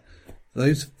where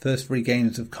those first three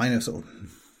games have kind of sort of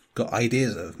got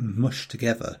ideas that have mushed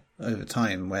together over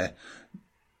time, where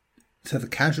to the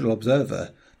casual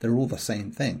observer, they're all the same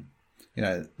thing. You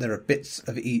know, there are bits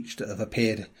of each that have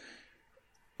appeared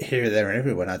here, there, and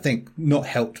everywhere. And I think not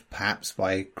helped perhaps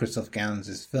by Christoph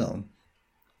Gans' film,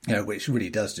 you know, which really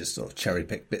does just sort of cherry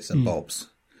pick bits and bobs,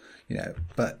 you know.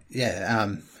 But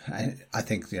yeah, I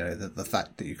think, you know, the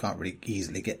fact that you can't really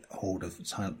easily get hold of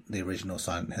the original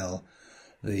Silent Hill,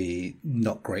 the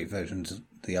not great versions of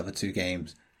the other two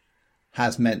games,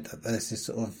 has meant that there's this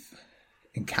sort of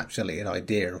encapsulated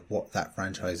idea of what that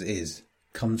franchise is,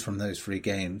 comes from those three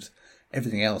games.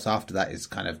 Everything else after that is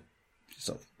kind of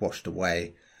sort of washed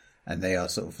away, and they are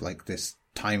sort of like this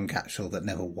time capsule that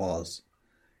never was.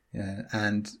 Yeah,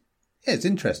 and yeah, it's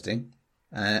interesting,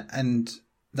 and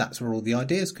that's where all the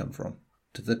ideas come from.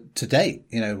 To date,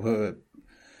 you know, where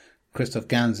Christoph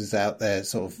Gans is out there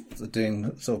sort of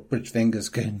doing sort of bridge fingers,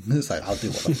 going, it's like, I'll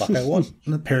do what the fuck I want.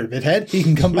 And the Pyramid Head, he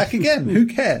can come back again. Who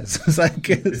cares? It's like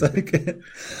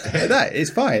that. It's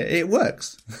fine. It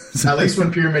works. At least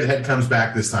when Pyramid Head comes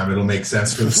back this time, it'll make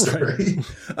sense for the story.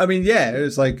 I mean, yeah,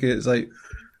 it's like,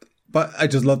 but I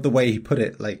just love the way he put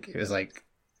it. Like, it was like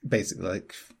basically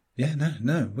like, yeah,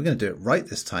 no, we're going to do it right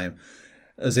this time.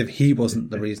 As if he wasn't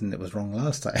the reason it was wrong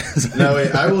last time. No,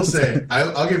 wait, I will say,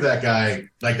 I'll give that guy,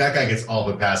 like, that guy gets all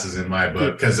the passes in my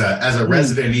book, because as a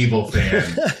Resident Evil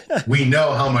fan, we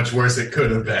know how much worse it could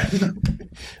have been.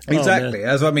 Exactly.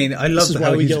 As I mean, I love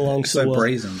how we he's get along so well.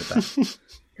 brazen with that.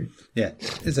 Yeah,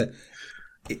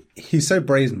 he's so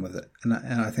brazen with it, and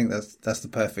I think that's the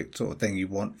perfect sort of thing you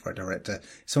want for a director.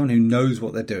 Someone who knows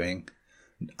what they're doing,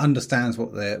 understands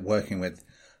what they're working with,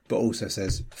 but also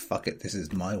says, "Fuck it, this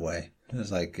is my way." It's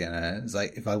like, you know, it's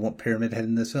like, if I want Pyramid Head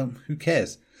in this film, who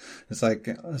cares? It's like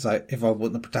if I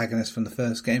want the protagonist from the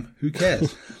first game, who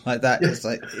cares? Like that. It's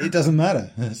like, it doesn't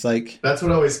matter. It's like, that's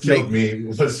what always killed me,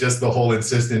 was just the whole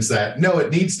insistence that no,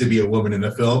 it needs to be a woman in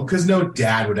the film, because no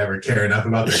dad would ever care enough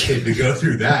about their kid to go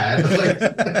through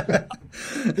that.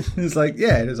 It's like,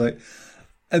 yeah, it's like,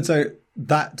 and so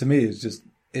that to me is just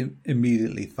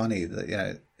immediately funny that, you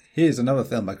know, here's another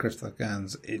film by Christoph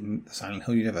Gans in the Silent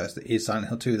Hill universe that is Silent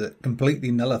Hill 2 that completely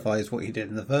nullifies what he did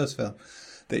in the first film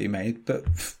that he made, but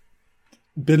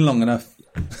been long enough.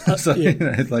 So, you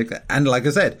know, it's like, and like I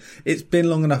said, it's been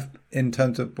long enough in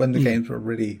terms of when the games were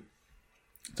really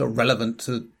sort of relevant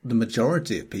to the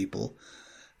majority of people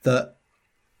that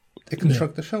they can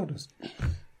shrug their shoulders.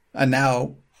 And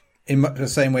now, in much the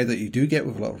same way that you do get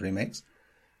with a lot of remakes,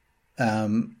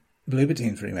 Bloober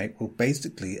Team's remake will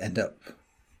basically end up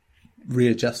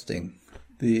readjusting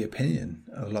the opinion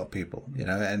of a lot of people, you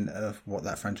know, and of what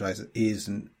that franchise is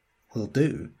and will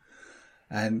do.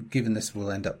 And given this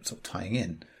will end up sort of tying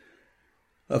in,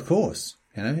 of course,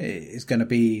 you know, it's going to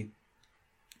be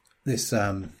this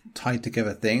tied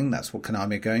together thing. That's what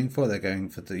Konami are going for. They're going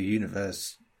for the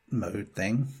universe mode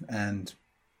thing, and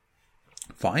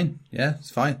fine. Yeah,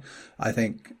 it's fine. I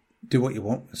think do what you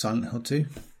want with Silent Hill 2.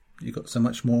 You've got so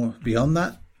much more beyond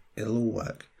that. It'll all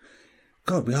work.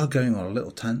 God, we are going on a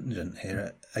little tangent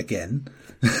here again.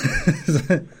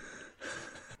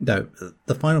 No,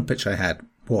 the final pitch I had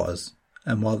was,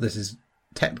 and while this is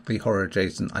technically horror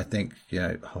adjacent, I think, you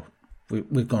know,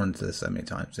 we've gone into this so many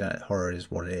times. Yeah, horror is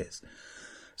what it is.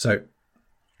 So,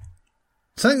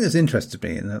 something that's interested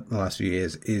me in the last few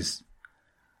years is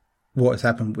what has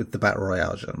happened with the Battle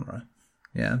Royale genre.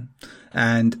 Yeah.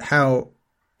 And how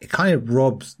it kind of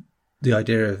robs the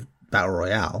idea of Battle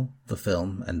Royale, the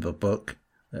film and the book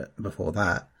before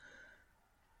that,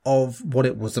 of what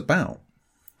it was about.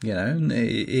 You know,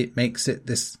 it makes it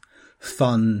this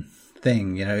fun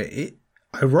thing. You know, it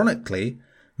ironically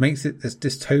makes it this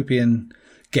dystopian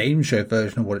game show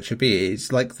version of what it should be.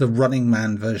 It's like the Running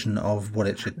Man version of what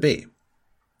it should be.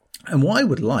 And what I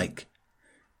would like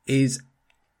is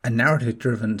a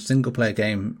narrative-driven single-player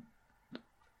game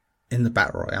in the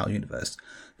Battle Royale universe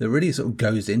that really sort of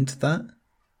goes into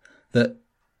that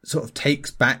sort of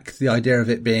takes back the idea of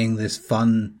it being this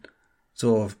fun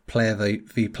sort of player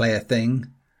v player thing,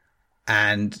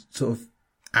 and sort of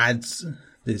adds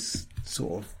this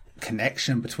sort of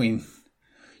connection between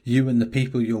you and the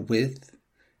people you're with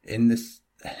in this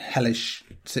hellish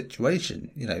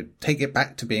situation. You know, take it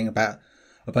back to being about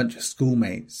a bunch of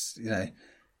schoolmates, you know,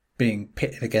 being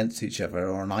pitted against each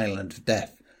other on an island of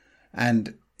death.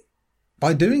 And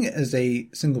by doing it as a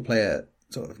single player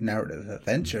sort of narrative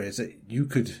adventure, is that you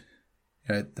could,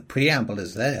 you know, the preamble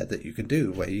is there that you can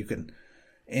do, where you can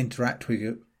interact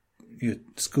with your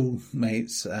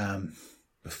schoolmates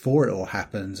before it all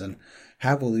happens, and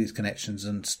have all these connections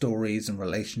and stories and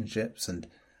relationships, and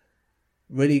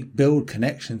really build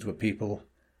connections with people,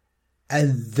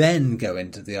 and then go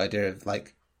into the idea of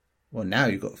like, well, now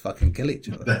you've got to fucking kill each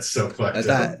other. That's so fucked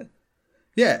up.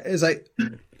 Yeah, it's like,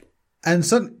 and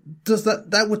so does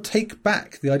that would take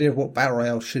back the idea of what Battle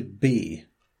Royale should be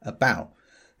about.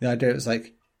 The idea is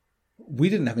like, we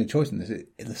didn't have any choice in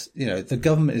this. You know, the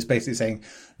government is basically saying,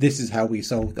 this is how we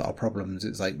solved our problems.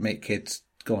 It's like, make kids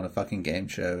go on a fucking game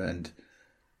show and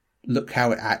look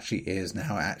how it actually is and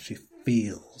how it actually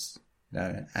feels. You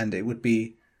know, and it would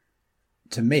be,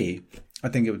 to me, I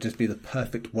think it would just be the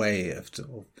perfect way of sort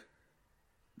of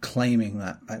claiming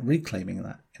that, reclaiming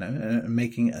that, you know, and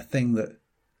making it a thing that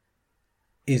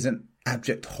isn't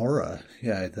abject horror, you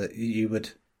know, that you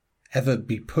would ever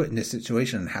be put in this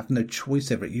situation and have no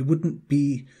choice over it. You wouldn't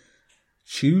be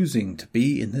choosing to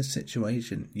be in this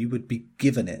situation. You would be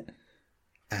given it.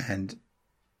 And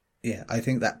yeah, I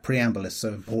think that preamble is so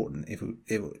important if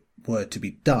it were to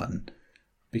be done,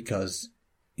 because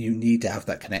you need to have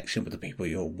that connection with the people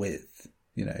you're with,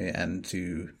 you know, and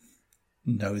to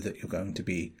know that you're going to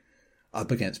be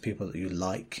up against people that you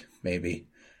like, maybe.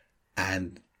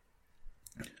 And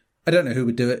I don't know who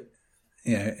would do it,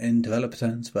 you know, in developer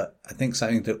terms, but I think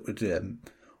something that would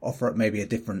offer up maybe a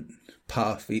different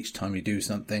path each time you do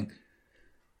something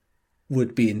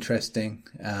would be interesting.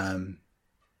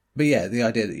 But yeah, the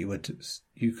idea that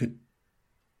you could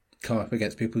come up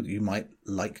against people that you might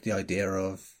like the idea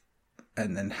of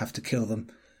and then have to kill them.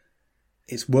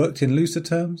 It's worked in looser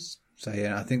terms. So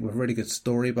yeah, I think with a really good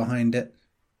story behind it,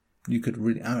 you could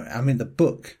really, I mean, the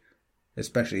book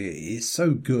especially is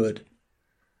so good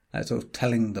at sort of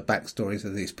telling the backstories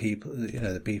of these people, you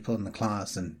know, the people in the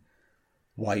class and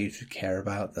why you should care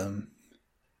about them,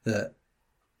 that,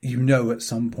 you know, at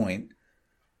some point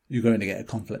you're going to get a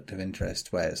conflict of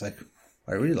interest where it's like,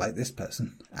 I really like this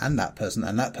person and that person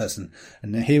and that person.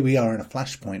 And here we are in a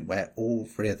flashpoint where all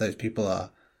three of those people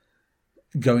are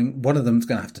going, one of them's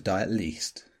going to have to die at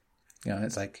least. You know,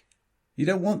 it's like, you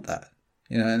don't want that.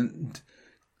 You know, and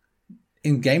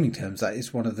in gaming terms, that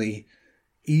is one of the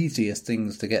easiest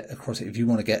things to get across if you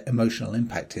want to get emotional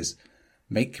impact, is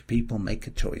make people make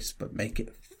a choice, but make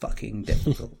it fucking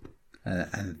difficult.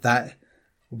 And that,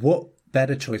 what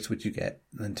better choice would you get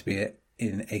than to be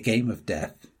in a game of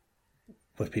death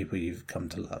with people you've come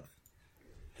to love?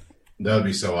 That would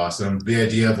be so awesome. The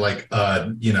idea of like,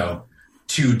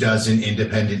 24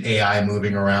 independent AI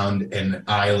moving around an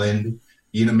island,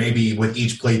 you know, maybe with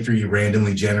each playthrough you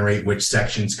randomly generate which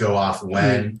sections go off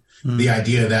when. The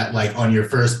idea that like on your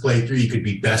first playthrough you could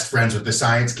be best friends with the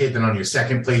science kid, then on your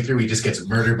second playthrough he just gets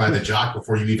murdered by the jock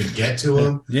before you even get to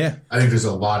him. Yeah, I think there's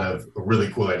a lot of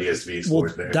really cool ideas to be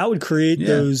explored there. That would create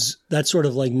that sort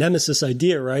of like nemesis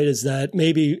idea, right? Is that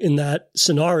maybe in that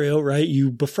scenario, right, you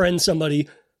befriend somebody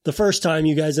the first time,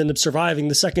 you guys end up surviving.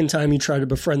 The second time you try to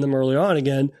befriend them early on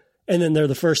again, and then they're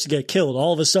the first to get killed.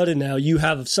 All of a sudden now you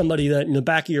have somebody that in the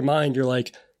back of your mind, you're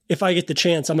like, if I get the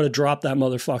chance, I'm going to drop that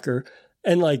motherfucker.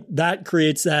 And like that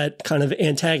creates that kind of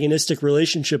antagonistic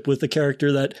relationship with the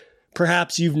character that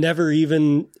perhaps you've never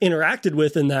even interacted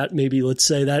with in that, maybe let's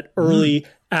say that early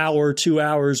hour, 2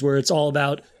 hours where it's all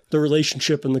about the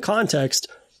relationship and the context.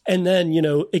 And then, you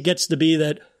know, it gets to be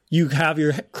that you have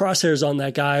your crosshairs on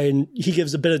that guy and he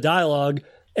gives a bit of dialogue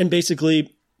and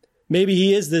basically maybe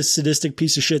he is this sadistic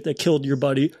piece of shit that killed your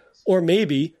buddy, or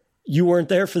maybe you weren't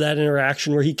there for that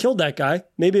interaction where he killed that guy.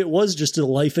 Maybe it was just a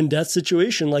life and death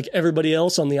situation like everybody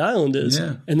else on the island is.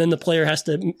 Yeah. And then the player has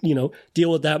to,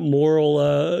 deal with that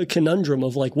moral conundrum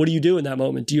of like, what do you do in that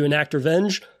moment? Do you enact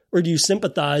revenge or do you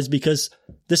sympathize because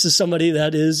this is somebody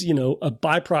that is, a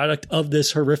byproduct of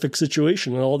this horrific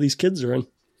situation that all these kids are in?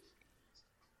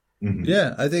 Mm-hmm.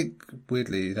 Yeah, I think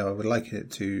weirdly, I would like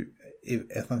it to,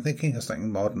 if I'm thinking of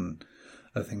something modern,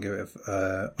 I think of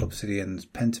Obsidian's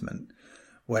Pentiment,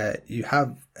 where you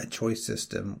have a choice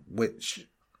system which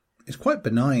is quite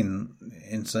benign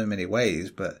in so many ways,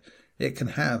 but it can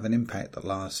have an impact that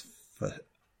lasts for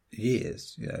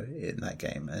years, in that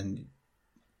game. And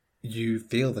you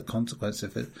feel the consequence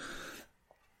of it.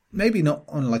 Maybe not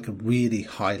on like a really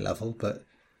high level, but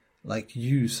like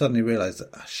you suddenly realize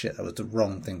that, that was the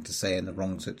wrong thing to say in the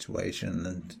wrong situation.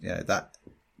 And, that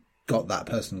got that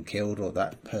person killed or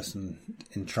that person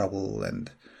in trouble.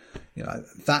 And,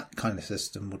 that kind of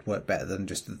system would work better than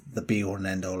just the be all and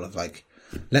end all of like,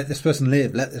 let this person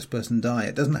live, let this person die.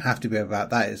 It doesn't have to be about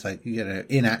that. It's like,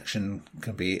 inaction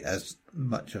can be as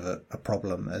much of a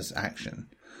problem as action.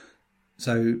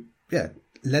 So, yeah,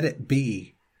 let it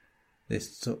be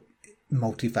this sort of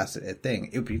multifaceted thing.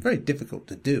 It would be very difficult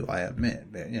to do, I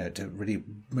admit, but, to really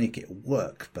make it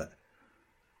work. But,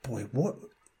 boy,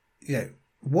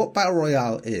 what Battle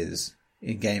Royale is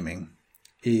in gaming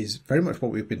is very much what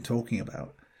we've been talking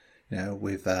about,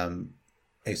 with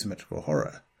asymmetrical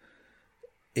horror,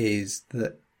 is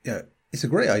that, it's a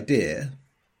great idea,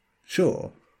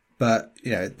 sure, but,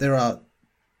 there are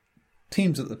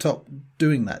teams at the top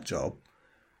doing that job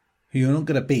who you're not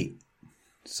going to beat.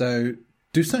 So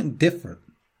do something different.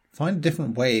 Find a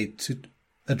different way to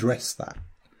address that,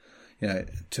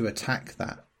 to attack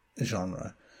that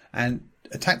genre. And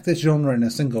attack this genre in a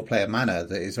single player manner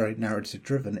that is very narrative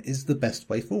driven is the best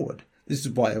way forward. This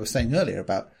is why I was saying earlier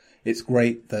about it's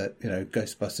great that,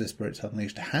 Ghostbusters Spirits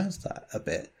Unleashed has that a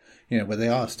bit, where they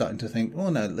are starting to think, oh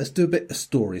no, let's do a bit of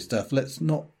story stuff. Let's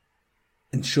not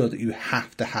ensure that you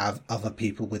have to have other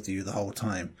people with you the whole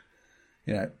time.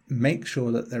 Make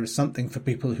sure that there is something for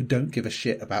people who don't give a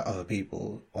shit about other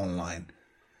people online.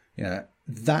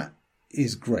 That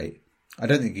is great. I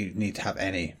don't think you need to have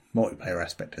any multiplayer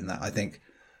aspect in that. I think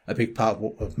a big part of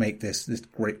what would make this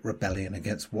great rebellion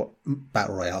against what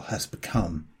Battle Royale has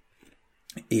become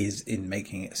is in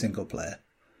making it single player.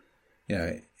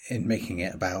 In making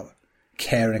it about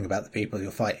caring about the people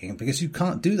you're fighting, because you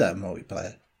can't do that in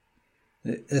multiplayer.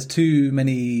 There's too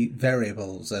many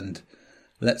variables, and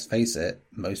let's face it,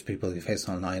 most people you face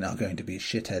online are going to be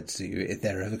shitheads to you if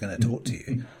they're ever going to talk to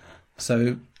you.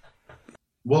 So,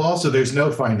 well, also there's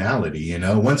no finality,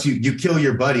 once you kill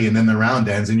your buddy and then the round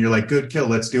ends and you're like, good kill,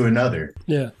 let's do another.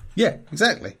 Yeah,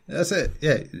 exactly. That's it.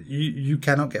 Yeah, you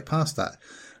cannot get past that.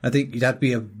 I think you'd have to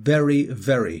be a very,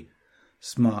 very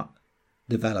smart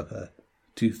developer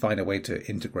to find a way to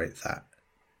integrate that.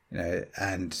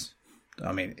 And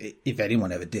I mean, if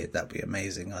anyone ever did, that'd be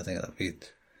amazing. I think that'd be.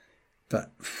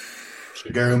 But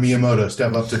Shigeru Miyamoto,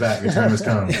 step up to bat. Your time has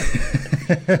come.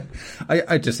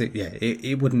 I just think,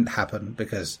 it wouldn't happen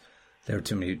because there are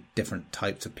too many different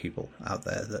types of people out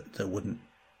there that wouldn't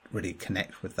really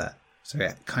connect with that. So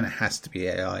it kind of has to be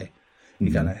AI.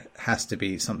 It kind of has to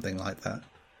be something like that.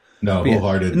 No,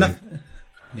 wholeheartedly.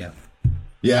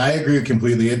 Yeah, I agree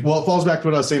completely. It falls back to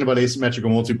what I was saying about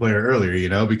asymmetrical multiplayer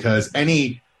earlier, because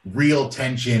any real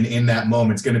tension in that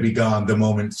moment is going to be gone the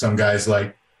moment some guy's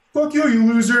like, fuck you, you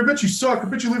loser. I bet you suck. I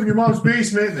bet you live in your mom's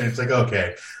basement. And it's like,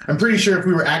 okay. I'm pretty sure if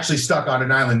we were actually stuck on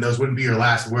an island, those wouldn't be your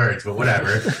last words, but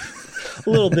whatever. A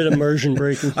little bit of immersion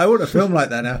breaking. I want to film like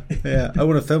that now. Yeah, I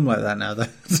want to film like that now, though.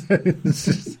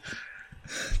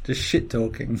 Just shit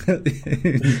talking.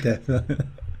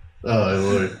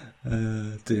 Oh,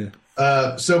 Lord. Dear.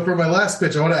 So for my last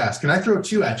pitch, I want to ask, can I throw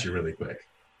two at you really quick?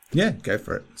 Yeah, go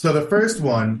for it. So the first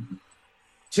one,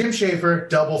 Tim Schafer,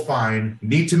 Double Fine,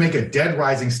 need to make a Dead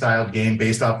Rising styled game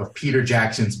based off of Peter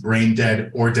Jackson's Brain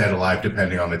Dead or Dead Alive,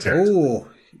 depending on the territory. Oh,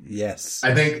 yes.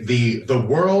 I think the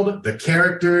world, the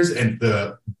characters, and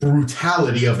the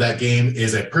brutality of that game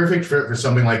is a perfect fit for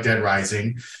something like Dead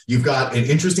Rising. You've got an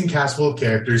interesting cast full of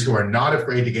characters who are not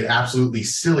afraid to get absolutely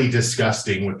silly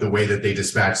disgusting with the way that they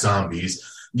dispatch zombies.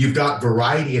 You've got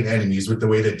variety in enemies with the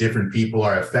way that different people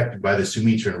are affected by the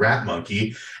Sumatran rat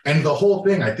monkey. And the whole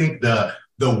thing, I think the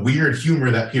weird humor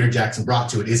that Peter Jackson brought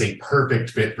to it is a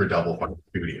perfect fit for Double Fine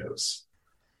Studios.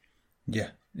 Yeah,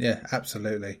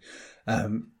 absolutely.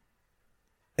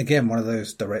 Again, one of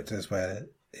those directors where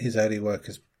his early work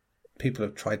is people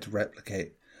have tried to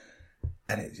replicate,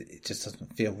 and it just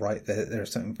doesn't feel right. There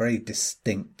is something very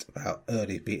distinct about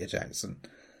early Peter Jackson.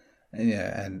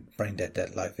 and Brain Dead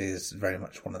Dead Alive is very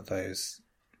much one of those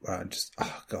where I'm just,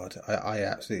 oh God, I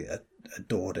absolutely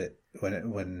adored it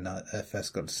when I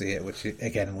first got to see it, which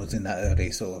again was in that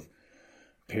early sort of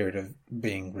period of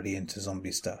being really into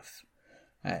zombie stuff.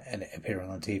 And it appearing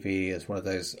on TV as one of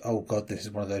those, oh God, this is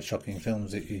one of those shocking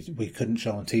films that we couldn't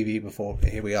show on TV before, but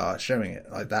here we are showing it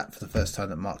like that for the first time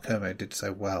that Mark Kermode did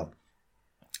so well.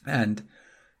 And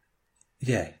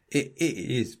yeah, it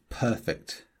is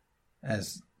perfect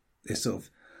as this sort of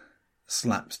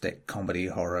slapstick comedy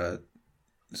horror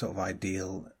sort of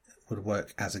ideal would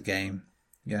work as a game.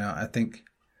 You know, I think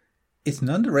it's an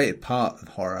underrated part of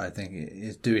horror, I think,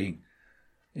 is doing,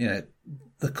 you know,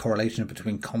 the correlation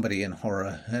between comedy and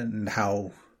horror and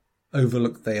how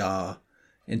overlooked they are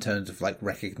in terms of like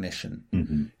recognition,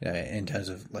 you know, in terms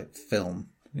of like film.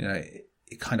 You know,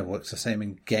 it kind of works the same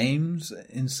in games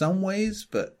in some ways,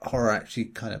 but horror actually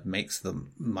kind of makes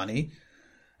them money.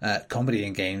 Comedy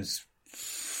in games,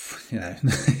 you know,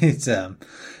 it's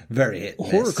very hit and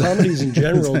miss. Horror comedies in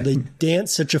general, they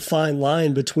dance such a fine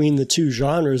line between the two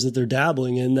genres that they're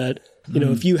dabbling in that, you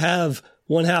know, if you have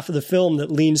one half of the film that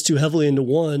leans too heavily into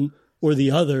one or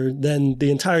the other, then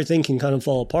the entire thing can kind of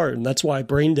fall apart. And that's why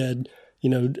Brain Dead, you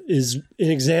know, is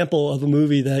an example of a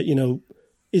movie that, you know,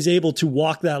 is able to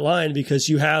walk that line, because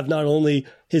you have not only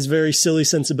his very silly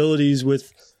sensibilities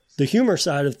with the humor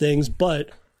side of things, but,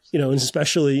 you know, and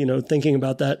especially, you know, thinking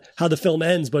about that, how the film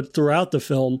ends, but throughout the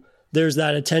film, there's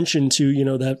that attention to, you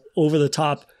know, that over the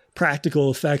top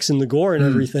practical effects and the gore and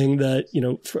everything that, you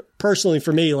know, personally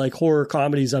for me, like horror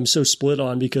comedies, I'm so split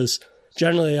on, because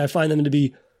generally I find them to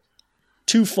be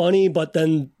too funny, but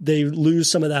then they lose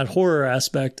some of that horror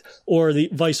aspect, or the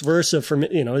vice versa for me.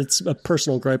 You know, it's a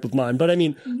personal gripe of mine, but I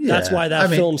mean, that's why that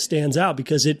film stands out,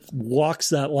 because it walks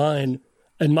that line,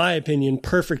 in my opinion,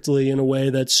 perfectly in a way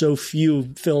that so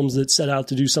few films that set out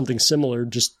to do something similar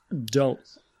just don't.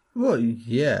 Well,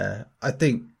 yeah, I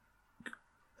think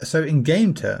so. In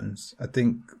game terms, I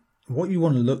think what you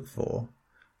want to look for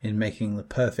in making the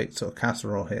perfect sort of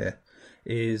casserole here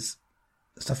is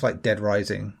stuff like Dead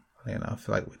Rising, enough,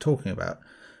 like we're talking about,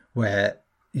 where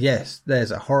yes,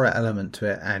 there's a horror element to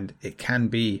it, and it can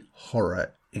be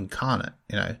horror incarnate,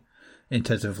 you know, in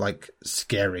terms of like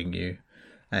scaring you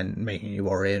and making you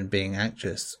worry and being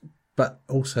anxious, but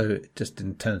also just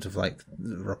in terms of like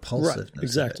the repulsiveness. Right,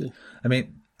 exactly. Of it. I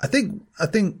mean, I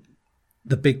think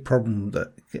the big problem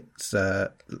that gets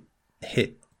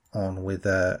hit on with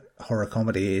horror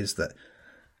comedy is that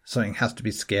something has to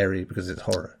be scary because it's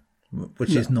horror,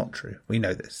 which is not true. We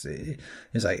know this.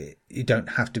 It's like, you don't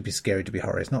have to be scary to be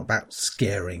horror. It's not about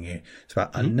scaring you. It's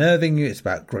about unnerving you. It's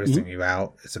about grossing you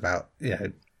out. It's about, you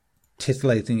know,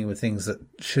 titillating you with things that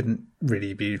shouldn't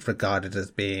really be regarded as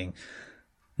being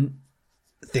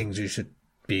things you should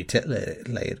be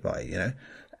titillated by, you know.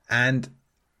 And,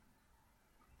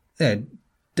 you know,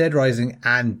 Dead Rising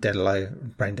and Dead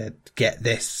Alive, Brain Dead get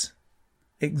this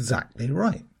exactly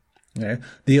right. You know,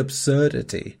 the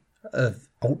absurdity of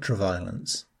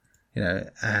ultra-violence, you know,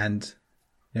 and,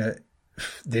 you know,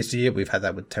 this year we've had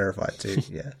that with Terrifier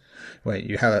 2, yeah, where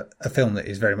you have a film that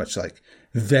is very much like,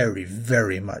 very,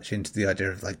 very much into the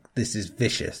idea of like, this is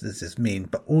vicious, this is mean,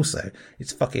 but also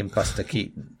it's fucking Buster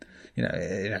Keaton. You know,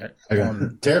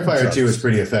 Terrifier 2 is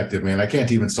pretty effective, man. I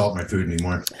can't even salt my food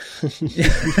anymore.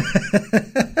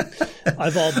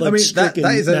 I've all but stricken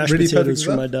that is mashed really potatoes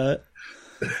from my diet.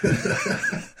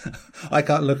 I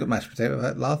can't look at mashed potato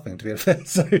without laughing, to be fair.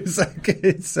 So it's like,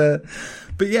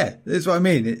 but yeah, that's what I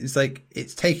mean. It's like,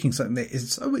 it's taking something that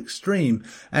is so extreme,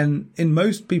 and in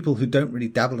most people who don't really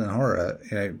dabble in horror,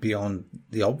 you know, beyond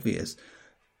the obvious,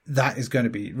 that is going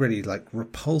to be really like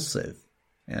repulsive,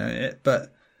 you know.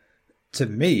 But to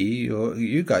me, or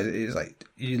you guys, it's like,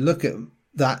 you look at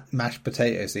that mashed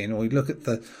potato scene, or you look at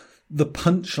the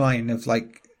punchline of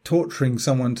like torturing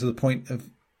someone to the point of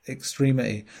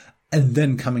extremity, and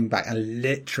then coming back and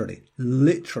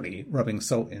literally rubbing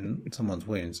salt in someone's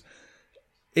wounds,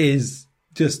 is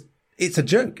just, it's a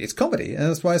joke. It's comedy. And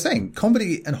that's why I'm saying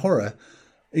comedy and horror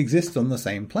exist on the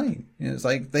same plane. You know, it's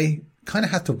like they kind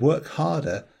of have to work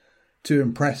harder to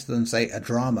impress than, say, a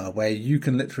drama where you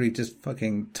can literally just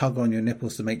fucking tug on your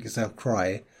nipples to make yourself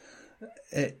cry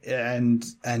and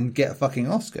get a fucking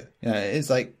Oscar. You know, it's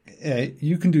like, you know,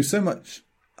 you can do so much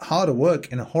harder work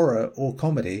in horror or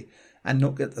comedy and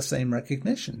not get the same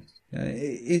recognition. You know,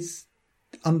 it's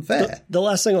unfair. The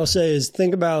last thing I'll say is,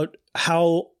 think about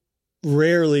how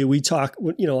rarely we talk,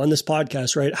 you know, on this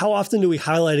podcast, right? How often do we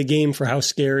highlight a game for how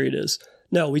scary it is?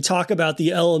 No, we talk about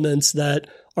the elements that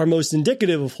are most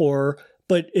indicative of horror,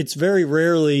 but it's very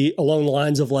rarely along the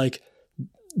lines of like,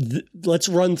 let's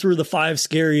run through the 5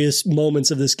 scariest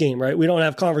moments of this game, right? We don't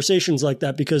have conversations like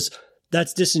that because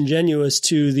that's disingenuous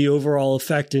to the overall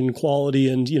effect and quality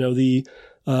and, the,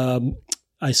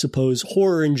 I suppose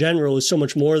horror in general is so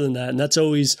much more than that. And that's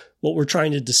always what we're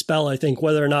trying to dispel. I think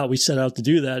whether or not we set out to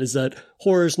do that is that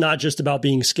horror is not just about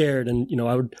being scared. And,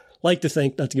 I would like to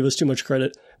think, not to give us too much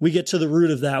credit, we get to the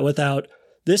root of that without,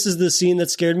 this is the scene that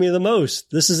scared me the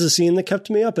most. This is the scene that kept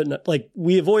me up at night. Like,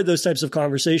 we avoid those types of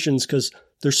conversations because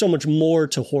there's so much more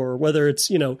to horror, whether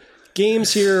it's,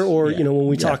 games here or, when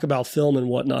we talk about film and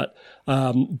whatnot.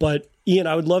 But Ian,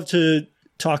 I would love to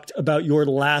talk about your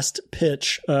last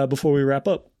pitch before we wrap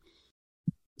up.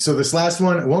 So this last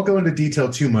one, I won't go into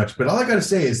detail too much, but all I got to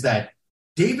say is that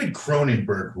David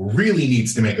Cronenberg really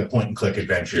needs to make a point-and-click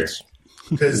adventure.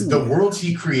 Because the worlds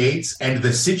he creates and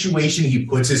the situation he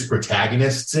puts his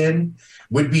protagonists in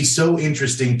would be so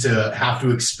interesting to have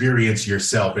to experience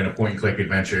yourself in a point-and-click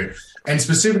adventure. And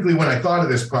specifically, when I thought of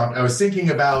this prompt, I was thinking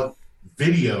about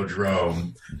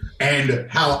Videodrome and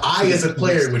how I, as a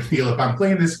player, would feel if I'm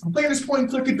playing this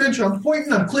point-and-click adventure. I'm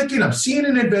pointing, I'm clicking, I'm seeing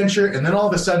an adventure, and then all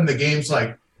of a sudden the game's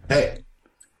like, hey,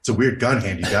 it's a weird gun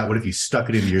hand you got. What if you stuck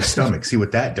it into your stomach? See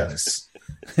what that does.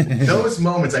 Those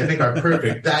moments, I think, are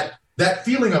perfect. That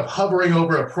feeling of hovering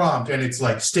over a prompt and it's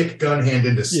like stick gun hand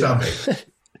into stomach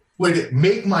would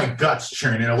make my guts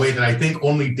churn in a way that I think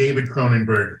only David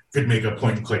Cronenberg could make a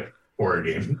point-and-click horror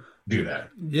game do that.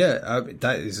 Yeah,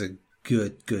 that is a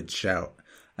good shout.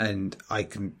 And I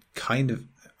can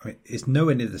it's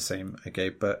nowhere near the same, okay,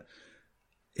 but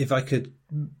if I could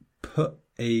put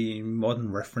a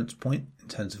modern reference point in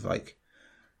terms of like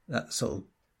that sort of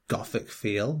gothic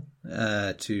feel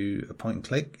to a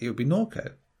point-and-click, it would be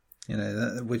Norco.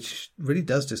 Which really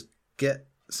does just get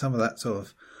some of that sort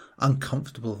of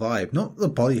uncomfortable vibe. Not the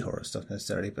body horror stuff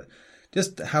necessarily, but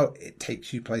just how it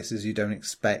takes you places you don't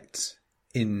expect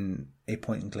in a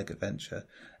point-and-click adventure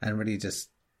and really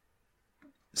just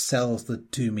sells the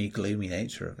doomy, gloomy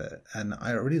nature of it. And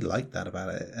I really like that about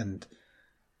it. And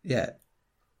yeah,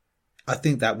 I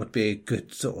think that would be a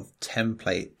good sort of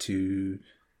template to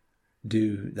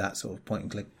do that sort of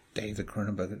point-and-click David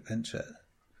Cronenberg adventure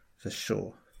for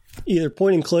sure. Either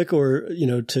point and click or,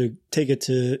 to take it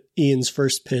to Ian's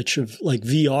first pitch of like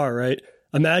VR, right?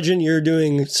 Imagine you're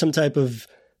doing some type of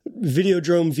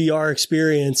Videodrome VR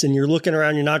experience and you're looking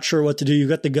around, you're not sure what to do. You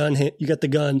got the gun,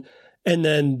 and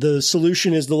then the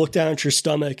solution is to look down at your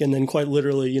stomach and then quite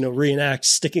literally, reenact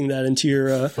sticking that into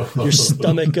your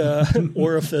stomach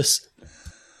orifice.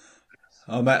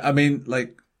 I mean,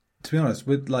 like, to be honest,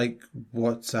 with like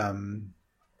what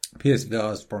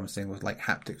PSVR is promising with like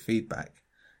haptic feedback,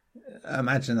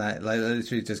 imagine that, like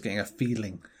literally just getting a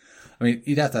feeling. I mean,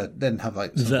 you'd have to then have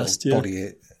like some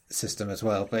body system as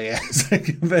well, but yeah,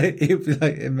 but it'd be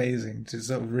like amazing to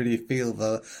sort of really feel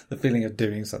the feeling of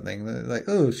doing something. Like,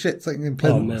 oh shit, something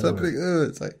unpleasant,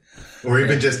 it's like, or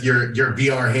even just your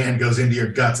VR hand goes into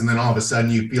your guts, and then all of a sudden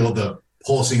you feel the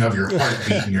pulsing of your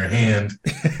heartbeat in your hand.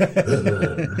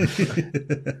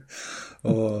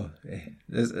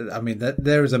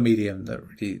 There is a medium that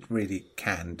really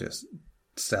can just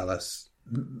sell us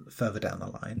further down the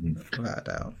line, without a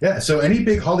doubt. Yeah, so any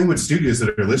big Hollywood studios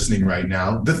that are listening right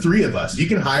now, the 3 of us, you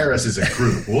can hire us as a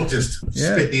group. We'll just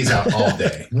spit these out all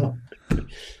day.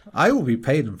 I will be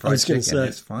paid in fried chicken.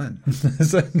 It's fine.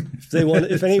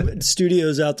 If any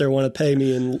studios out there want to pay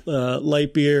me in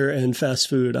light beer and fast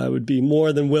food, I would be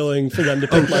more than willing for them to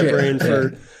pick my brain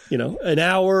for an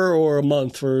hour or a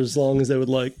month, for as long as they would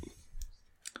like.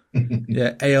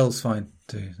 Yeah, ale's fine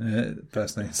too,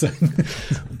 personally.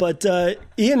 But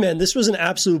Ian, man, this was an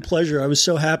absolute pleasure. I was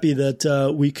so happy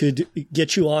that we could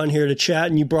get you on here to chat,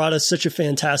 and you brought us such a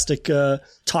fantastic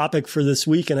topic for this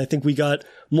week, and I think we got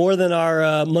more than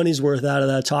our money's worth out of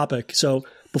that topic. So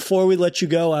before we let you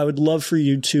go, I would love for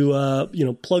you to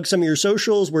plug some of your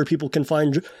socials where people can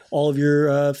find all of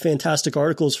your fantastic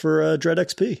articles for Dread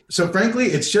XP. So frankly,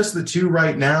 it's just the 2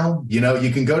 right now.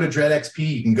 You can go to Dread XP,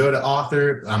 you can go to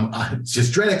author. It's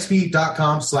just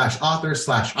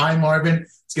dreadxp.com/author/iMarvin.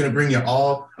 It's going to bring you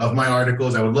all of my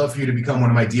articles. I would love for you to become one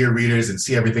of my dear readers and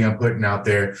see everything I'm putting out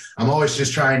there. I'm always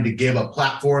just trying to give a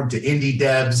platform to indie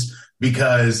devs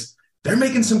because they're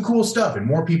making some cool stuff and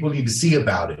more people need to see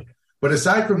about it. But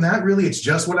aside from that, really, it's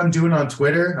just what I'm doing on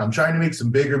Twitter. I'm trying to make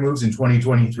some bigger moves in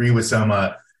 2023 with some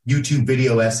YouTube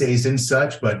video essays and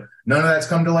such, but none of that's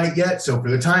come to light yet. So for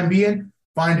the time being,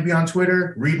 fine to be on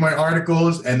Twitter, read my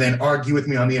articles, and then argue with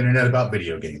me on the internet about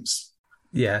video games.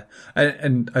 Yeah,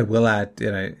 and I will add,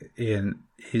 Ian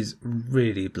is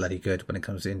really bloody good when it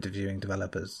comes to interviewing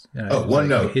developers. One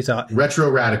note, Retro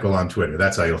Radical on Twitter.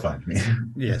 That's how you'll find me.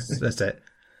 Yes, that's it.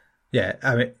 Yeah,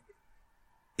 I mean,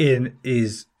 Ian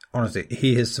is, honestly,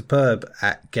 he is superb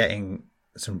at getting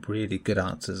some really good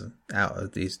answers out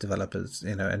of these developers,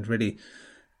 and really,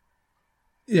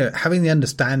 having the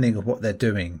understanding of what they're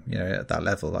doing, at that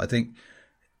level. I think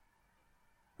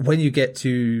when you get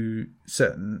to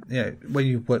certain, when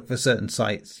you work for certain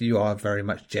sites, you are very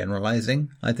much generalizing,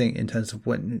 I think, in terms of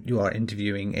when you are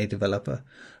interviewing a developer.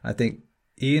 I think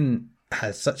Ian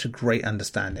has such a great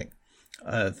understanding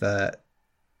of the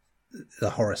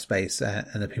horror space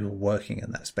and the people working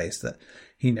in that space that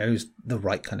he knows the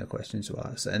right kind of questions to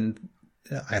ask. And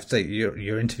I have to say,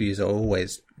 your interviews are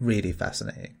always really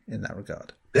fascinating in that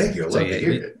regard. Thank you. I love to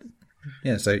hear it.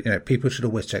 Yeah, so people should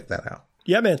always check that out.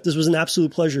 Yeah, man, this was an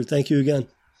absolute pleasure. Thank you again.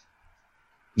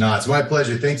 No, it's my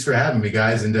pleasure. Thanks for having me,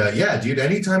 guys. And yeah, dude,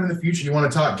 anytime in the future you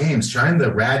want to talk games, shine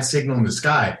the rad signal in the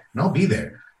sky, and I'll be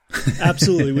there.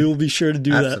 Absolutely. We will be sure to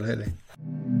do Absolutely. that.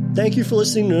 Thank you for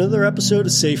listening to another episode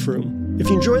of Safe Room. If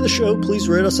you enjoy the show, please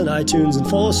rate us on iTunes and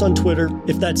follow us on Twitter,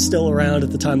 if that's still around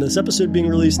at the time of this episode being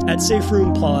released, at Safe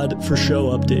Room Pod for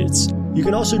show updates. You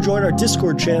can also join our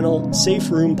Discord channel, Safe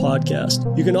Room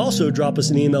Podcast. You can also drop us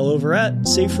an email over at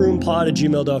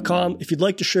saferoompod@gmail.com if you'd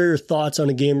like to share your thoughts on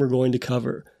a game we're going to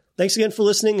cover. Thanks again for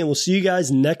listening, and we'll see you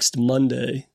guys next Monday.